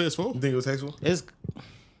think it was tasteful. You think it was tasteful? It's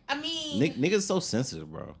I mean, niggas so sensitive,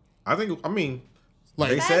 bro. I mean, Like,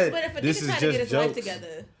 they facts, said but if a this nigga is trying to get just his life jokes.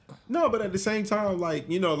 together, No, but at the same time, like,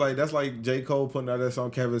 like that's like J. Cole putting out that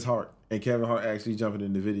song Kevin's Heart, and Kevin Hart actually jumping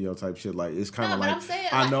in the video type shit. Like, it's kind no, of but like, I'm saying,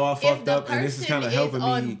 I know I like, fucked if the up, and this is kind of person helping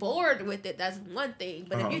on me. board with it, that's one thing.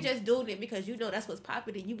 But Uh-huh. if you're just doing it because you know that's what's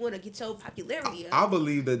popular, you want to get your popularity up. I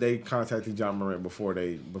believe that they contacted John Morant before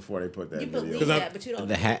they put that You video. believe 'Cause I- that, but you don't.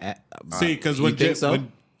 The hat. see, because You when think so?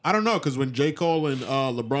 I don't know, because when J. Cole and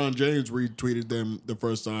LeBron James retweeted them the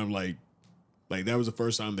first time, like that was the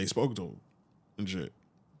first time they spoke to him and shit.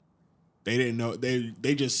 They didn't know,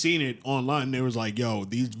 they just seen it online. And they was like, "Yo,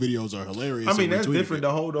 these videos are hilarious." I mean, and that's retweeted different. it.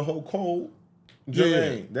 The whole Cole, Yeah.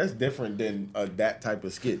 Jermaine, that's different than that type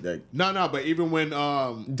of skit. That No, but even when you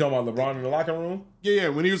talking about LeBron in the locker room. yeah,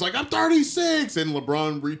 when he was like, "I'm 36," and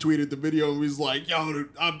LeBron retweeted the video and was like, "Yo,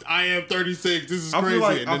 I am 36. This is I crazy." feel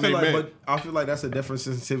like and I then feel they like, met. but I feel like that's a different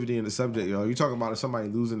sensitivity in the subject. Yo, you talking about somebody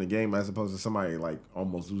losing the game as opposed to somebody like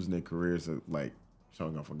almost losing their careers, like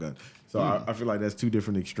showing off a gun. So I feel like that's two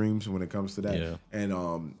different extremes when it comes to that. Yeah.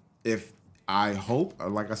 And if I hope,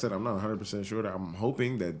 like I said, I'm not 100% sure that I'm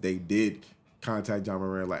hoping that they did contact John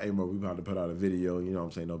Morant, like, hey, bro, we about to put out a video. You know what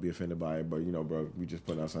I'm saying? Don't be offended by it, but bro, we just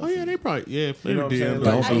put out Oh something. yeah, they probably You know what I'm saying? DM. Like,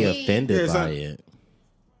 Don't be I mean- offended Yeah, it's by not- it.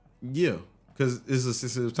 Yeah. Because it's a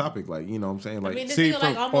sensitive topic, like, you know what I'm saying? Like, I mean, this see, nigga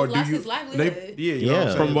like from- or almost do lost you- his livelihood. yeah, you know what I'm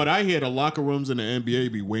Yeah. saying? From what I hear, the locker rooms in the NBA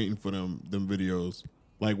be waiting for them videos.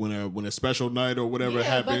 Like when a special night or whatever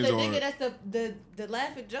Yeah, but happens, the or nigga that's the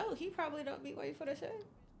laughing joke, he probably don't be waiting for the shit.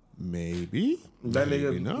 maybe That maybe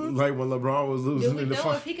nigga, not. like when LeBron was Do losing we in the know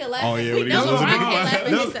final. if he can laugh? Oh, yeah, we when he know was losing LeBron in the can't laugh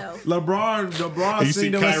at No, himself. LeBron You see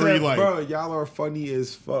seen them and Kyrie said, like- bro, y'all are funny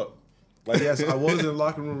as fuck. Like, yes, I was in the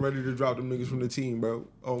locker room ready to drop them niggas from the team, bro.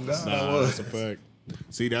 Oh, God, I Nah, was. that's a fact.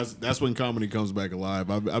 See, that's when comedy comes back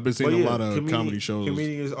alive. I've been seeing But a yeah, lot of comedy shows.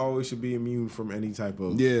 Comedians always should be immune from any type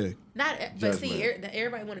of. Yeah, Not, but see, Judgment.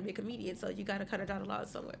 everybody want to be a comedian, so you got to kind of draw the line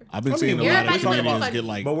somewhere. I've been I seeing mean, a lot of everybody wanna be comedians funny. get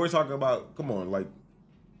like. But we're talking about, come on, like,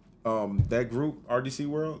 that group, RDC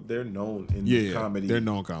World, they're known in Yeah, comedy. they're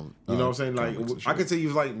known comedy. You know what I'm saying? Like, comics and I shit. could tell you,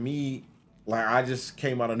 like me, like I just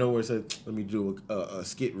came out of nowhere and said, "Let me do a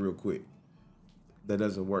skit real quick." That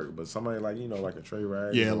doesn't work. But somebody like like a Trey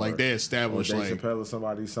Rag, Yeah, or- like they or established Dave like Chappelle or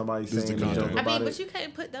somebody is saying the a joke content. I about mean, it. but you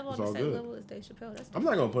can't put them on It's the all same good. level as Dave Chappelle. That's I'm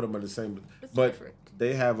not gonna put them on the same, It's but different.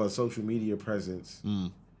 they have a social media presence.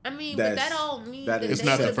 I mean, but that That's- don't mean that that is It's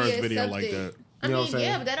not they the should first be video like accepted. that. I You know mean, what I'm saying?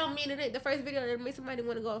 yeah, but that don't mean that the first video that made somebody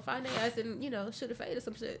want to go and find their ass and shoot a fade or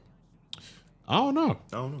some shit. I don't know.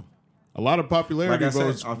 I don't know. A lot of popularity Like I said,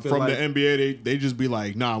 votes I from feel like- the NBA. They just be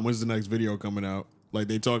like, "Nah, when's the next video coming out?" Like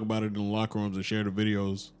they talk about it in the locker rooms and share the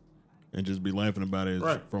videos, and just be laughing about it.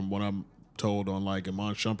 Right. From what I'm told on like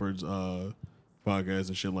Iman Shumpert's podcast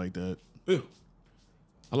and shit like that. Yeah.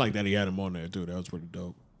 I like that he had him on there too. That was pretty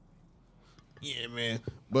dope. Yeah, man.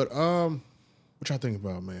 But what y'all think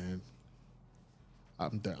about, man?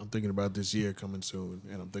 I'm thinking about this year coming soon,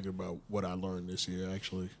 and I'm thinking about what I learned this year.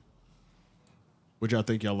 Actually, what y'all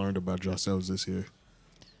think y'all learned about yourselves this year?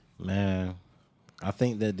 Man, I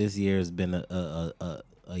think that this year has been a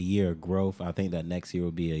year of growth. I think that next year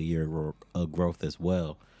will be a year of growth as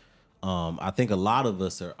well. I think a lot of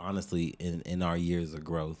us are honestly in our years of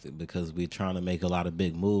growth because we're trying to make a lot of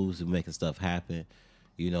big moves and making stuff happen.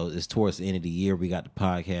 You know, it's towards the end of the year. We got the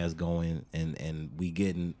podcast going and we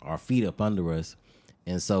getting our feet up under us.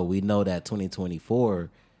 And so we know that 2024,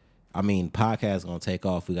 I mean, podcast going to take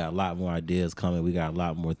off. We got a lot more ideas coming. We got a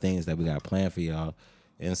lot more things that we got planned for y'all.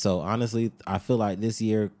 And so, honestly, I feel like this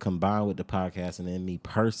year, combined with the podcast and then me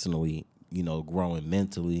personally, you know, growing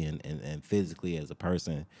mentally and physically as a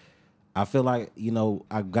person, I feel like, you know,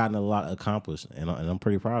 I've gotten a lot accomplished. And I'm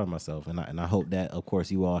pretty proud of myself. And I hope that, of course,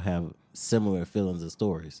 you all have similar feelings and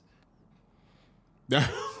stories. That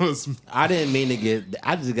was. I didn't mean to get.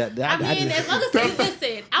 I just got. I mean, as long as they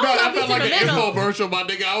listen, I was That gonna felt be like an sentimental. infomercial, my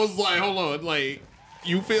nigga. I was like, hold on, like,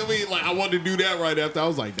 you feel me? Like, I wanted to do that right after. I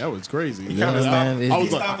was like, that was crazy. You understand? I was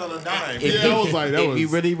He like, stopped on a dime. Yeah, I was like, that if was. you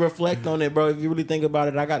really reflect on it, bro, if you really think about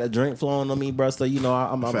it, I got a drink flowing on me, bro. So you know,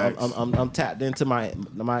 I'm tapped into my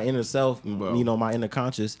inner self, Well. you know, my inner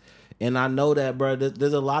conscious, and I know that, bro.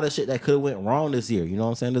 There's a lot of shit that could have went wrong this year. You know what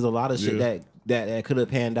I'm saying? There's a lot of shit that could have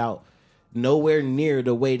panned out nowhere near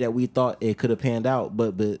the way that we thought it could have panned out,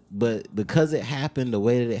 but because it happened the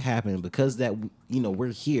way that it happened, because that, you know,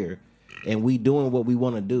 we're here and we doing what we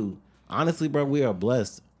want to do. Honestly, bro, we are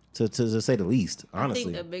blessed to say the least. Honestly, I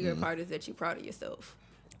think the bigger part is that you're proud of yourself.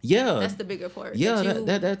 yeah, That's the bigger part. yeah, that you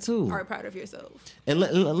that too. are proud of yourself. And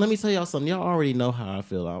let me tell y'all something. Y'all already know how I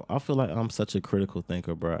feel. I feel like I'm such a critical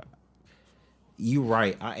thinker, bro. You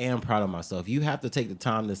right. I am proud of myself. You have to take the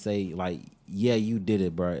time to say, like, yeah, you did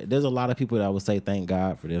it, bro. There's a lot of people that would say thank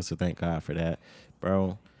God for this or thank God for that,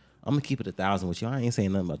 bro. I'm gonna keep it 1,000 with you. I ain't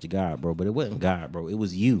saying nothing about your God, bro, but it wasn't God, bro. It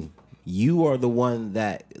was you. You are the one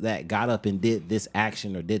that got up and did this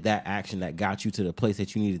action or did that action that got you to the place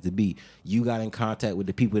that you needed to be. You got in contact with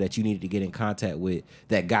the people that you needed to get in contact with,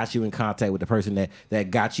 that got you in contact with the person that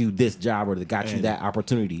got you this job or that got you that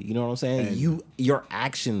opportunity. You know what I'm saying? Your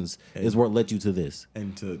actions is what led you to this.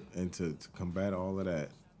 And to combat all that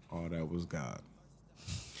was God.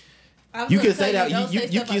 I was You gonna can say tell that don't you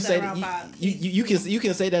stuff can like say that around that Bob. you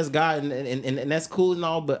can say that's God and that's cool and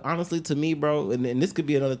all, but honestly to me, bro, and this could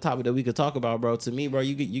be another topic that we could talk about, bro. To me, bro,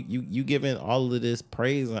 you giving all of this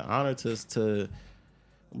praise and honor to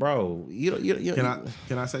bro. You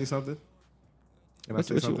Can I say something? Can I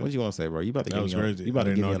say what something? you want to say, bro? You about to That give was me crazy. You about I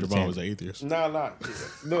to didn't give me know on Javon was the an atheist.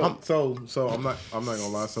 No. So I'm not gonna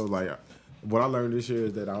lie. So like, what I learned this year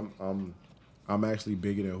is that I'm actually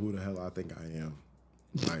bigger than who the hell I think I am.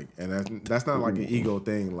 Like, and that's not like an ego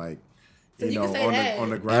thing. Like, So you know, can say that. on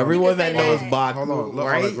the ground. Everyone You that can say knows that. Bach, Hold on, look,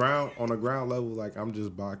 right? on the ground level, like I'm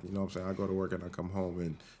just Bach. You know what I'm saying? I go to work and I come home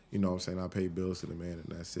and you know what I'm saying, I pay bills to the man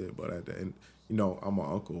and that's it. But at the end, you know, I'm an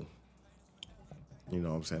uncle. You know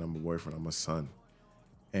what I'm saying? I'm a boyfriend. I'm a son.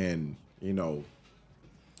 And you know,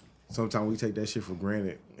 sometimes we take that shit for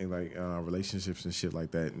granted in like relationships and shit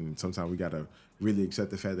like that. And sometimes we gotta really accept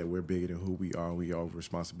the fact that we're bigger than who we are. We are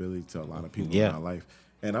responsibility to a lot of people in our life.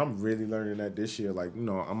 And I'm really learning that this year. Like, you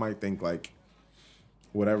know, I might think like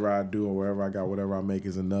whatever I do or wherever I got, whatever I make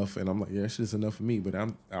is enough. And I'm like, yeah, that shit's enough for me. But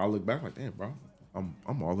I'll look back like, damn, bro, I'm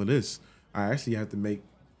all of this. I actually have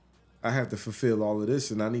to fulfill all of this,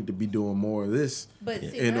 and I need to be doing more of this. But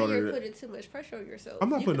see, in now order you're to- putting too much pressure on yourself. I'm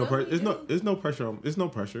not You putting no can pressure. only It's do- no pressure. It's no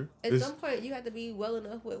pressure. At It's, some point, you have to be well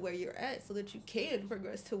enough with where you're at so that you can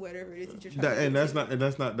progress to whatever it is that you're trying that, to and get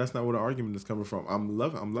that's to. not where the argument is coming from. I'm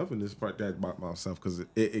loving this part that about myself because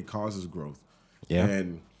it causes growth. Yeah.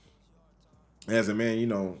 And as a man, you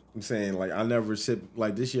know, I'm saying like I never sit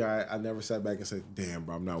like this year. I never sat back and said, "Damn,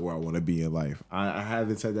 bro, I'm not where I want to be in life." I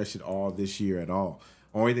haven't said that shit all this year at all.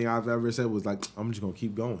 Only thing I've ever said was like, "I'm just gonna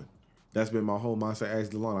keep going." That's been my whole mindset.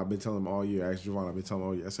 Ask DeLon. I've been telling him all year. Ask Javon. I've been telling him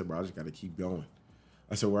all year. I said, "Bro, I just got to keep going."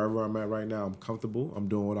 I said, wherever I'm at right now, I'm comfortable. I'm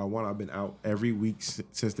doing what I want. I've been out every week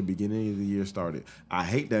since the beginning of the year started. I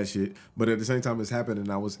hate that shit, but at the same time, it's happened,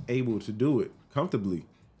 and I was able to do it comfortably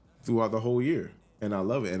throughout the whole year, and I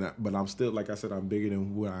love it. But I'm still, like I said, I'm bigger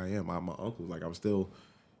than who I am. I'm my uncle. Like I'm still,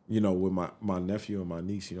 you know, with my nephew and my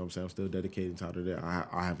niece. You know what I'm saying? I'm still dedicated to that.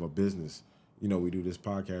 I have a business. You know, we do this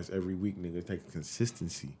podcast every week, nigga. It takes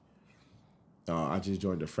consistency. I just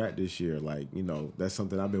joined the frat this year. Like, you know, that's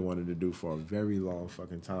something I've been wanting to do for a very long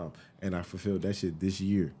fucking time. And I fulfilled that shit this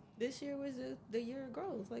year. this year was the year of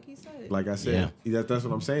growth, like he said. Like I said, that's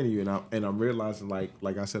what I'm saying to you, and I'm realizing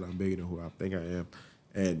like I said, I'm bigger than who I think I am,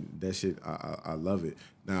 and that shit I love it.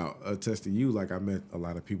 Now, attest to you, like I met a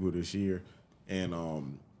lot of people this year, and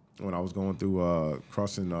when I was going through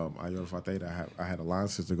crossing Iota Theta, I had a line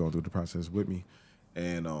sister going through the process with me,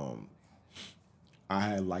 and I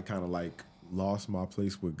had like kind of like lost my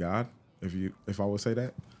place with God, if I would say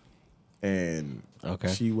that. And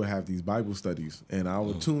she would have these Bible studies, and I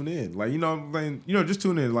would tune in, like just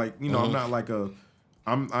tune in, like I'm not like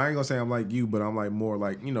I ain't gonna say I'm like you, but I'm like more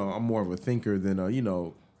like I'm more of a thinker than a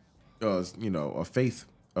faith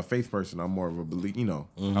person. I'm more of a belief,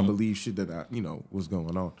 I believe shit that I what's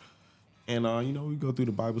going on, and we go through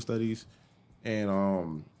the Bible studies,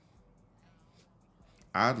 and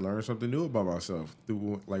I'd learned something new about myself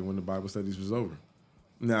through like when the Bible studies was over.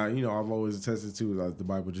 Now, I've always attested to like the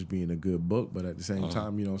Bible just being a good book, but at the same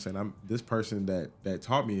time, what I'm saying, this person that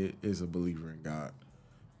taught me it is a believer in God.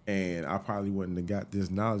 And I probably wouldn't have got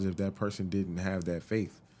this knowledge if that person didn't have that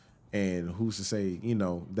faith. And who's to say,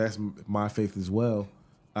 that's my faith as well.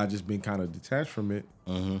 I just been kind of detached from it.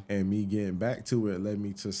 And me getting back to it led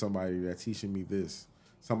me to somebody that's teaching me this.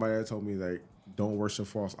 Somebody that told me like, don't worship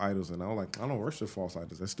false idols. And I was like, I don't worship false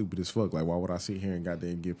idols. That's stupid as fuck. Like, why would I sit here and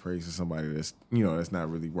goddamn give praise to somebody that's, that's not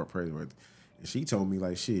really worth praiseworthy? And she told me,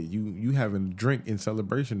 like, shit, you having a drink in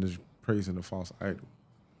celebration is praising a false idol.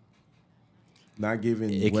 Not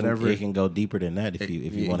giving whatever. It can go deeper than that if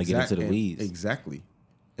you want to get into the weeds. Exactly.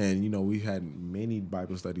 And, we've had many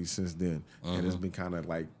Bible studies since then. And it's been kind of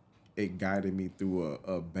like, it guided me through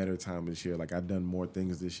a better time this year. Like, I've done more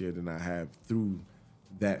things this year than I have through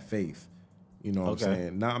that faith. You know what I'm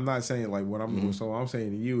saying? Now, I'm not saying like what I'm doing. So what I'm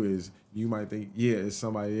saying to you is you might think, it's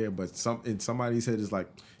somebody there, but somebody said it's like,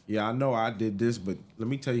 I know I did this, but let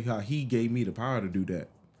me tell you how he gave me the power to do that.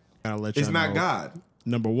 It's not God.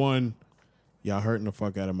 Number one, y'all hurting the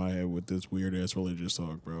fuck out of my head with this weird ass religious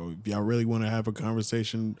talk, bro. If y'all really want to have a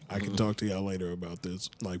conversation, I can talk to y'all later about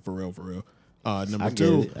this, like for real, for real. Number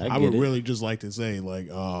two, I would really just like to say, like,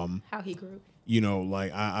 how he grew.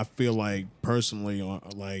 Like I feel like personally,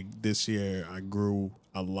 like this year I grew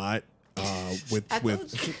a lot with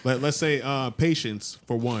let's say patience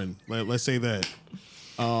for one. Let's say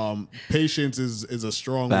that patience is a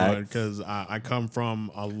strong one because I come from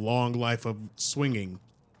a long life of swinging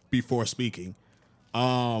before speaking. You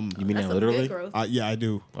mean that literally? Yeah, I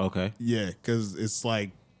do. Okay. Yeah, because it's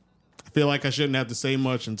like I feel like I shouldn't have to say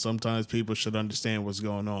much, and sometimes people should understand what's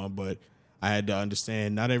going on, but I had to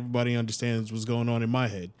understand. Not everybody understands what's going on in my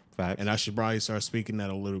head. Facts. And I should probably start speaking that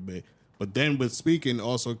a little bit. But then with speaking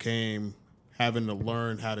also came having to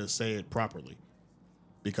learn how to say it properly.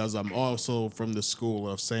 Because I'm also from the school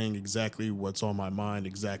of saying exactly what's on my mind,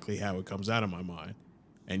 exactly how it comes out of my mind.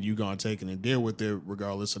 And you gonna take it and deal with it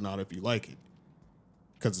regardless or not if you like it.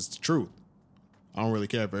 Because it's the truth. I don't really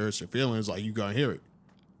care if it hurts your feelings, like you gonna hear it.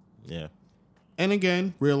 Yeah. And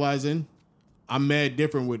again, realizing I'm mad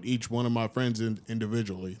different with each one of my friends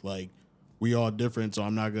individually. Like, we all different, so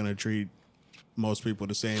I'm not going to treat most people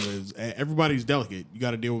the same as... Everybody's delicate. You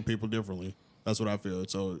got to deal with people differently. That's what I feel.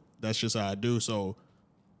 So that's just how I do. So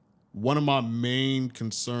one of my main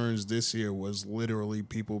concerns this year was literally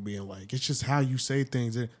people being like, it's just how you say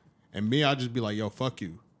things. And me, I'd just be like, yo, fuck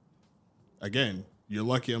you. Again, you're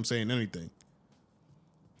lucky I'm saying anything.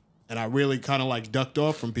 And I really kind of like ducked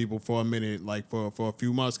off from people for a minute, like for a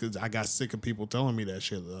few months, because I got sick of people telling me that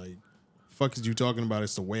shit. Like, fuck is you talking about?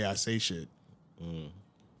 It's the way I say shit.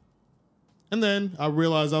 And then I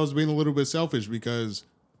realized I was being a little bit selfish because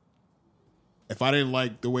if I didn't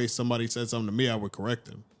like the way somebody said something to me, I would correct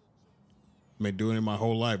them. I've been doing it my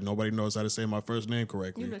whole life. Nobody knows how to say my first name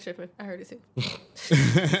correctly. You're not tripping. I heard it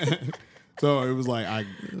too. So it was like I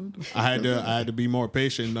had to be more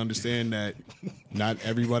patient and understand that not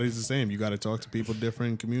everybody's the same. You got to talk to people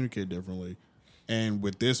different and communicate differently. And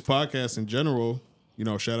with this podcast in general,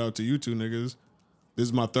 shout out to you two niggas. This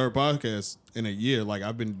is my third podcast in a year. Like,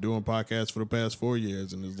 I've been doing podcasts for the past 4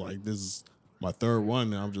 years, and it's like this is my third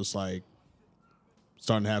one, and I'm just like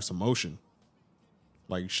starting to have some motion.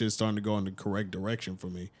 Like, shit's starting to go in the correct direction for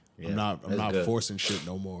me. Yeah, I'm not forcing shit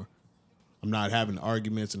no more. I'm not having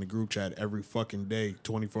arguments in the group chat every fucking day,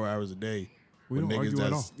 24 hours a day. We don't argue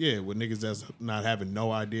at all. Yeah, with niggas that's not having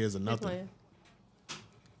no ideas or nothing. It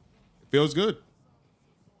feels good.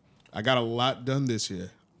 I got a lot done this year.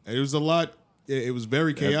 It was a lot. It was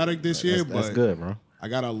very chaotic this year, but that's good, bro. I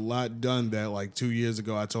got a lot done that like 2 years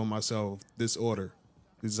ago I told myself, this order,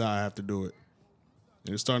 this is how I have to do it.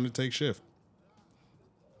 And it's starting to take shift.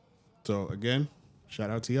 So again, shout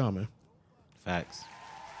out to y'all, man. Facts.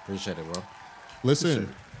 Appreciate it, bro. Listen,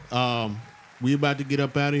 We about to get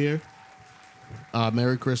up out of here.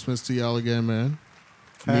 Merry Christmas to y'all again, man.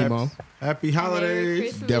 Nemo, Happy Merry holidays.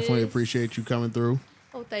 Christmas. definitely appreciate you coming through.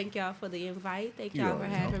 Oh, thank y'all for the invite. Thank y'all for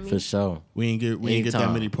having me. For sure. We ain't get that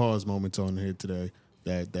Anytime. many pause moments on here today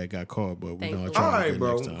that got caught, but we know Thankfully. I try All to right, get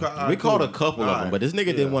bro. next time. We called a couple of them, but this nigga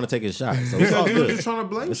didn't want to take his shot. So it's all Because you was good. just trying to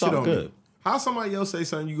blame It's shit all on good. me. How somebody else say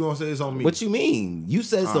something, you gonna say it's on me? What you mean? You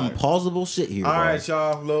said some right. plausible shit here. All bro. right,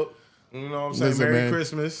 y'all. Look, you know what I'm saying? Listen, Merry man.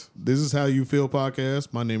 Christmas. This is How You Feel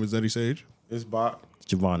podcast. My name is Eddie Sage. It's Bot.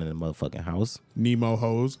 Javon in the motherfucking house. Nemo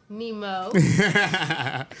Hose. Nemo.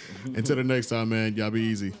 Until the next time, man. Y'all be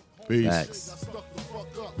easy. Peace. Facts. Of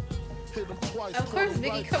course,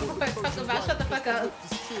 Biggie come on and talk about shut the fuck up.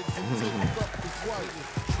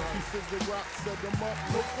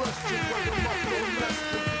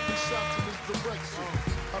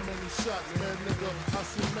 How many shots, man, nigga? I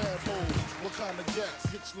see mad holes. What kind of gas?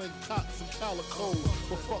 Hitchling cots and calicos.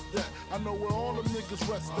 But fuck that. I know where all them niggas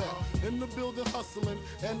rest at. In the building hustling,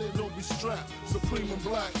 and they don't be strapped. Supreme and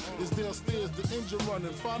Black is downstairs, the engine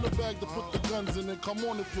running. Find a bag to put the guns in and come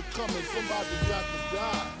on if you're coming. Somebody got to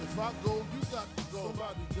die. If I go, you got to go.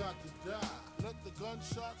 Somebody got to die. Let the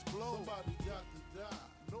gunshots blow. Somebody got to die.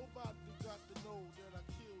 Nobody got to know that I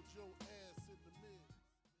killed Joe.